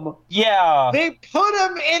home. Yeah. They put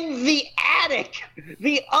him in the attic.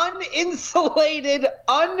 The uninsulated,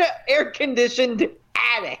 un-air-conditioned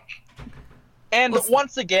attic. And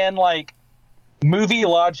once again, like, movie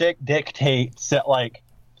logic dictates that, like,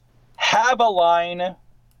 have a line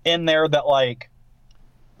in there that, like,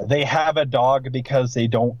 they have a dog because they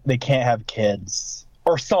can't have kids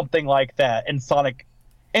or something like that. And Sonic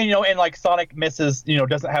and and like Sonic misses,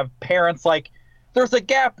 doesn't have parents. Like, there's a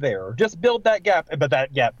gap there. Just build that gap, but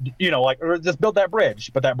that gap, or just build that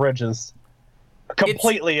bridge. But that bridge is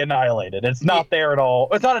completely annihilated. It's not there at all.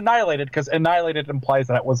 It's not annihilated because annihilated implies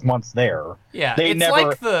that it was once there. Yeah, they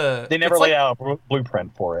never lay out a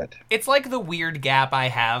blueprint for it. It's like the weird gap I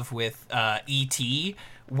have with E.T.,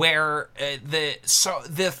 where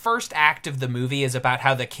the first act of the movie is about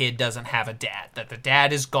how the kid doesn't have a dad, that the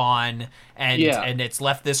dad is gone, and it's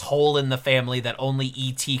left this hole in the family that only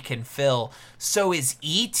E.T. can fill. So is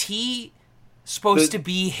E.T. supposed to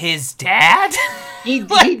be his dad? He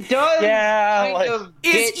does. Yeah.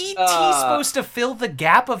 Is E.T. supposed to fill the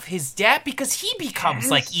gap of his dad? Because he becomes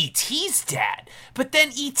like E.T.'s dad. But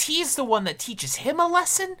then E.T.'s the one that teaches him a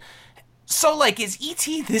lesson? So, like, is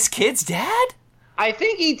E.T. this kid's dad? I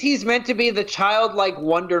think E.T.'s meant to be the childlike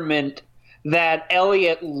wonderment that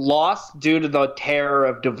Elliot lost due to the terror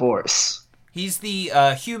of divorce. He's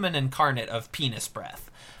the human incarnate of penis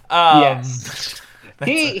breath. Yes.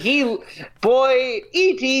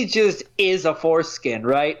 E.T. just is a foreskin,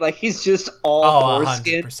 right? Like, he's just all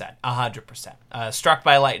foreskin. 100%. Struck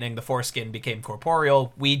by lightning, the foreskin became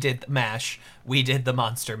corporeal. We did the mash. We did the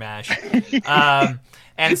monster mash.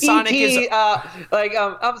 And Sonic is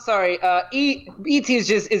I'm sorry. E.T.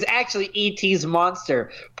 is actually E.T.'s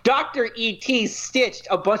monster. Dr. E.T. stitched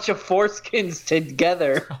a bunch of foreskins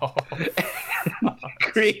together.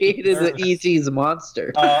 Created the E.T.'s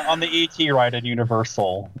monster. On the E.T. ride at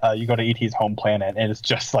Universal, you go to E.T.'s home planet, and it's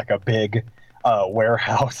just like a big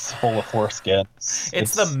warehouse full of foreskins.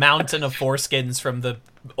 It's the mountain of foreskins from the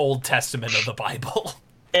Old Testament of the Bible.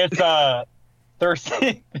 It's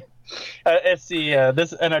it's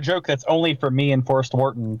this, and a joke that's only for me and Forrest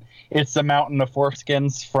Wharton. It's the mountain of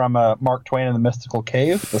foreskins from Mark Twain and the Mystical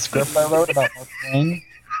Cave, the script I wrote about Mark Twain.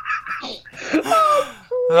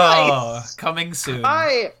 Oh, coming soon.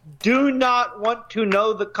 I do not want to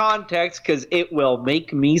know the context because it will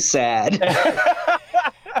make me sad.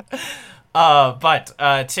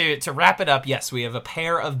 But to wrap it up, yes, we have a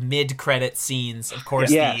pair of mid-credit scenes. Of course,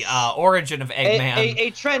 the origin of Eggman.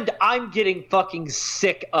 A trend I'm getting fucking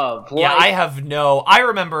sick of. Yeah, I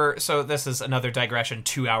remember, so this is another digression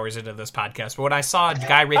 2 hours into this podcast, but when I saw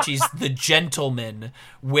Guy Ritchie's The Gentleman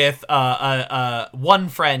with one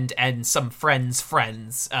friend and some friends'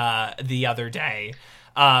 friends the other day,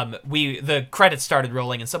 the credits started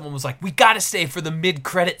rolling and someone was like, we gotta stay for the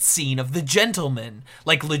mid-credit scene of The Gentleman,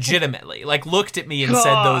 like legitimately, like looked at me and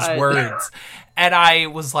said those words, and I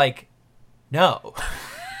was like, no.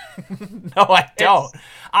 No, I don't.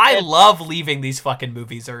 I love leaving these fucking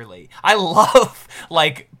movies early. I love,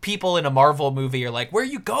 like, people in a Marvel movie are like, where are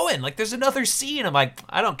you going? Like, there's another scene. I'm like,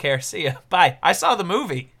 I don't care, see ya, bye. I saw the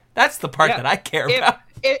movie. That's the part that I care about.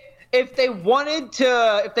 If they wanted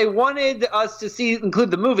us to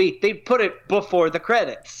include the movie, they'd put it before the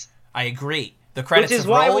credits. I agree. The credits, which is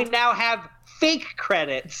why we now have fake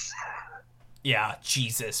credits. Yeah,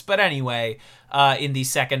 Jesus. But anyway, in the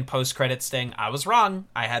second post-credits thing, I was wrong.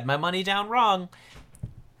 I had my money down wrong.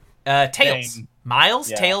 Tails. Dang. Miles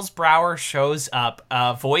Tails Brower shows up,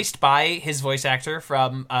 voiced by his voice actor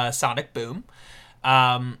from Sonic Boom.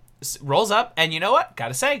 Rolls up, and you know what?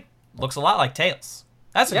 Gotta say, looks a lot like Tails.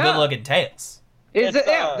 That's a good-looking Tails.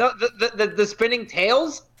 The spinning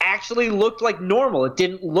tails actually looked like normal. It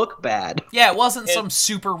didn't look bad. Yeah, it wasn't some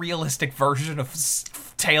super realistic version of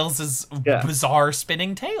Tails' bizarre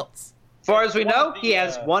spinning tails. As far as we know, he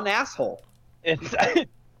has one asshole.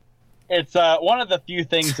 It's one of the few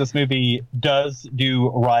things this movie does do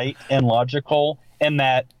right and logical, in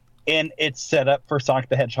that in its setup for Sonic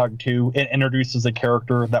the Hedgehog 2, it introduces a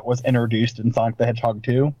character that was introduced in Sonic the Hedgehog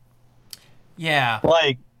 2. Yeah.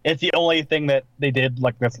 Like, it's the only thing that they did,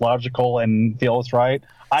 like, that's logical and feels right.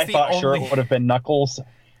 I thought sure it would have been Knuckles.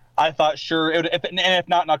 I thought sure, if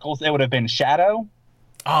not Knuckles, it would have been Shadow.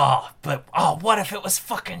 What if it was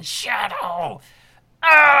fucking Shadow?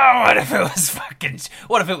 Oh, what if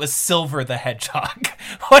it was Silver the Hedgehog?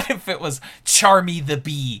 What if it was Charmy the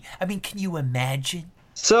Bee? I mean, can you imagine?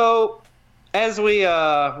 So, as we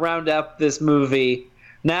round up this movie,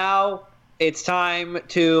 now it's time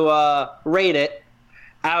to rate it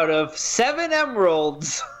out of 7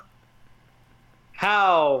 emeralds.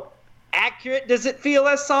 How accurate does it feel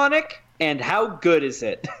as Sonic, and how good is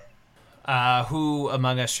it? Who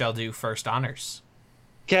among us shall do first honors?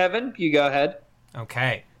 Kevin, you go ahead.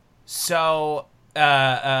 Okay. So,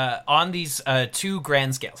 on these 2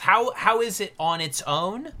 grand scales, how is it on its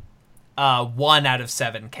own? 1 out of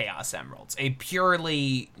 7 Chaos Emeralds. A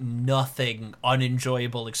purely nothing,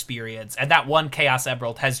 unenjoyable experience. And that 1 Chaos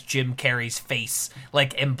Emerald has Jim Carrey's face,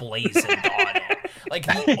 like, emblazoned on it. Like,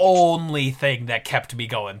 the only thing that kept me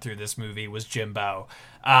going through this movie was Jimbo.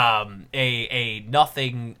 A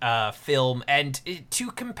nothing film. And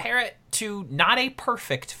to compare it to not a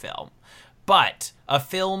perfect film, but a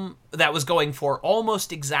film that was going for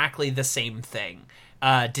almost exactly the same thing.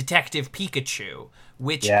 Detective Pikachu,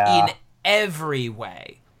 which in every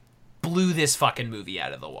way blew this fucking movie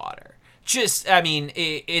out of the water. Just, I mean,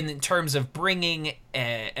 in terms of bringing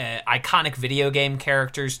iconic video game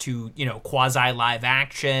characters to, you know, quasi-live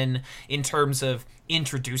action, in terms of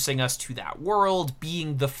introducing us to that world,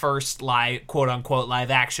 being the first quote-unquote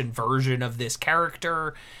live-action version of this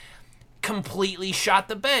character, completely shot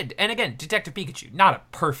the bed. And again, Detective Pikachu, not a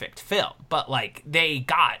perfect film, but, like, they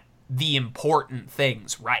got the important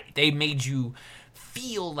things right. They made you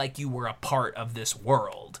feel like you were a part of this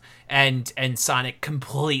world, and Sonic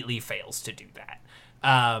completely fails to do that.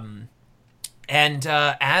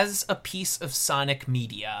 As a piece of Sonic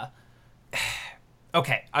media,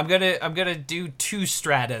 okay, I'm gonna do 2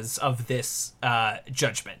 stratas of this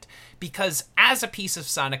judgment, because as a piece of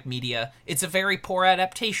Sonic media, it's a very poor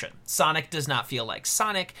adaptation. Sonic does not feel like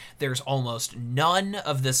Sonic. There's almost none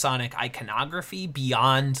of the Sonic iconography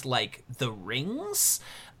beyond, like, the rings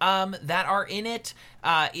that are in it.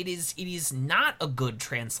 It is not a good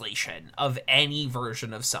translation of any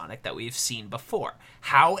version of Sonic that we've seen before.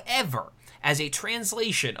 However, as a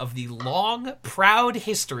translation of the long, proud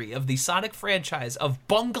history of the Sonic franchise of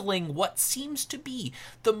bungling what seems to be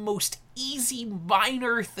the most easy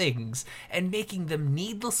minor things and making them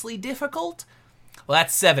needlessly difficult, well,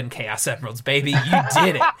 that's 7 Chaos Emeralds, baby. You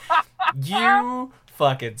did it. You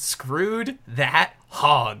fucking screwed that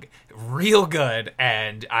hog real good,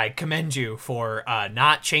 and I commend you for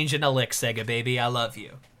not changing a lick, Sega baby. I love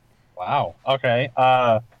you. Wow. Okay.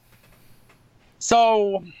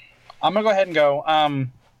 So I'm gonna go ahead and go.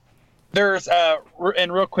 There's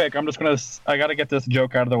and real quick, I gotta get this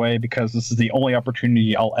joke out of the way because this is the only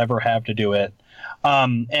opportunity I'll ever have to do it.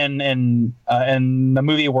 In the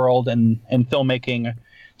movie world and in filmmaking,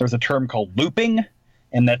 there's a term called looping,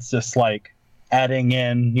 and that's just like adding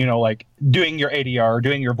in, you know, like doing your ADR,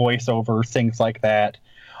 doing your voiceover, things like that.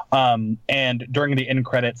 And during the end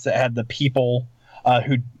credits, it had the people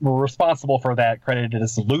who were responsible for that credited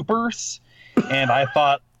as loopers. And I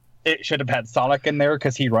thought it should have had Sonic in there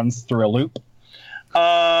because he runs through a loop.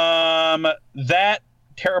 That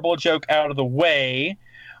terrible joke out of the way.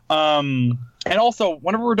 And also,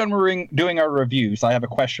 whenever we're done doing our reviews, I have a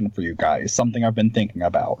question for you guys, something I've been thinking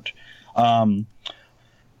about.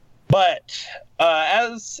 But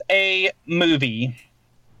as a movie,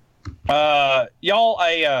 y'all,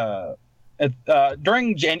 I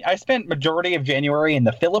spent majority of January in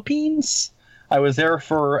the Philippines. I was there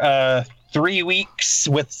for 3 weeks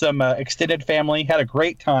with some extended family. Had a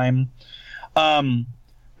great time.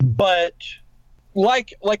 But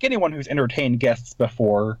like anyone who's entertained guests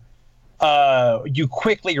before, you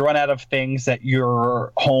quickly run out of things that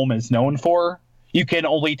your home is known for. You can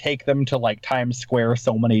only take them to like Times Square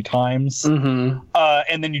so many times. Mm-hmm.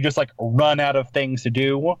 And then you just like run out of things to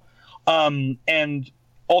do. And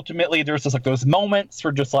ultimately there's just like those moments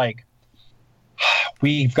where just like,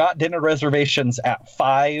 we've got dinner reservations at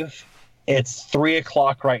 5. It's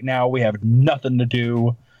 3:00 right now. We have nothing to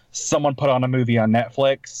do. Someone put on a movie on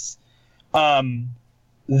Netflix.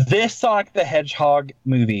 This Sonic the Hedgehog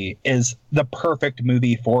movie is the perfect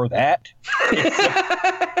movie for that. It's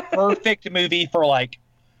the perfect movie for like,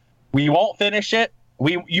 we won't finish it.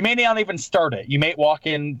 You may not even start it. You may walk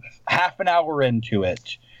in half an hour into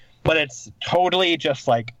it, but it's totally just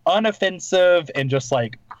like unoffensive and just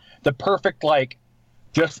like the perfect, like,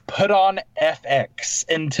 just put on FX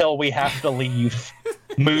until we have to leave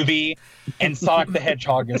movie. And Sonic the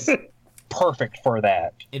Hedgehog is perfect for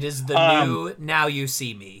that. It is the new Now You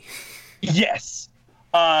See Me. Yes.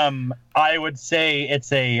 I would say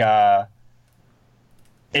it's a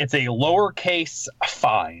lowercase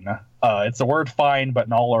fine. It's the word fine, but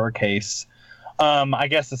in all lowercase. I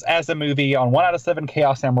guess it's as a movie on 1 out of 7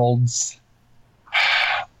 Chaos Emeralds.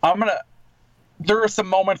 There were some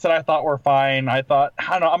moments that I thought were fine. I don't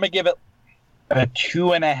know, I'm gonna give it a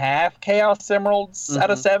 2.5 Chaos Emeralds out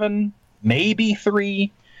of 7, maybe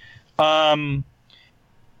 3. As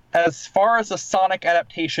far as the Sonic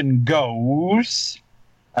adaptation goes,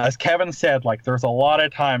 as Kevin said, like, there's a lot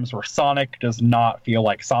of times where Sonic does not feel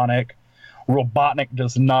like Sonic. Robotnik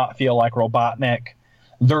does not feel like Robotnik.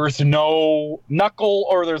 There's no Knuckle,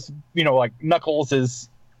 or there's, you know, like, Knuckles is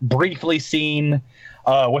briefly seen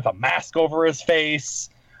with a mask over his face.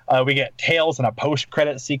 We get Tails in a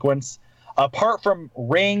post-credit sequence. Apart from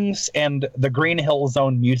Rings and the Green Hill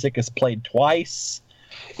Zone music is played twice.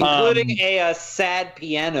 Including a sad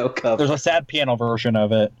piano cover. There's a sad piano version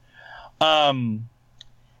of it.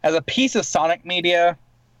 As a piece of Sonic media,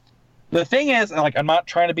 the thing is, like, I'm not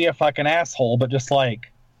trying to be a fucking asshole, but just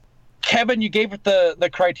like, Kevin, you gave it the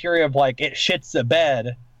criteria of like, it shits the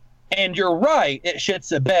bed. And you're right, it shits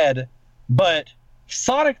the bed, but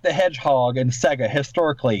Sonic the Hedgehog and Sega,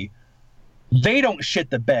 historically, they don't shit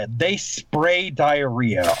the bed. They spray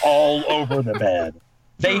diarrhea all over the bed.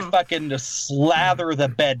 They fucking just slather the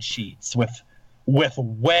bed sheets with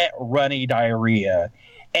wet, runny diarrhea.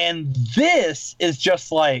 And this is just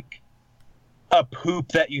like a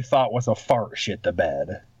poop that you thought was a fart shit the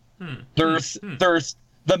bed. There's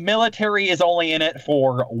the military is only in it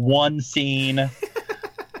for one scene.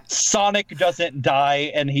 Sonic doesn't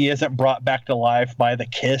die, and he isn't brought back to life by the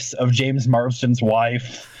kiss of James Marsden's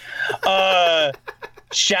wife.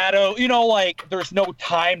 Shadow, like, there's no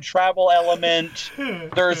time travel element.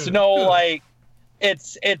 There's no, like,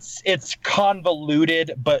 it's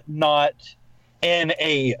convoluted, but not in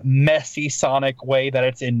a messy Sonic way that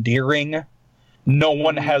it's endearing. No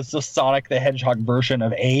one has the Sonic the Hedgehog version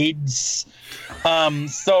of AIDS.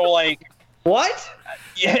 So, like... What?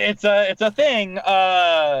 Yeah, it's a thing.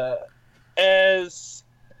 As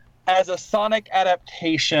a Sonic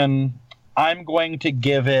adaptation, I'm also going to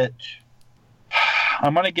give it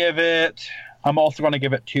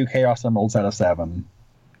 2 Chaos Emeralds out of 7.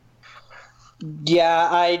 Yeah,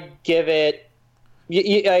 I'd give it.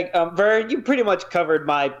 Vern, you pretty much covered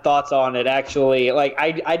my thoughts on it. Actually, like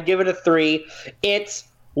I'd give it a 3. It's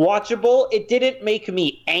watchable. It didn't make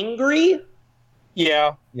me angry.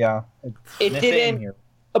 Yeah. It didn't.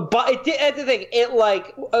 But it did. That's the thing. It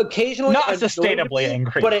like occasionally not sustainably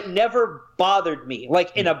angry, but it never bothered me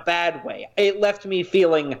like in a bad way. It left me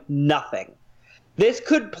feeling nothing. This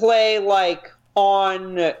could play like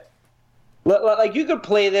on, like you could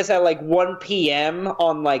play this at like 1 p.m.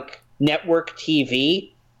 on like network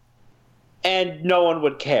TV, and no one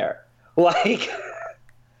would care. Like,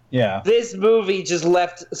 yeah, this movie just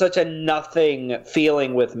left such a nothing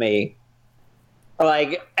feeling with me.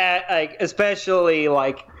 Especially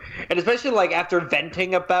after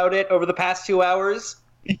venting about it over the past 2 hours,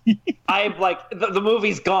 I'm like, the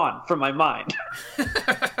movie's gone from my mind.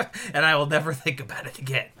 And I will never think about it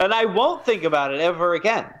again. And I won't think about it ever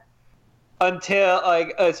again. Until,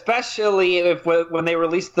 like, especially when they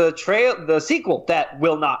release the sequel, that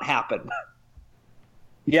will not happen.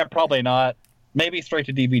 Yeah, probably not. Maybe straight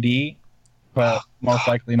to DVD, but most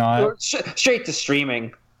likely not. Straight to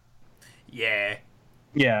streaming. Yeah.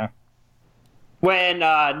 When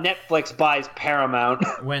Netflix buys Paramount.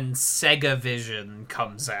 When Sega Vision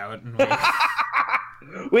comes out. And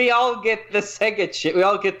we all get the Sega chip. We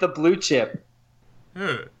all get the blue chip.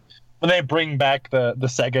 When they bring back the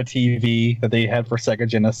Sega TV that they had for Sega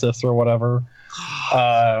Genesis or whatever.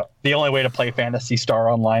 The only way to play Phantasy Star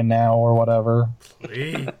Online now or whatever.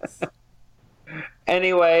 Please.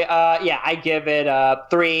 Anyway, I give it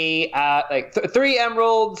 3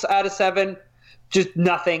 emeralds out of 7. Just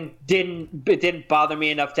nothing. It didn't bother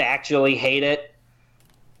me enough to actually hate it.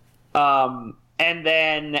 And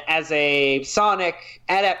then as a Sonic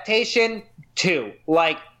adaptation, 2.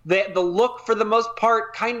 Like the look for the most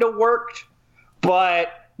part kind of worked, but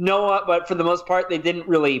for the most part they didn't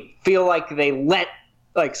really feel like they let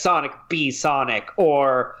like Sonic be Sonic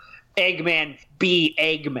or Eggman be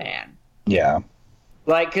Eggman. Yeah.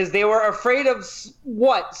 Like, because they were afraid of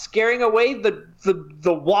scaring away the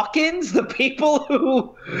walk-ins, the people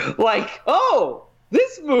who, like, oh,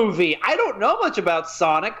 this movie, I don't know much about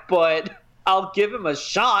Sonic, but I'll give him a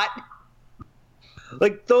shot.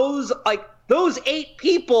 Like, those 8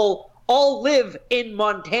 people all live in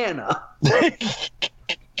Montana. Like,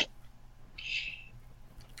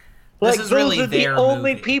 those really are the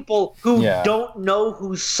only people who don't know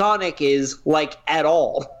who Sonic is, like, at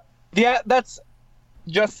all. Yeah, that's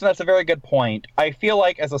a very good point. I feel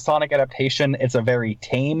like as a Sonic adaptation, it's a very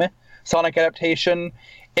tame Sonic adaptation.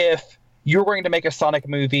 If you're going to make a Sonic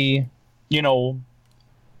movie,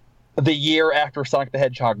 the year after Sonic the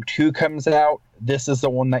Hedgehog 2 comes out, this is the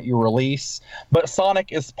one that you release. But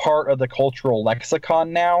Sonic is part of the cultural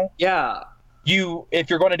lexicon now. Yeah. If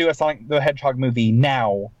you're going to do a Sonic the Hedgehog movie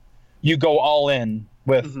now, you go all in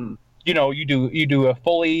with, you do a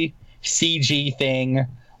fully CG thing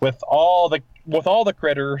with all the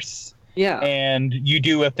critters. Yeah. And you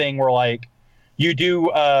do a thing where, like, you do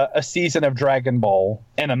a season of Dragon Ball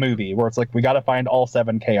in a movie where it's like, we got to find all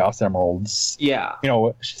 7 Chaos Emeralds. Yeah.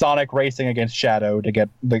 Sonic racing against Shadow to get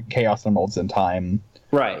the Chaos Emeralds in time.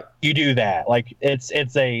 Right. You do that. Like it's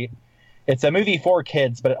a movie for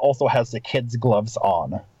kids, but it also has the kids' gloves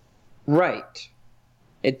on. Right.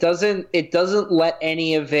 It doesn't let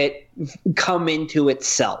any of it come into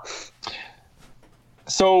itself.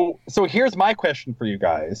 So here's my question for you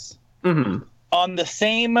guys. Mm-hmm. On the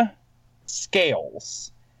same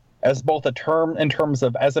scales as both a term in terms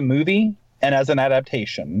of as a movie and as an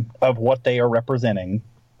adaptation of what they are representing,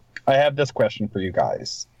 I have this question for you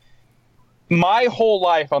guys. My whole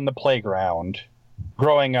life on the playground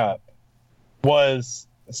growing up was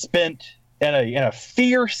spent in a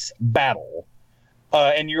fierce battle,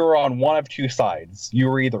 and you were on one of two sides. You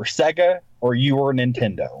were either Sega or you were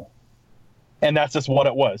Nintendo. And that's just what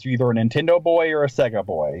it was. You're either a Nintendo boy or a Sega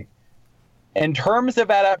boy. In terms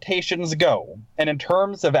of adaptations go, and in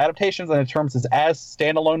terms of adaptations and in terms of as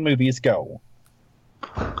standalone movies go,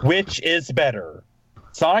 which is better,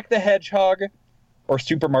 Sonic the Hedgehog or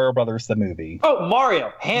Super Mario Brothers the movie? Oh,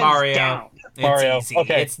 Mario, hands down. It's Mario. easy.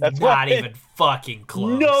 Okay, it's that's not right. even fucking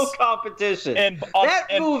close. No competition. That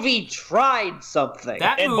movie tried something.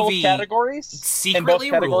 That in movie both categories? secretly In both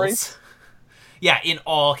categories? rules. Yeah, in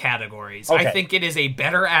all categories. Okay. I think it is a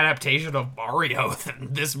better adaptation of Mario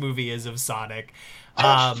than this movie is of Sonic.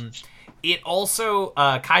 It also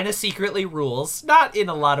kind of secretly rules, not in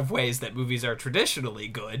a lot of ways that movies are traditionally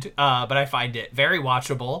good, but I find it very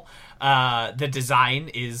watchable. The design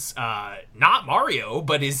is not Mario,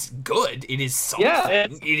 but is good. It is something. Yeah,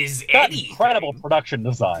 it is Got anything. incredible production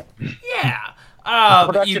design. Yeah.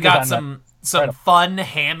 Production You got design, some fun,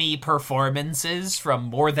 hammy performances from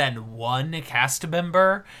more than one cast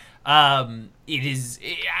member. It is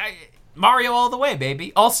Mario all the way,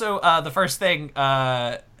 baby. Also, the first thing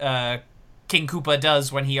King Koopa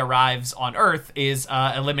does when he arrives on Earth is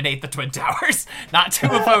eliminate the Twin Towers. Not to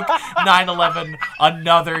evoke 9/11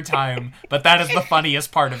 another time, but that is the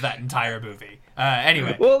funniest part of that entire movie.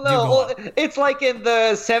 Anyway. It's like in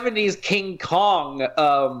the 70s King Kong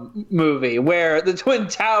movie where the Twin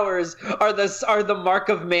Towers are the mark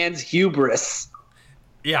of man's hubris.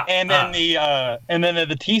 Yeah. And then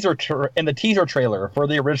the teaser trailer for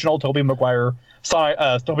the original Tobey Maguire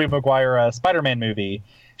Spider-Man movie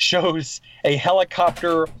shows a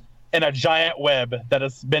helicopter and a giant web that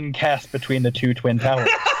has been cast between the two Twin Towers.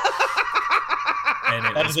 And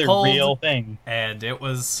it That was is a pulled, real thing. and it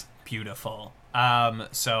was beautiful.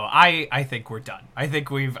 So I think we're done. I think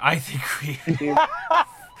we've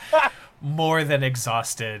more than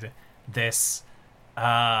exhausted this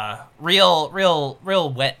real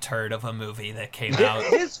wet turd of a movie that came out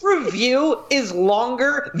This review is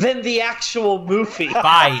longer than the actual movie.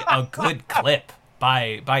 by a good clip,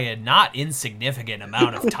 by a not insignificant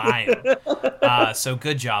amount of time. So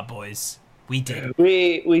good job, boys. We did it.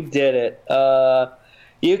 We did it.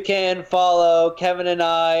 You can follow Kevin and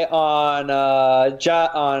I on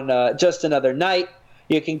Just Another Night.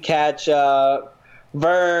 You can catch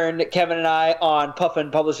Vern, Kevin, and I on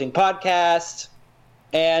Puffin Publishing Podcast.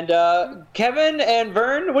 And Kevin and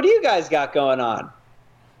Vern, what do you guys got going on?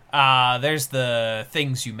 There's the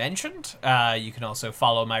things you mentioned. You can also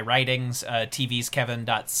follow my writings,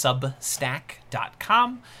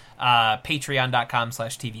 tvskevin.substack.com.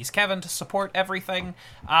 Patreon.com/tvskevin to support everything.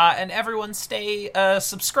 And everyone stay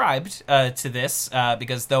subscribed to this,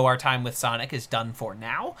 because though our time with Sonic is done for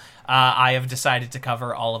now, I have decided to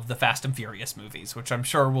cover all of the Fast and Furious movies, which I'm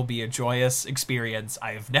sure will be a joyous experience.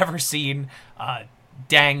 I have never seen a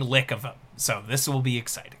dang lick of them, so this will be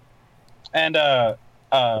exciting. And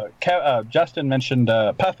Justin mentioned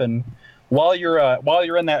Puffin. While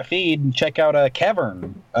you're in that feed, check out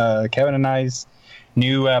Kevin and I's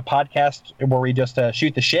new podcast where we just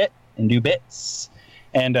shoot the shit and do bits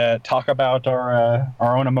and talk about our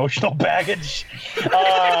own emotional baggage.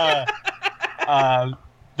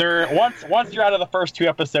 Once you're out of the first two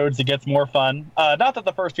episodes, it gets more fun. Not that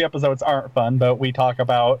the first two episodes aren't fun, but we talk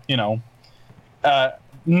about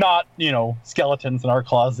not skeletons in our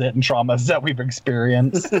closet and traumas that we've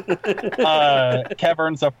experienced.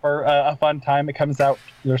 Kevern's a fun time. It comes out.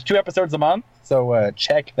 There's 2 episodes a month, so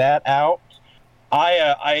check that out.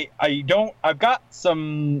 I've got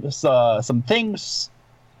some things.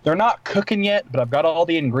 They're not cooking yet, but I've got all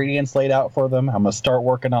the ingredients laid out for them. I'm gonna start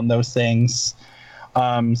working on those things.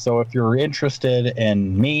 So if you're interested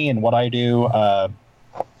in me and what I do,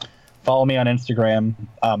 follow me on Instagram.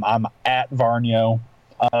 I'm at Varnio.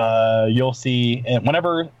 You'll see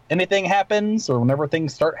whenever anything happens or whenever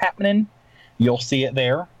things start happening, you'll see it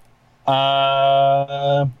there.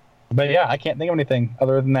 But yeah, I can't think of anything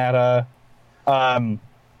other than that. You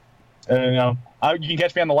can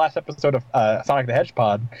catch me on the last episode of Sonic the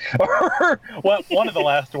Hedgehog, or one of the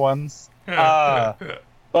last ones.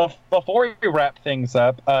 before we wrap things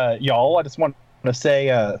up, y'all, I just want to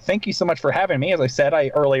say thank you so much for having me. As I said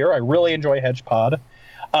earlier, I really enjoy Hedgepod.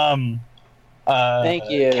 Thank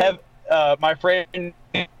you. My friend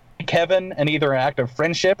Kevin, in either an act of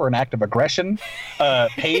friendship or an act of aggression,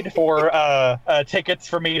 paid for tickets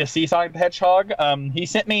for me to see Sonic the Hedgehog. He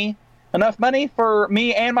sent me enough money for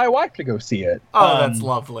me and my wife to go see it. Oh, that's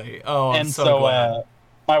lovely. Oh, I'm so glad.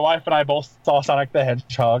 My wife and I both saw Sonic the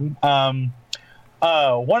Hedgehog. One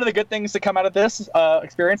of the good things to come out of this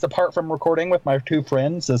experience, apart from recording with my two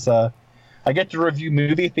friends, is I get to review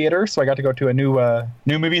movie theaters. So I got to go to a new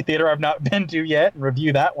movie theater I've not been to yet and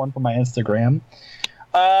review that one for my Instagram.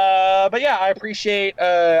 But yeah, I appreciate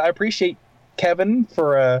Kevin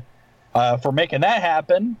for making that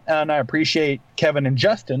happen, and I appreciate Kevin and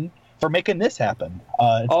Justin for making this happen.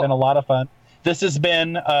 It's been a lot of fun. This has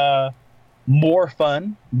been more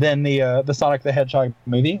fun than the Sonic the Hedgehog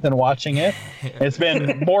movie, than watching it. It's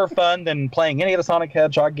been more fun than playing any of the Sonic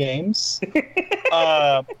Hedgehog games.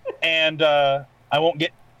 And I won't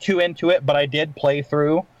get too into it, but I did play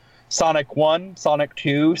through Sonic 1, Sonic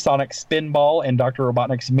 2, Sonic Spinball, and Dr.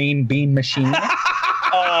 Robotnik's Mean Bean Machine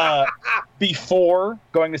before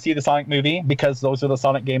going to see the Sonic movie, because those are the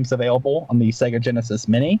Sonic games available on the Sega Genesis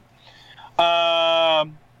Mini.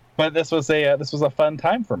 But this was a fun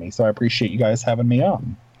time for me, so I appreciate you guys having me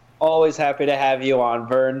on. Always happy to have you on,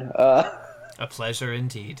 Vern. A pleasure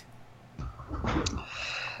indeed.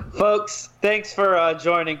 Folks, thanks for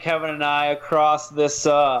joining Kevin and I across this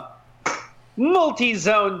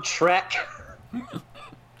multi-zone trek.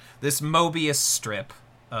 This Mobius strip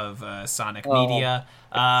of Sonic media.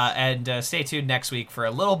 And stay tuned next week for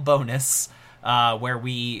a little bonus where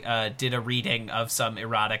we did a reading of some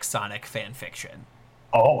erotic Sonic fan fiction.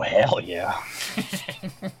 Oh, hell yeah.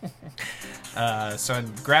 So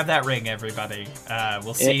grab that ring, everybody.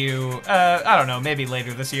 We'll see you, I don't know, maybe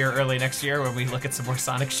later this year, early next year, when we look at some more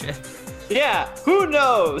Sonic shit. Yeah, who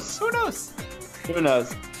knows? Who knows? Who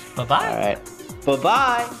knows? Bye-bye. All right.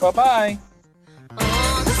 Bye-bye. Bye-bye.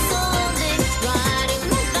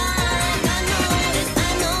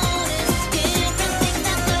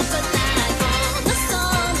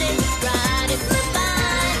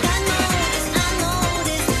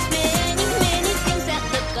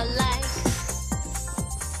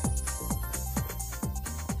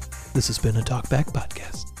 This has been a Talkback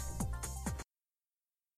Podcast.